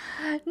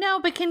 No,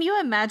 but can you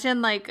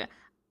imagine, like,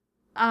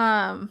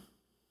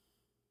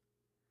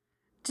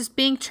 just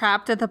being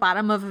trapped at the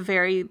bottom of a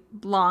very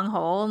long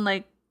hole and,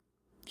 like,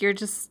 you're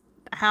just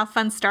have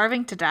fun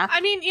starving to death?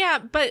 I mean, yeah,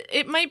 but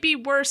it might be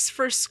worse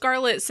for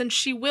Scarlet since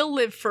she will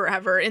live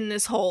forever in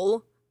this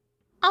hole.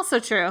 Also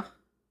true.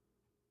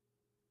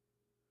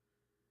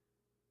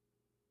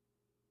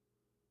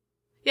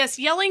 Yes,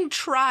 yelling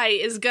try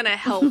is gonna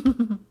help.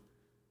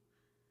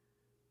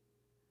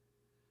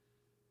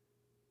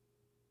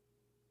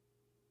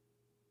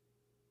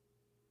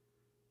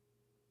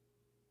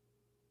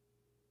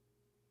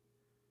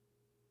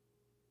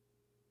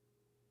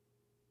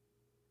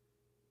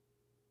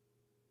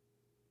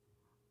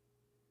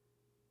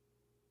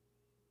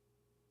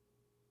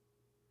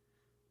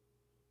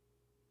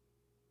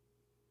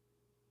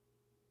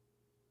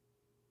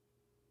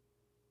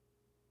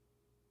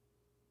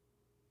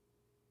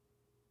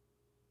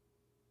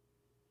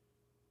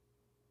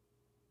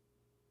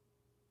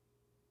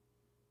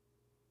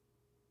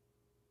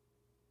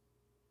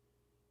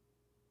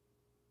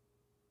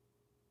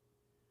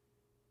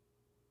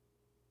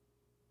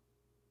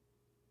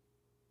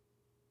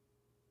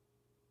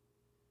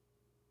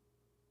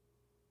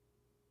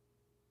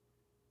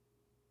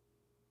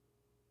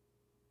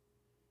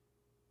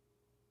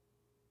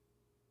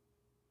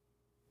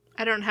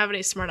 I don't have any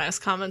smartass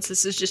comments.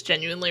 This is just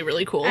genuinely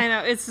really cool. I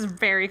know, it's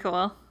very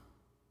cool.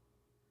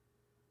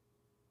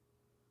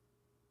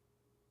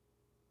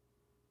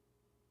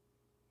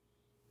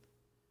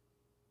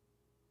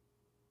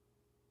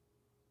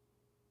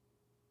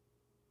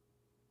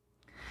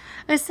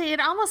 I say, it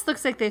almost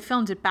looks like they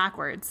filmed it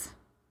backwards.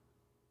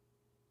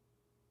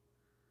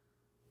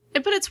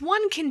 But it's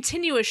one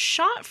continuous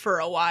shot for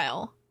a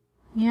while.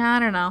 Yeah, I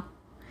don't know.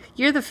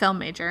 You're the film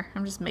major.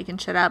 I'm just making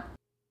shit up.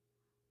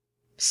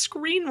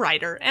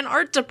 Screenwriter and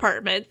art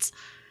department.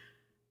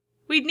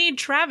 We'd need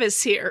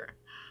Travis here.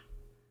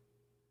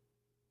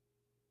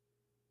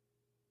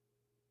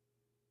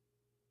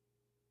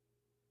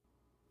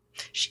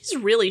 She's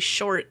really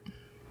short.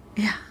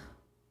 Yeah.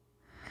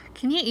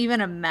 Can you even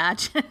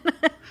imagine?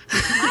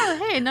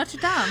 Oh, hey, Notre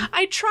Dame.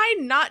 I try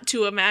not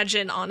to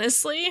imagine,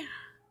 honestly.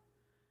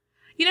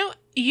 You know,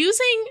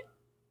 using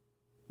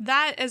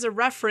that as a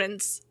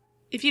reference,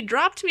 if you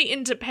dropped me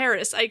into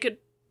Paris, I could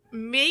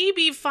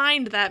maybe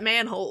find that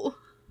manhole.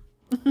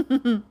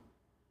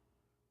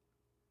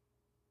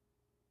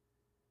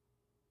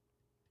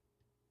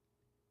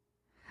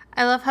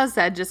 I love how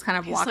Zed just kind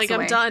of walks like,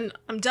 away.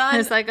 I'm done.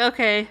 It's like,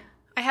 okay.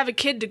 I have a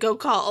kid to go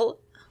call.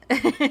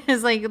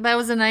 It's like, that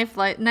was a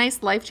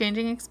nice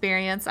life-changing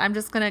experience. I'm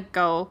just gonna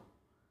go.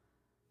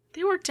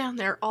 They were down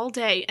there all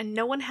day and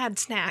no one had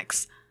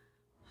snacks.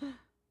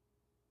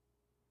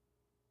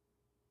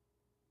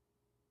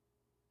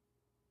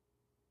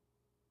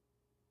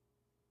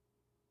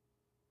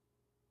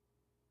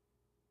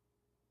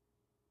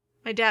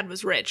 My dad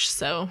was rich,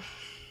 so...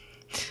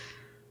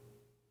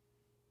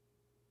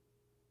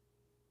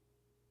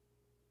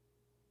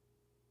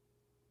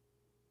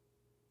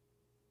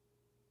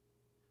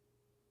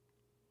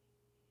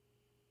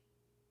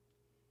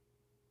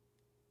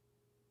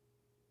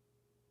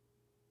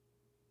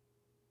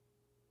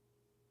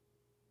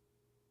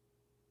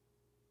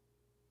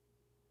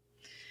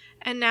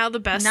 And now the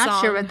best song.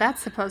 Not sure what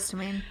that's supposed to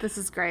mean. This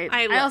is great.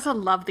 I also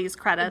love these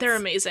credits. They're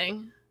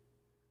amazing.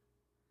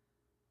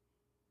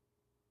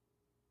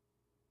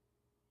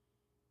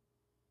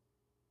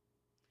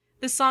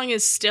 This song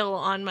is still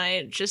on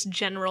my just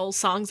general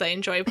songs I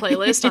enjoy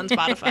playlist on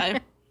Spotify.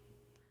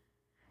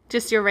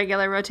 Just your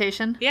regular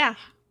rotation? Yeah.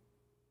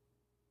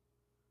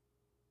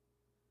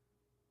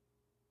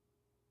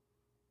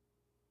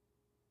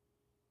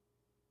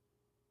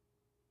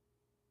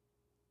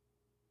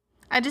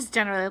 I just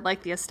generally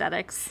like the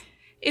aesthetics.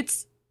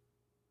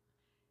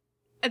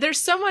 There's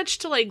so much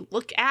to, like,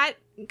 look at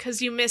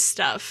because you miss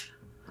stuff.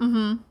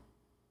 Mm-hmm.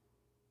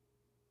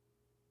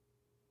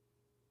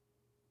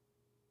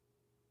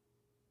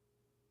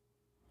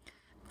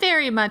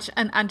 Very much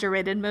an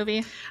underrated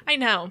movie. I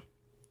know.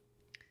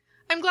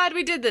 I'm glad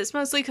we did this,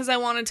 mostly because I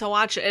wanted to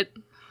watch it.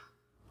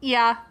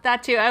 Yeah,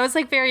 that too. I was,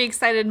 like, very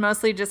excited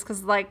mostly just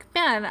because, like,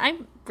 man,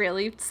 I'm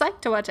really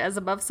psyched to watch As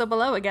Above, So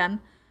Below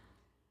again.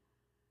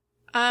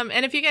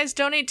 And if you guys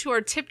donate to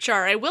our tip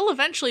jar, I will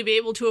eventually be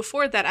able to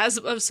afford that As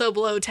Above, So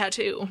Below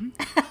tattoo.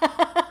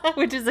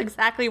 Which is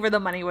exactly where the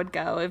money would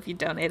go if you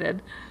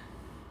donated.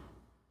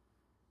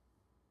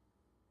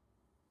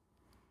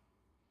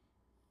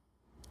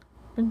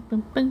 Boom,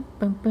 boom, boom,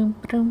 boom, boom,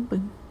 boom,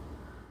 boom.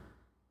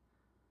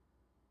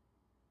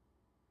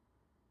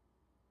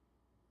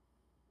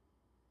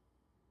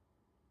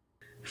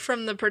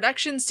 From the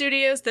production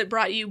studios that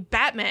brought you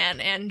Batman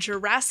and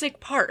Jurassic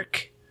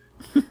Park.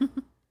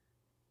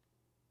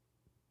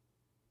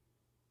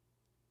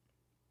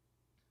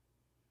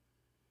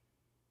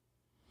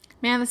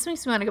 Man, this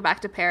makes me want to go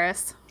back to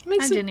Paris.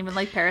 I didn't even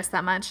like Paris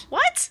that much.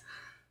 What?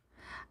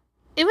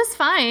 It was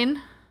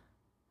fine.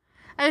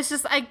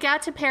 I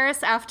got to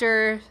Paris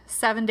after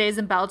 7 days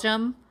in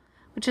Belgium,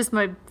 which is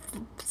my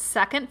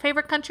second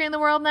favorite country in the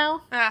world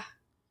now.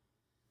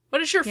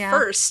 What is your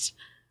first?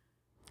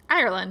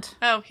 Ireland.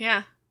 Oh,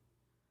 yeah.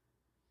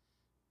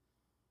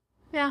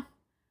 Yeah.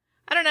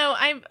 I don't know.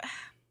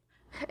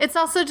 It's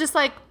also just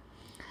like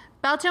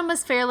Belgium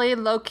was fairly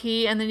low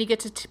key, and then you get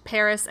to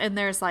Paris, and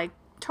there's like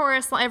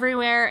tourists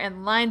everywhere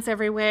and lines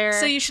everywhere.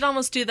 So you should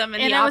almost do them in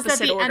the opposite order. And I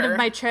was at the end of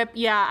my trip.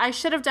 Yeah, I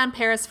should have done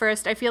Paris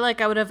first. I feel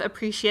like I would have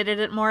appreciated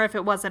it more if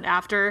it wasn't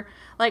after,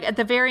 like at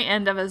the very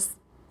end of a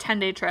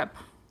 10-day trip.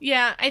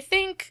 Yeah, I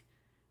think,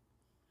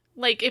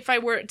 like, if I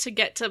were to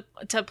get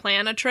to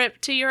plan a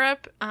trip to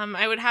Europe,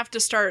 I would have to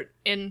start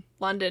in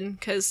London,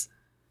 because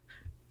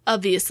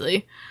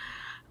obviously.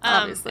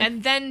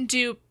 And then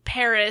do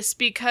Paris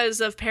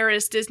because of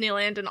Paris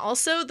Disneyland, and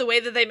also the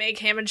way that they make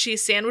ham and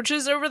cheese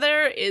sandwiches over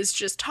there is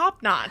just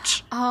top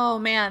notch. Oh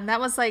man, that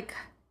was like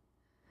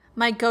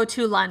my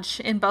go-to lunch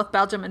in both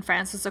Belgium and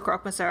France was a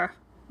croque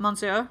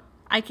monsieur.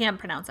 I can't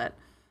pronounce it.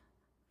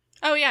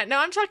 Oh yeah, no,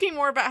 I'm talking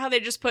more about how they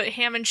just put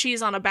ham and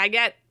cheese on a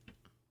baguette.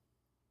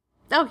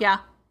 Oh yeah.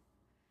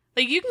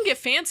 Like, you can get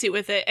fancy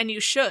with it, and you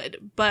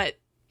should, but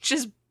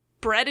just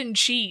bread and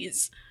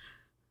cheese.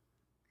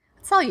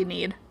 That's all you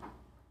need.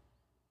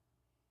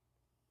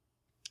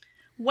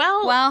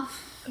 Well,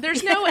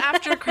 there's no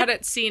after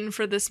credits scene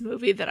for this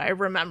movie that I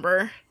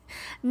remember.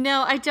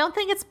 No, I don't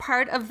think it's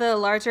part of the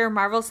larger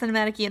Marvel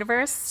Cinematic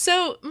Universe.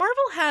 So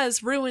Marvel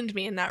has ruined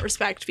me in that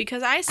respect,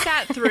 because I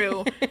sat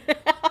through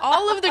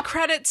all of the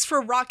credits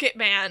for Rocket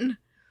Man.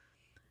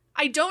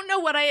 I don't know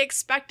what I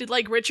expected.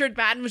 Like, Richard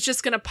Madden was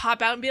just going to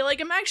pop out and be like,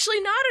 I'm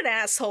actually not an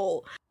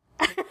asshole.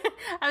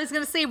 I was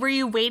going to say, were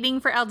you waiting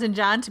for Elton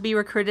John to be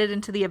recruited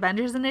into the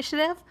Avengers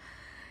Initiative?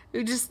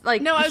 Just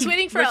like, no, I was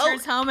waiting for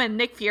Richard's home and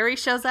Nick Fury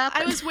shows up.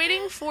 I was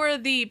waiting for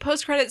the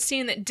post-credits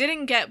scene that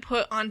didn't get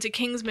put onto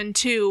Kingsman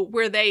 2,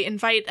 where they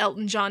invite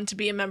Elton John to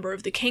be a member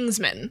of the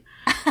Kingsmen.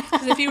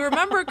 Because if you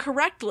remember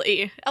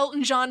correctly,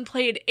 Elton John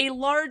played a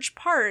large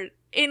part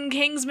in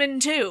Kingsman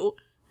 2.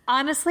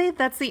 Honestly,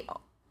 that's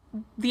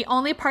the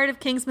only part of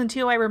Kingsman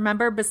 2 I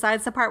remember,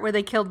 besides the part where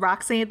they killed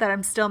Roxy, that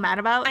I'm still mad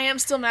about. I am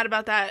still mad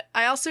about that.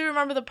 I also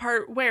remember the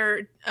part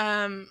where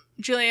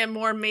Julianne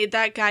Moore made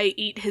that guy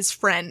eat his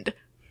friend.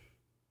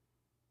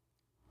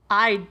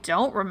 I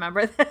don't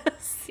remember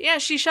this. Yeah,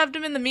 she shoved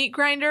him in the meat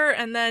grinder,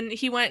 and then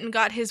he went and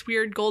got his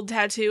weird gold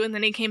tattoo, and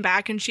then he came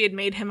back and she had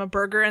made him a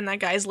burger, and that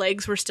guy's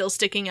legs were still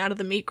sticking out of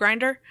the meat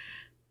grinder.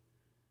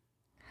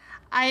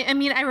 I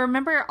mean, I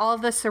remember all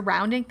the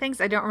surrounding things.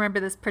 I don't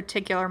remember this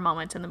particular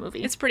moment in the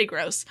movie. It's pretty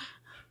gross.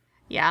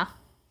 Yeah.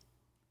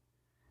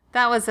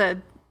 That was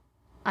a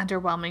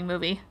underwhelming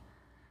movie.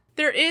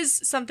 There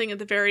is something at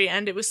the very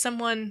end. It was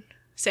someone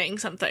saying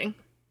something.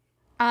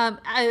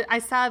 I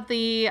saw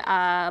the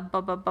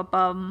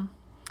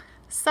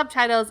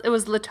subtitles. It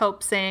was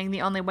Lataupe saying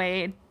the only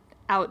way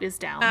out is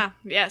down. Ah,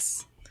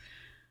 yes.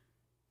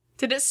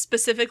 Did it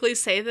specifically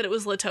say that it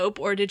was Lataupe,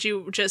 or did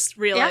you just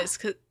realize?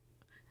 Yeah.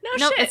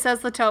 No, shit. It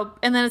says Lataupe,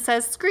 and then it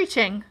says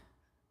screeching.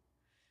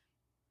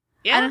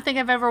 Yeah. I don't think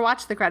I've ever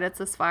watched the credits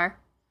this far.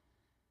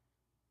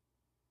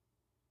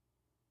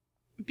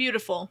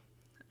 Beautiful.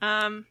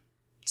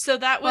 So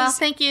that was... Well,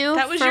 thank you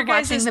for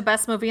watching the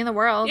best movie in the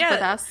world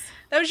with us.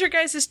 That was your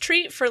guys'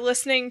 treat for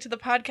listening to the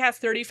podcast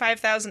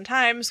 35,000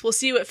 times. We'll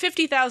see you at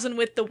 50,000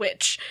 with The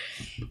Witch.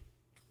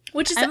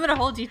 Which is... I'm going to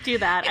hold you to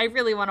that. I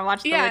really want to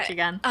watch The Witch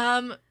again.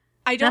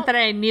 I don't... Not that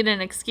I need an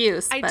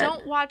excuse, I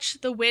don't watch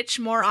The Witch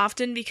more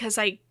often because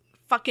I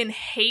fucking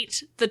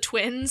hate the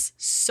twins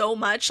so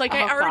much. Like,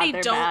 I already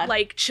don't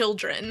like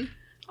children.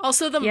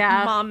 Also, the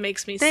mom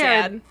makes me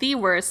sad. They are the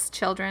worst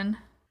children.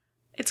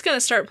 It's going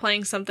to start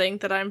playing something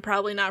that I'm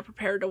probably not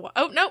prepared to watch.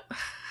 Oh, no.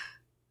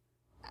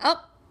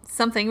 Oh,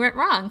 something went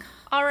wrong.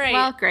 All right.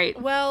 Well, great.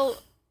 Well,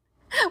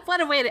 what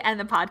a way to end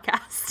the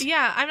podcast.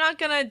 Yeah, I'm not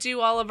going to do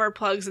all of our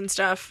plugs and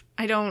stuff.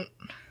 I don't.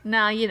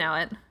 No, you know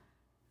it.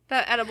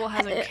 That edible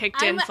hasn't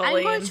kicked in fully.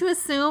 I'm going to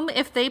assume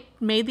if they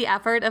made the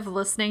effort of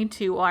listening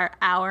to our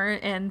hour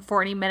and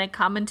 40-minute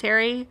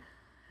commentary,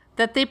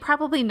 that they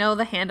probably know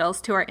the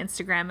handles to our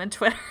Instagram and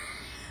Twitter.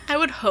 I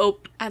would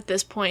hope at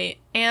this point.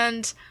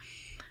 And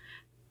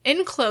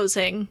in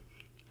closing,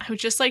 I would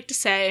just like to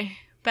say,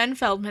 Ben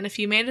Feldman, if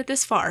you made it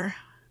this far,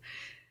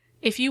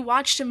 if you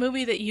watched a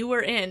movie that you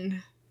were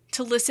in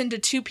to listen to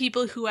two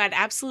people who had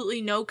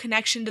absolutely no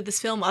connection to this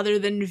film other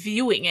than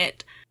viewing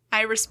it,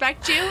 I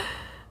respect you.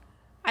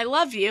 I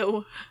love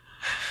you.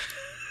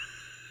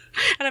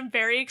 And I'm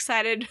very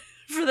excited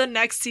for the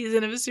next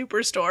season of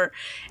Superstore.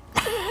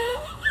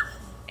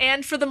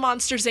 And for the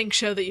Monsters, Inc.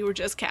 show that you were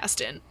just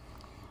cast in.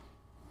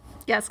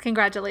 Yes,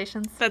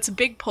 congratulations. That's a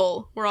big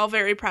pull. We're all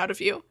very proud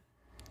of you.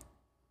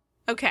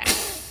 Okay.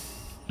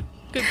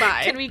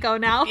 Goodbye. Can we go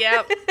now?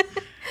 Yep.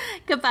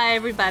 Goodbye,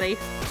 everybody.